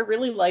starters, I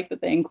really like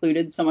that they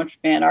included so much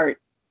fan art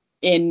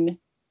in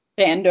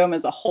FanDome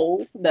as a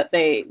whole, that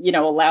they,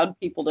 allowed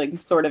people to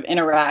sort of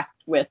interact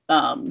with,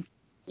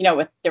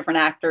 with different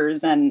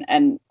actors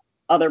and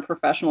other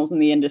professionals in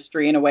the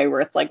industry in a way where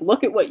it's like,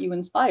 look at what you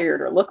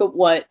inspired, or look at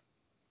what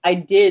I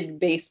did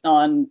based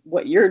on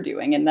what you're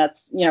doing. And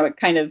that's, it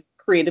kind of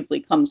creatively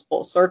comes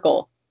full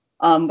circle.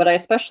 But I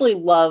especially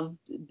loved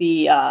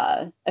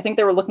I think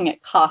they were looking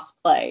at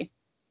cosplay,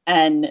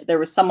 and there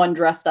was someone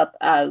dressed up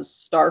as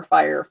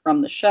Starfire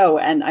from the show.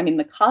 And I mean,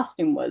 the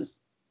costume was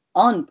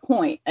on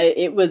point.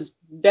 It was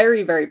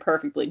very, very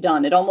perfectly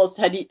done. It almost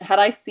had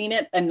I seen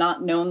it and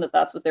not known that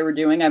that's what they were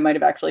doing, I might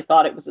have actually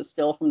thought it was a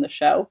still from the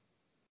show.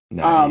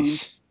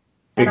 Nice.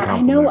 And Big I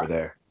compliment know over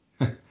there.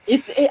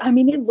 I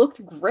mean, it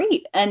looked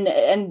great, and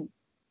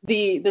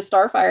the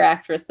Starfire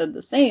actress said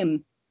the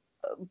same.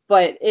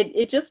 But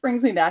it just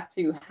brings me back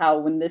to how,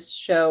 when this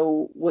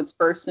show was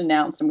first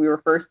announced and we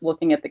were first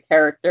looking at the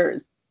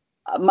characters,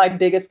 my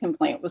biggest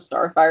complaint was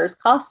Starfire's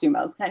costume.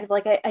 I was kind of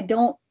like, I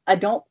don't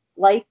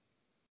like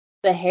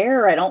the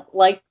hair, I don't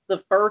like the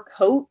fur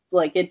coat,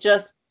 like it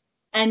just,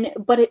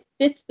 but it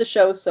fits the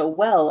show so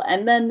well.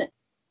 And then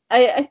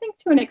I think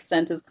to an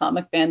extent, as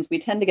comic fans, we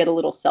tend to get a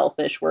little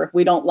selfish, where if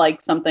we don't like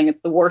something,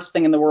 it's the worst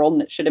thing in the world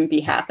and it shouldn't be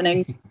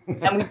happening.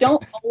 And we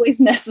don't always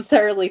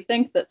necessarily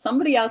think that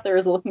somebody out there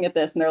is looking at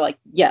this and they're like,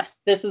 yes,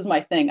 this is my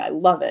thing, I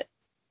love it.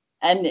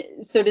 And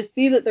so to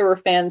see that there were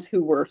fans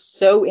who were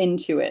so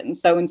into it and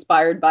so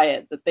inspired by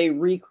it that they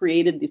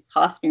recreated these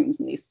costumes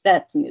and these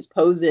sets and these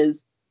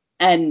poses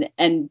and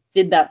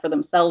did that for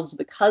themselves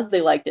because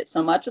they liked it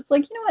so much, it's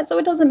like, you know what, so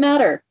it doesn't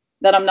matter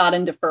that I'm not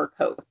into fur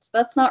coats.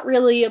 That's not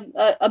really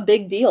a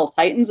big deal.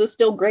 Titans is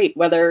still great,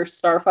 whether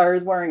Starfire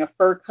is wearing a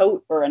fur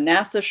coat or a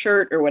NASA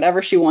shirt or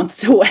whatever she wants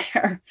to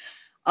wear.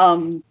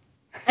 And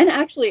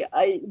actually,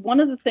 one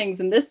of the things,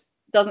 and this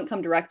doesn't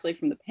come directly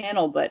from the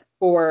panel, but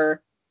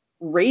for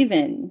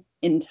Raven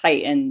in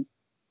Titans,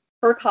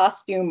 her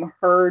costume,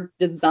 her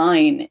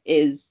design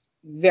is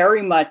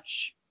very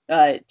much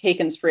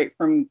taken straight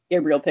from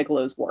Gabriel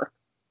Piccolo's work,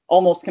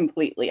 almost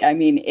completely. I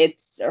mean,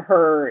 it's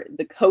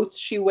the coats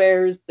she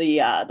wears,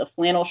 the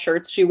flannel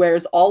shirts she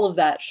wears, all of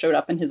that showed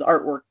up in his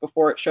artwork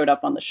before it showed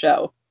up on the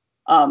show.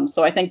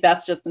 So I think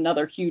that's just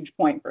another huge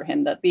point for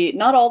him, that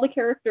not all the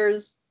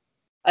characters,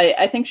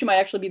 I think she might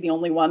actually be the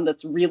only one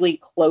that's really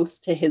close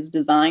to his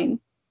design.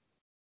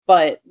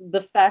 But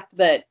the fact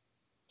that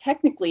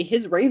technically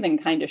his Raven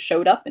kind of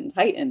showed up in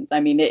Titans.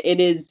 I mean,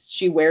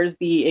 she wears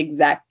the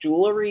exact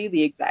jewelry,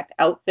 the exact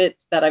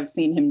outfits that I've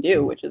seen him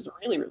do, which is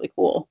really, really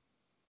cool.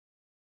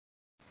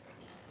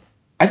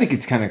 I think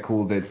it's kind of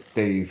cool that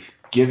they've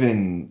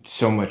given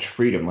so much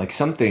freedom. Like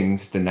some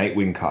things, the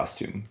Nightwing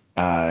costume,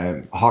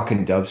 Hawk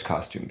and Dove's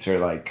costumes are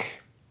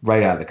like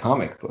right out of the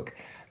comic book.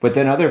 But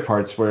then other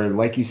parts where,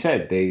 like you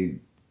said, they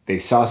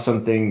saw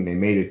something, they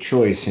made a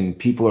choice, and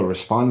people are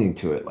responding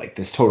to it. Like,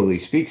 this totally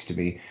speaks to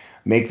me.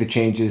 Make the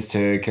changes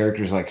to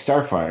characters like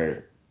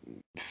Starfire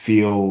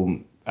feel,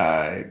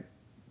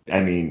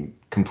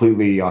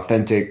 completely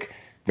authentic,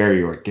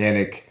 very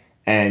organic,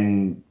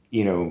 and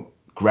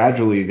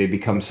gradually they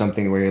become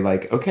something where you're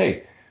like,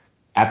 okay,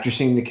 after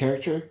seeing the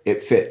character,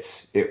 it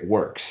fits, it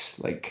works.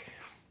 Like,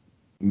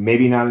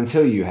 maybe not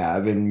until you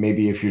have, and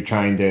maybe if you're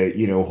trying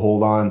to,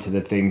 hold on to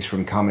the things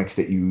from comics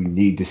that you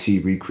need to see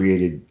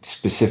recreated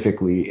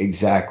specifically,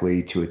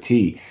 exactly to a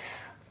T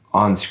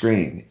on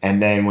screen.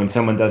 And then when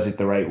someone does it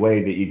the right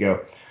way, that you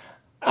go,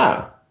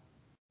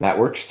 that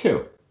works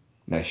too.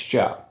 Nice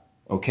job.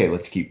 Okay,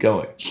 let's keep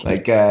going.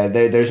 Like,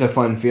 there's a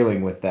fun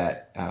feeling with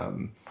that.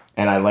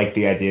 And I like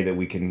the idea that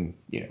we can,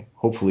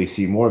 hopefully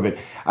see more of it.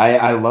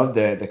 I love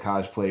the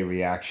cosplay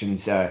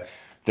reactions.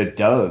 The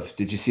Dove,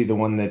 did you see the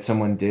one that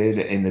someone did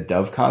in the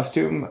Dove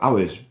costume? I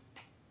was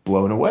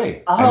blown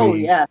away. Oh,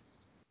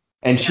 yes.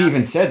 And she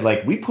even said,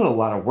 like, we put a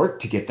lot of work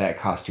to get that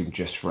costume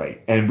just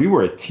right. And we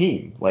were a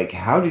team. Like,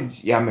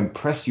 I'm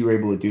impressed you were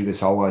able to do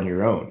this all on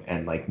your own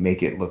and, like,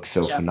 make it look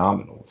so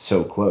phenomenal,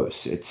 so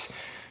close. It's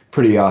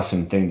pretty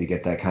awesome thing to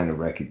get that kind of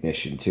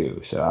recognition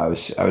too. So I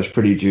was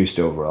pretty juiced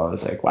overall. I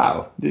was like,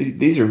 wow,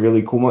 these are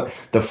really cool.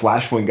 The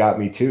Flash one got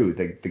me too.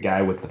 The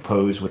guy with the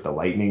pose with the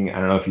lightning. I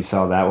don't know if you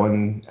saw that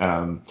one.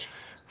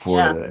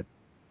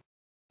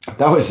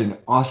 That was an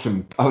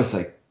awesome. I was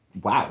like,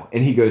 wow.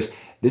 And he goes,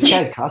 this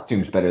guy's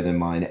costume's better than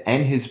mine,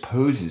 and his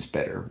pose is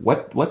better.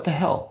 What the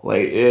hell?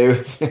 Like, it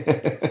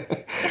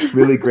was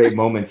really great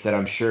moments that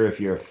I'm sure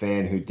if you're a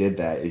fan who did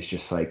that, it's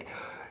just like,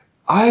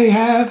 I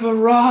have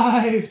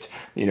arrived.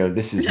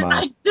 This is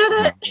my. I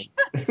did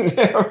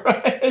it.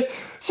 Right.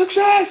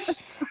 Success.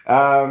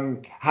 How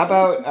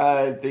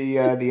about the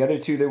other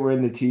two that were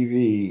in the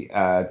TV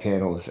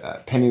panels,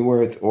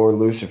 Pennyworth or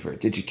Lucifer?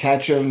 Did you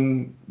catch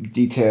them?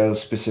 Details,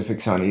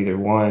 specifics on either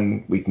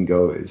one? We can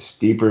go as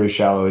deep or as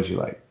shallow as you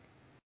like.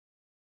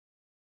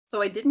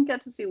 So I didn't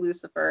get to see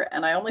Lucifer,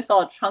 and I only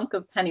saw a chunk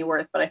of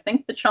Pennyworth, but I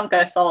think the chunk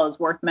I saw is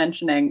worth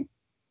mentioning.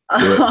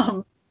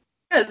 Because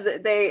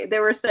they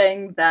were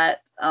saying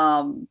that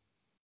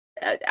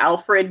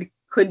Alfred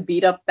could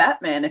beat up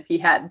Batman if he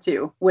had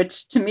to,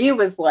 which to me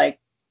was like,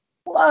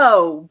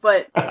 whoa.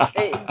 But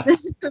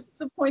this is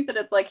the point that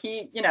it's like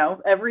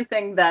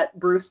everything that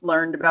Bruce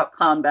learned about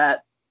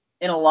combat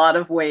in a lot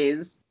of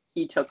ways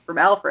he took from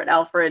Alfred.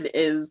 Alfred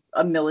is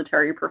a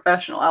military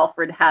professional.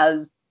 Alfred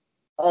has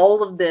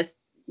all of this,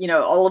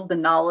 all of the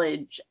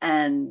knowledge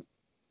and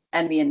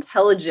the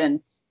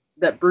intelligence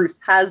that Bruce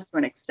has to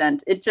an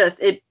extent.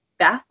 It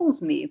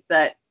baffles me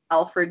that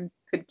Alfred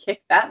could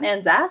kick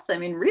Batman's ass. I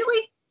mean,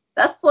 really?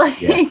 That's like...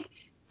 Yeah,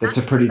 that's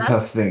a pretty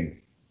tough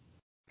thing.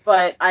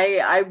 But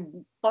I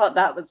thought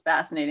that was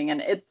fascinating,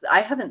 and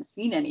I haven't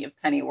seen any of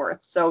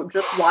Pennyworth, so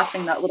just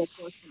watching that little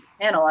portion of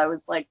the panel, I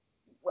was like,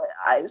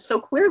 so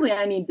clearly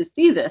I need to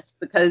see this,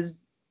 because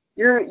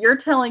you're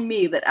telling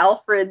me that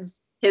Alfred's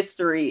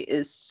history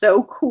is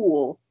so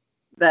cool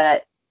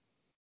that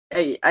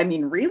I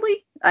mean,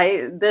 really?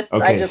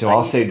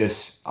 I'll say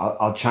this.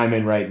 I'll chime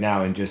in right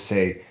now and just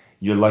say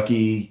you're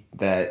lucky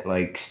that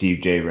like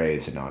Steve J. Ray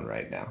isn't on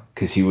right now,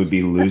 because he would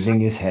be losing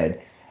his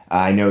head.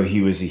 I know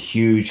he was a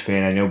huge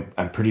fan.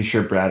 I'm pretty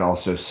sure Brad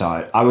also saw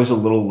it. I was a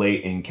little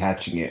late in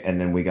catching it, and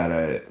then we got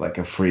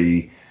a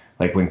free,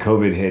 like when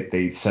COVID hit,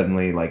 they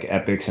suddenly, like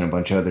Epix and a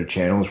bunch of other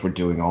channels were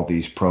doing all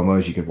these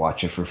promos. You could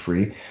watch it for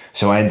free.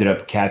 So I ended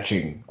up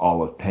catching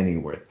all of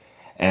Pennyworth.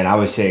 And I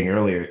was saying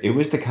earlier, it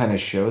was the kind of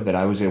show that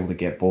I was able to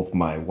get both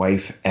my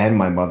wife and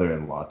my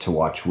mother-in-law to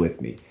watch with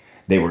me.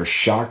 They were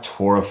shocked,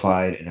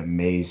 horrified, and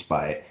amazed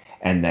by it.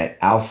 And that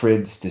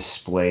Alfred's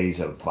displays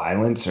of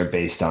violence are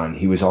based on,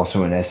 he was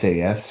also an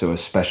SAS, so a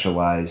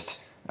specialized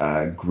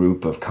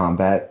group of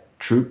combat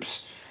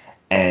troops.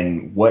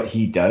 And what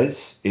he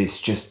does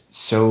is just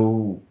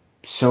so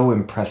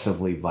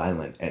impressively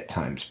violent at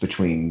times,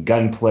 between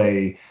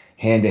gunplay,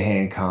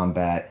 hand-to-hand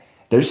combat.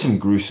 There's some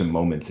gruesome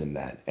moments in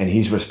that, and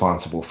he's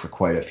responsible for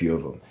quite a few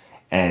of them.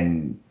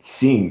 And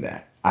seeing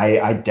that,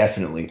 I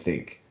definitely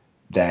think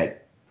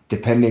that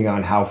depending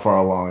on how far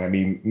along, I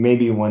mean,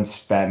 maybe once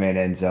Batman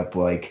ends up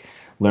like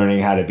learning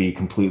how to be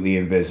completely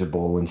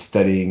invisible and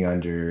studying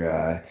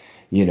under,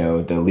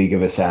 the League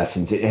of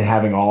Assassins, and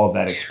having all of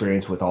that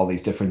experience with all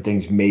these different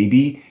things,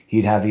 maybe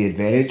he'd have the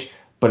advantage.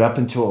 But up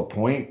until a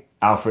point,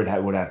 Alfred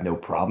would have no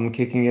problem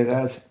kicking his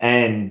ass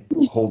and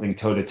holding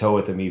toe to toe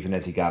with him even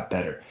as he got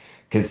better,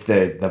 because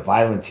the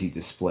violence he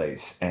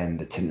displays and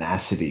the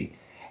tenacity,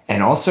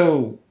 and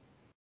also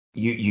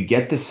you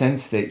get the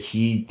sense that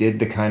he did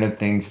the kind of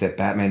things that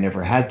Batman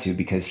never had to,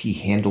 because he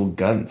handled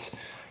guns.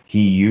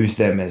 He used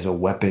them as a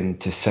weapon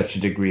to such a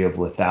degree of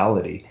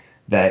lethality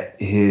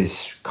that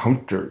his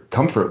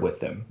comfort with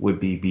them would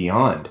be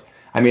beyond.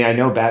 I mean, I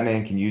know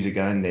Batman can use a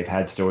gun. They've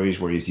had stories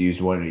where he's used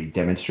one and he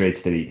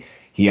demonstrates that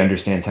he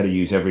understands how to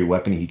use every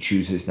weapon. He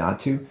chooses not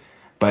to.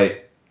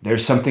 But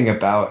there's something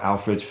about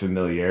Alfred's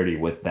familiarity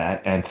with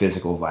that and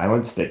physical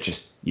violence that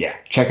just, yeah,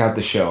 check out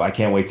the show. I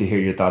can't wait to hear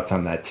your thoughts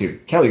on that too.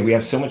 Kelly, we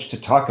have so much to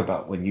talk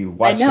about when you I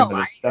watch know. some of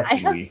this stuff. I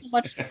have so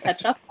much to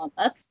catch up on.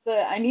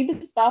 I need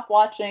to stop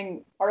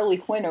watching Harley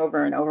Quinn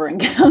over and over and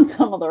get on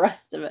some of the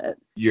rest of it.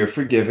 You're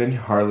forgiven.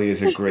 Harley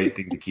is a great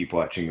thing to keep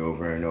watching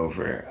over and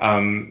over.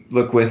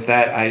 Look, with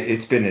that,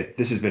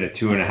 this has been a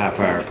 2.5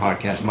 hour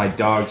podcast. My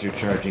dogs are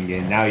charging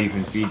in. Now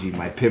even Fiji,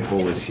 my pit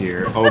bull, is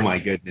here. Oh my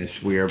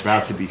goodness, we are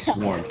about to be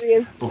swarmed.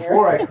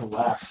 Before I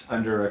collapse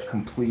under a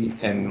complete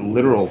and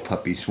literal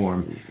puppy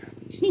swarm,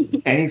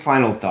 any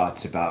final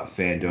thoughts about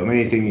FanDome?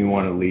 Anything you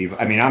want to leave?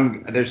 I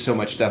mean, there's so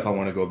much stuff I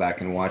want to go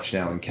back and watch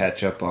now and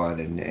catch up on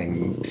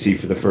and see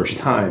for the first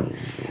time.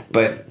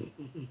 But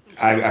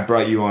I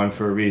brought you on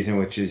for a reason,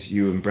 which is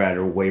you and Brad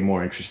are way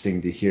more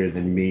interesting to hear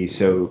than me.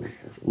 So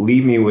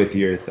leave me with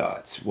your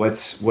thoughts.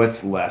 What's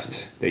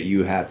left that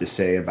you have to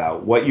say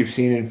about what you've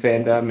seen in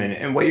FanDome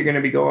and what you're going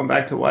to be going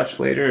back to watch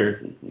later,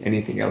 or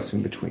anything else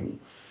in between?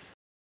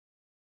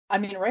 I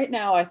mean, right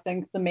now, I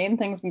think the main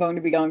things I'm going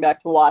to be going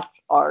back to watch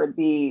are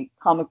the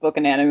comic book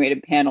and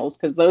animated panels,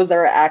 because those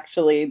are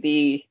actually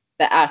the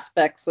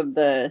aspects of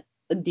the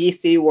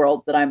DC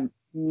world that I'm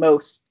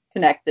most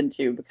connected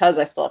to, because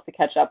I still have to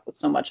catch up with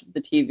so much of the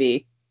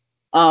TV.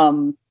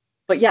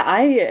 But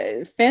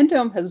yeah,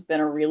 FanDome has been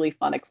a really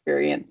fun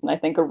experience, and I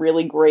think a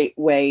really great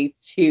way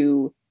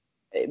to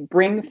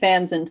bring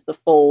fans into the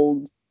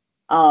fold,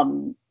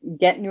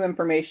 get new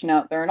information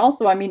out there, and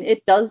also, I mean,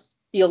 it does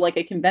feel like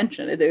a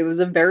convention. It was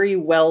a very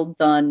well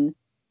done,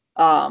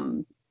 a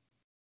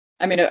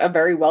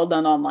very well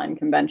done online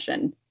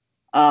convention.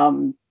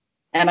 And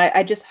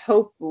I just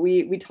hope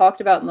we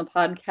talked about in the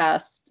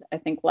podcast, I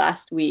think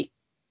last week,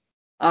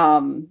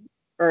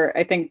 or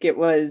I think it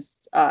was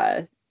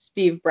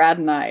Steve, Brad,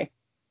 and I,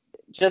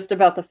 just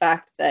about the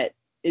fact that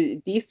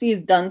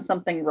DC's done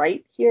something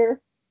right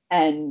here,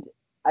 and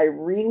I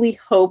really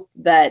hope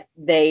that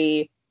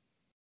they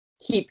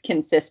keep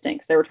consistent,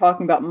 because they were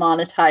talking about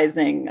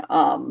monetizing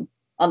on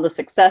the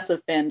success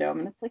of FanDome,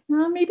 and it's like,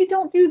 no, maybe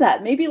don't do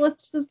that. Maybe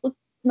let's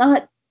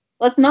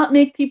not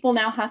make people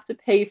now have to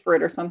pay for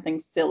it or something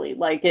silly.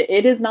 Like,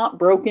 it is not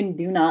broken.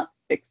 Do not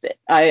fix it.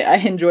 I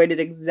enjoyed it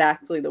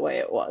exactly the way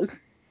it was.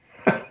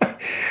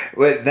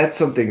 Well, that's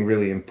something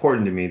really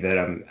important to me, that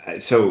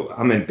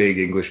I'm a big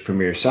English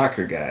Premier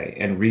Soccer guy,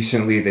 and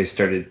recently they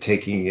started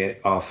taking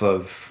it off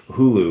of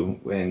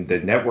Hulu and the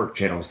network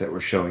channels that were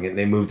showing it.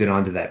 They moved it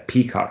onto that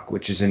Peacock,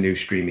 which is a new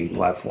streaming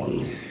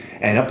platform.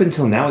 And up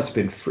until now, it's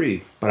been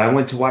free. But I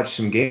went to watch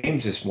some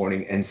games this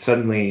morning, and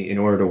suddenly, in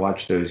order to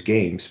watch those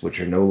games, which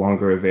are no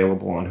longer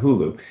available on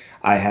Hulu,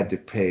 I had to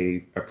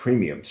pay a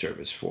premium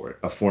service for it,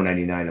 a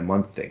 $4.99 a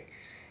month thing.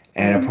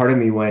 And a part of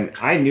me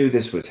went, I knew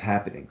this was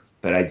happening,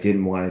 but I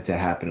didn't want it to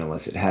happen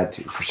unless it had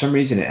to. For some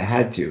reason, it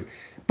had to,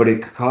 but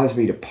it caused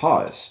me to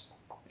pause.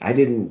 I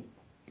didn't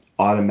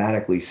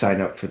automatically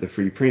sign up for the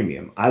free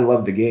premium. I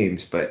love the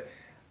games, but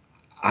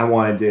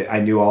I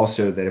knew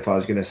also that if I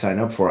was going to sign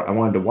up for it, I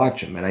wanted to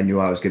watch them, and I knew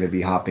I was going to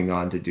be hopping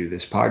on to do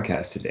this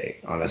podcast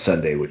today on a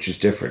Sunday, which is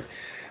different.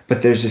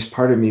 But there's this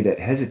part of me that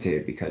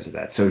hesitated because of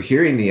that. So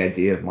hearing the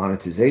idea of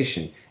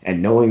monetization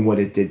and knowing what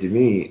it did to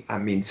me, I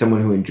mean,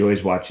 someone who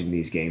enjoys watching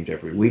these games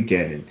every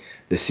weekend, and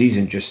the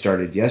season just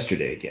started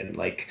yesterday again.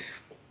 Like,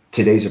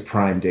 today's a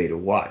prime day to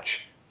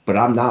watch, but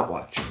I'm not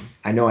watching.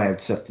 I know I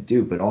have stuff to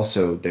do, but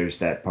also there's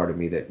that part of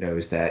me that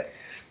knows that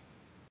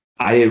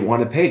I didn't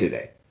want to pay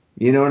today.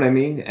 You know what I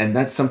mean? And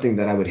that's something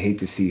that I would hate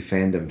to see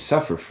FanDome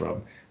suffer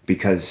from,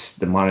 because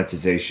the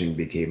monetization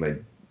became a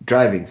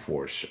driving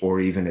force or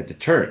even a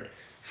deterrent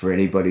for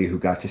anybody who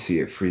got to see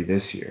it free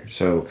this year.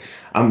 So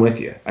I'm with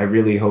you. I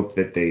really hope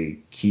that they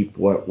keep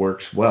what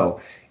works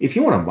well. If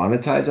you want to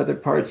monetize other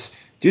parts,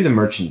 do the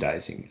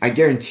merchandising. I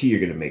guarantee you're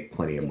going to make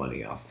plenty of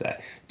money off that.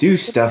 Do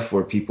stuff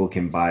where people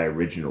can buy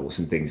originals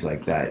and things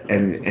like that,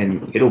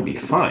 and it'll be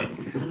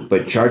fine.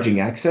 But charging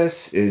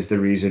access is the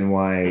reason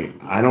why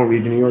I don't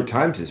read the New York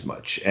Times as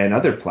much and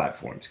other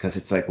platforms, because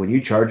it's like, when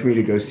you charge me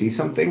to go see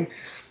something,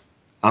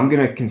 I'm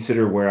going to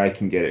consider where I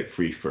can get it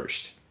free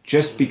first,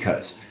 just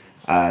because.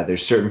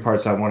 There's certain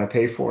parts I want to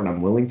pay for and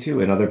I'm willing to,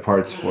 and other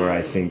parts where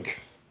I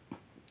think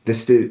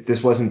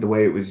this wasn't the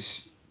way it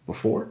was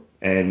before,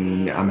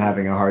 and I'm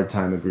having a hard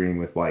time agreeing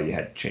with why you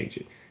had to change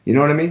it. You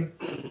know what I mean?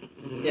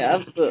 Yeah,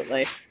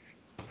 absolutely.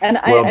 And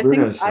Well, I think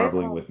Bruno's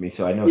snuggling with me,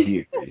 so I know he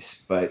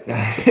agrees. But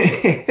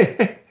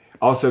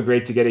also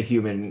great to get a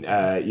human,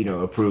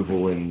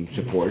 approval and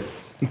support.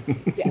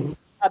 yes,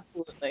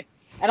 absolutely.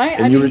 And I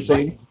And you were mean,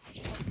 saying?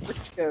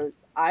 which goes,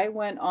 I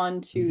went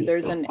on to,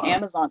 there's an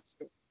Amazon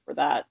store for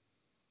that.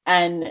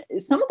 And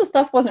some of the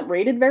stuff wasn't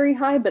rated very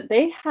high, but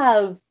they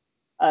have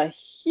a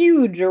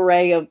huge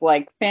array of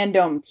like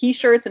FanDome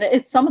t-shirts, and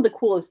it's some of the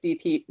coolest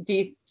DC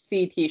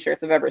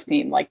t-shirts I've ever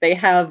seen. Like they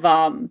have,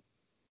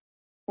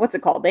 what's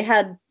it called? They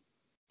had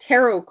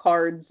tarot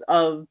cards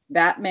of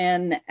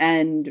Batman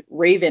and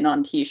Raven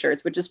on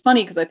t-shirts, which is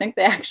funny because I think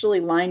they actually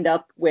lined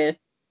up with,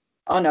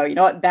 oh no, you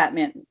know what?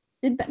 Batman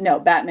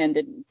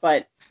didn't,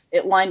 but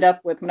it lined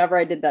up with whenever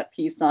I did that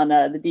piece on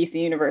the DC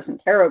Universe and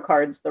tarot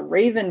cards, the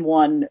Raven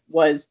one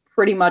was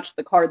pretty much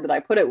the card that I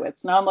put it with.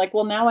 So now I'm like,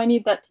 well, now I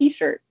need that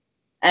t-shirt.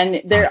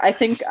 And there, I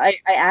think I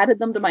added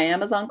them to my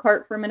Amazon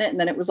cart for a minute, and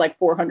then it was like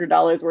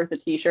 $400 worth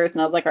of t-shirts,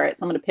 and I was like, all right,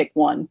 so I'm going to pick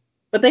one.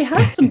 But they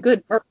have some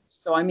good merch,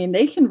 so I mean,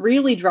 they can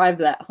really drive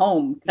that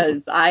home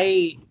because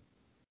I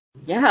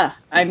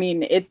mean,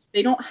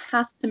 they don't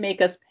have to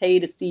make us pay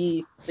to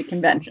see the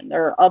convention.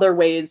 There are other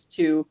ways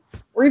to,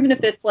 or even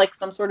if it's like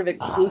some sort of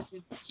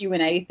exclusive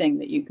Q&A thing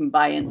that you can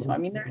buy into. I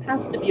mean, there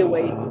has to be a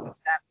way to do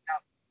that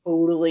without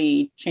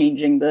totally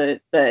changing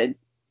the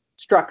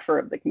structure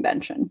of the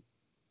convention.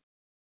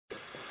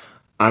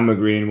 I'm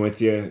agreeing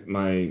with you.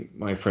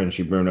 My friend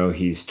Bruno,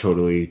 he's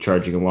totally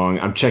charging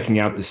along. I'm checking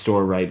out the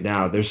store right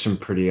now. There's some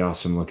pretty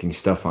awesome looking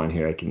stuff on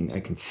here. I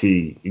can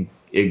see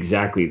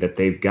exactly that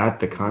they've got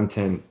the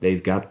content,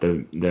 they've got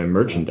the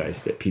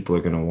merchandise that people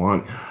are gonna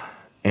want.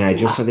 And I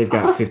just saw they've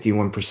got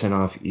 51%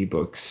 off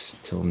ebooks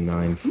till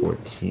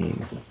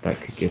 9/14. That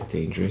could get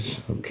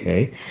dangerous.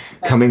 Okay.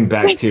 Coming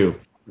back to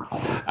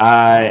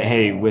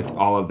hey, with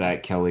all of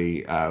that,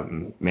 Kelly,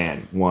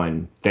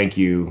 thank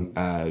you,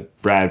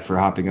 Brad, for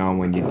hopping on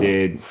when you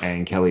did,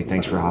 and Kelly,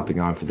 thanks for hopping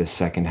on for the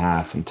second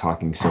half and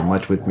talking so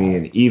much with me,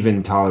 and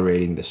even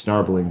tolerating the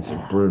snarblings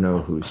of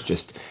Bruno, who's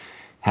just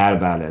had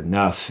about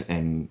enough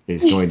and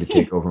is going to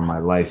take over my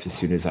life as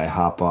soon as I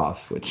hop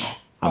off, which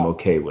I'm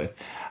okay with.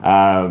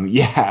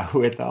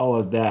 With all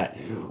of that,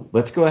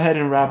 let's go ahead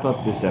and wrap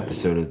up this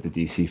episode of the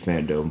DC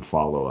FanDome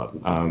follow-up.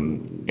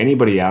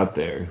 Anybody out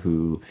there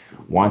who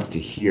wants to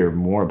hear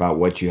more about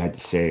what you had to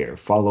say or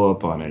follow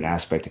up on an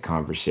aspect of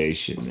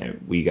conversation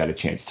that we got a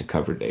chance to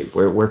cover today,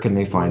 where can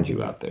they find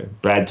you out there?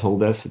 Brad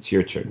told us it's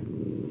your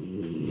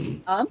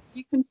turn. So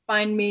you can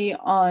find me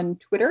on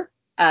Twitter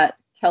at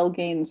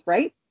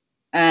KelGainsRight,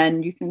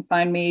 and you can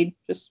find me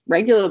just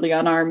regularly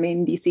on our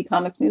main DC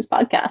Comics News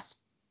podcast.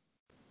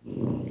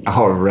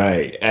 All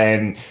right.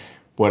 And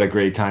what a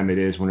great time it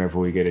is whenever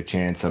we get a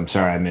chance. I'm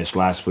sorry I missed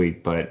last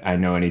week, but I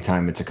know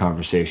anytime it's a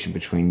conversation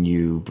between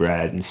you,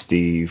 Brad, and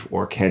Steve,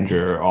 or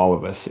Kendra, or all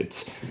of us,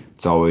 it's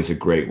always a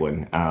great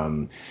one.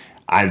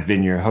 I've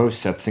been your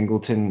host, Seth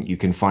Singleton. You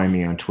can find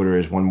me on Twitter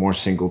as One More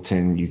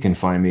Singleton. You can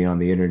find me on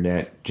the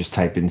internet. Just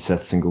type in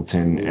Seth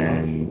Singleton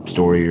and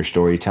story or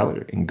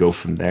storyteller and go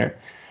from there.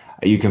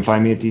 You can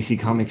find me at DC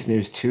Comics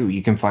News, too.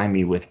 You can find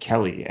me with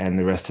Kelly and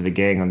the rest of the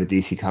gang on the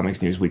DC Comics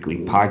News Weekly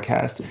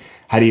podcast.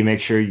 How do you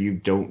make sure you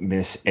don't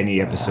miss any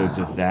episodes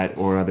of that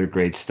or other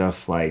great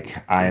stuff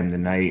like I Am the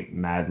Night,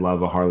 Mad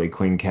Love, a Harley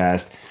Quinn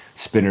cast,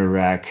 Spinner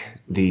Rack,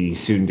 the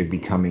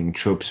soon-to-becoming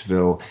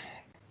Tropesville,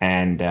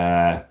 and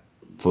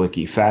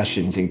Flicky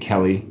Fashions? And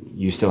Kelly,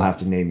 you still have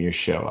to name your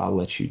show. I'll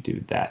let you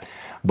do that.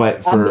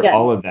 But for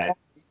all of that,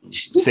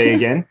 say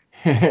again.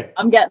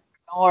 I'm getting,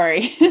 don't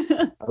worry.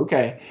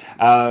 Okay.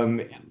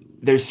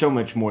 There's so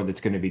much more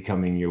that's going to be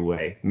coming your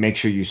way. Make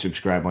sure you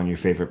subscribe on your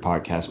favorite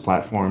podcast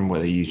platform,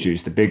 whether you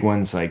choose the big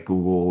ones like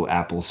Google,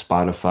 Apple,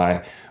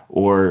 Spotify,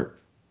 or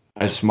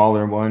a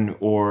smaller one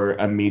or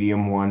a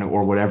medium one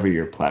or whatever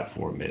your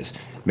platform is.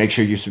 Make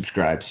sure you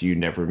subscribe so you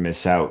never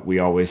miss out. We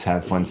always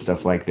have fun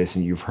stuff like this,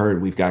 and you've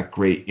heard we've got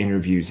great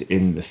interviews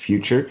in the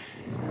future.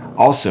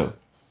 Also,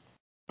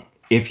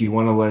 if you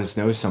want to let us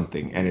know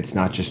something, and it's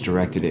not just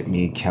directed at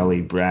me, Kelly,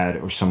 Brad,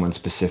 or someone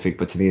specific,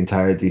 but to the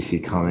entire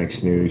DC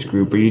Comics News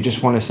group, or you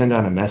just want to send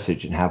out a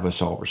message and have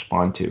us all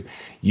respond to,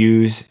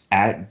 use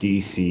at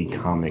DC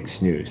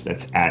Comics News.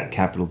 That's at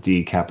capital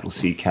D, capital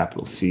C,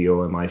 capital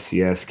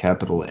COMICS,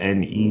 capital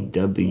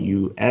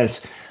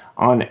NEWS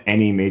on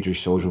any major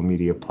social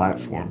media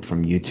platform,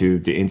 from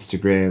YouTube to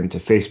Instagram to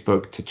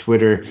Facebook to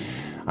Twitter.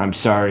 I'm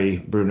sorry,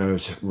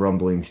 Bruno's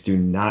rumblings do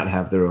not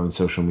have their own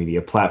social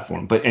media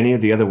platform, but any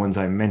of the other ones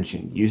I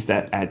mentioned, use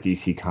that at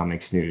DC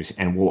Comics News,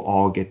 and we'll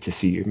all get to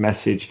see your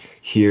message,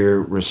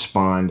 hear,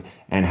 respond,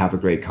 and have a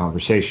great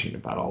conversation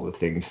about all the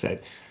things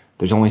that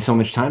there's only so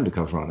much time to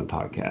cover on the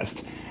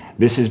podcast.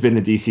 This has been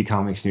the DC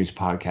Comics News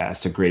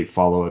Podcast, a great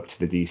follow-up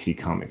to the DC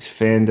Comics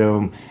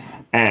FanDome,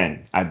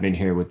 and I've been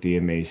here with the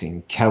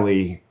amazing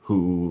Kelly,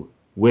 who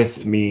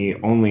with me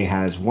only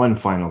has one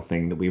final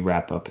thing that we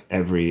wrap up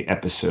every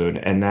episode,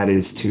 and that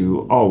is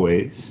to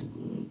always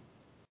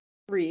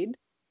read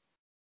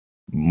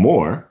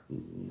more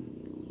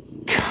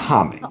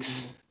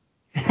comics.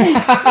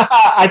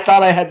 I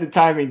thought I had the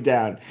timing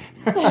down.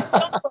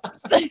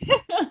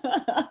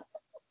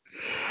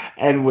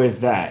 And with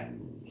that,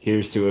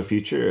 here's to a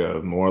future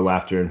of more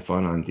laughter and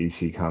fun on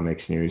DC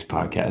Comics News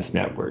Podcast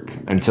Network.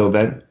 Until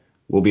then,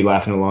 we'll be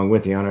laughing along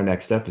with you on our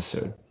next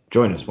episode.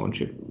 Join us, won't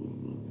you?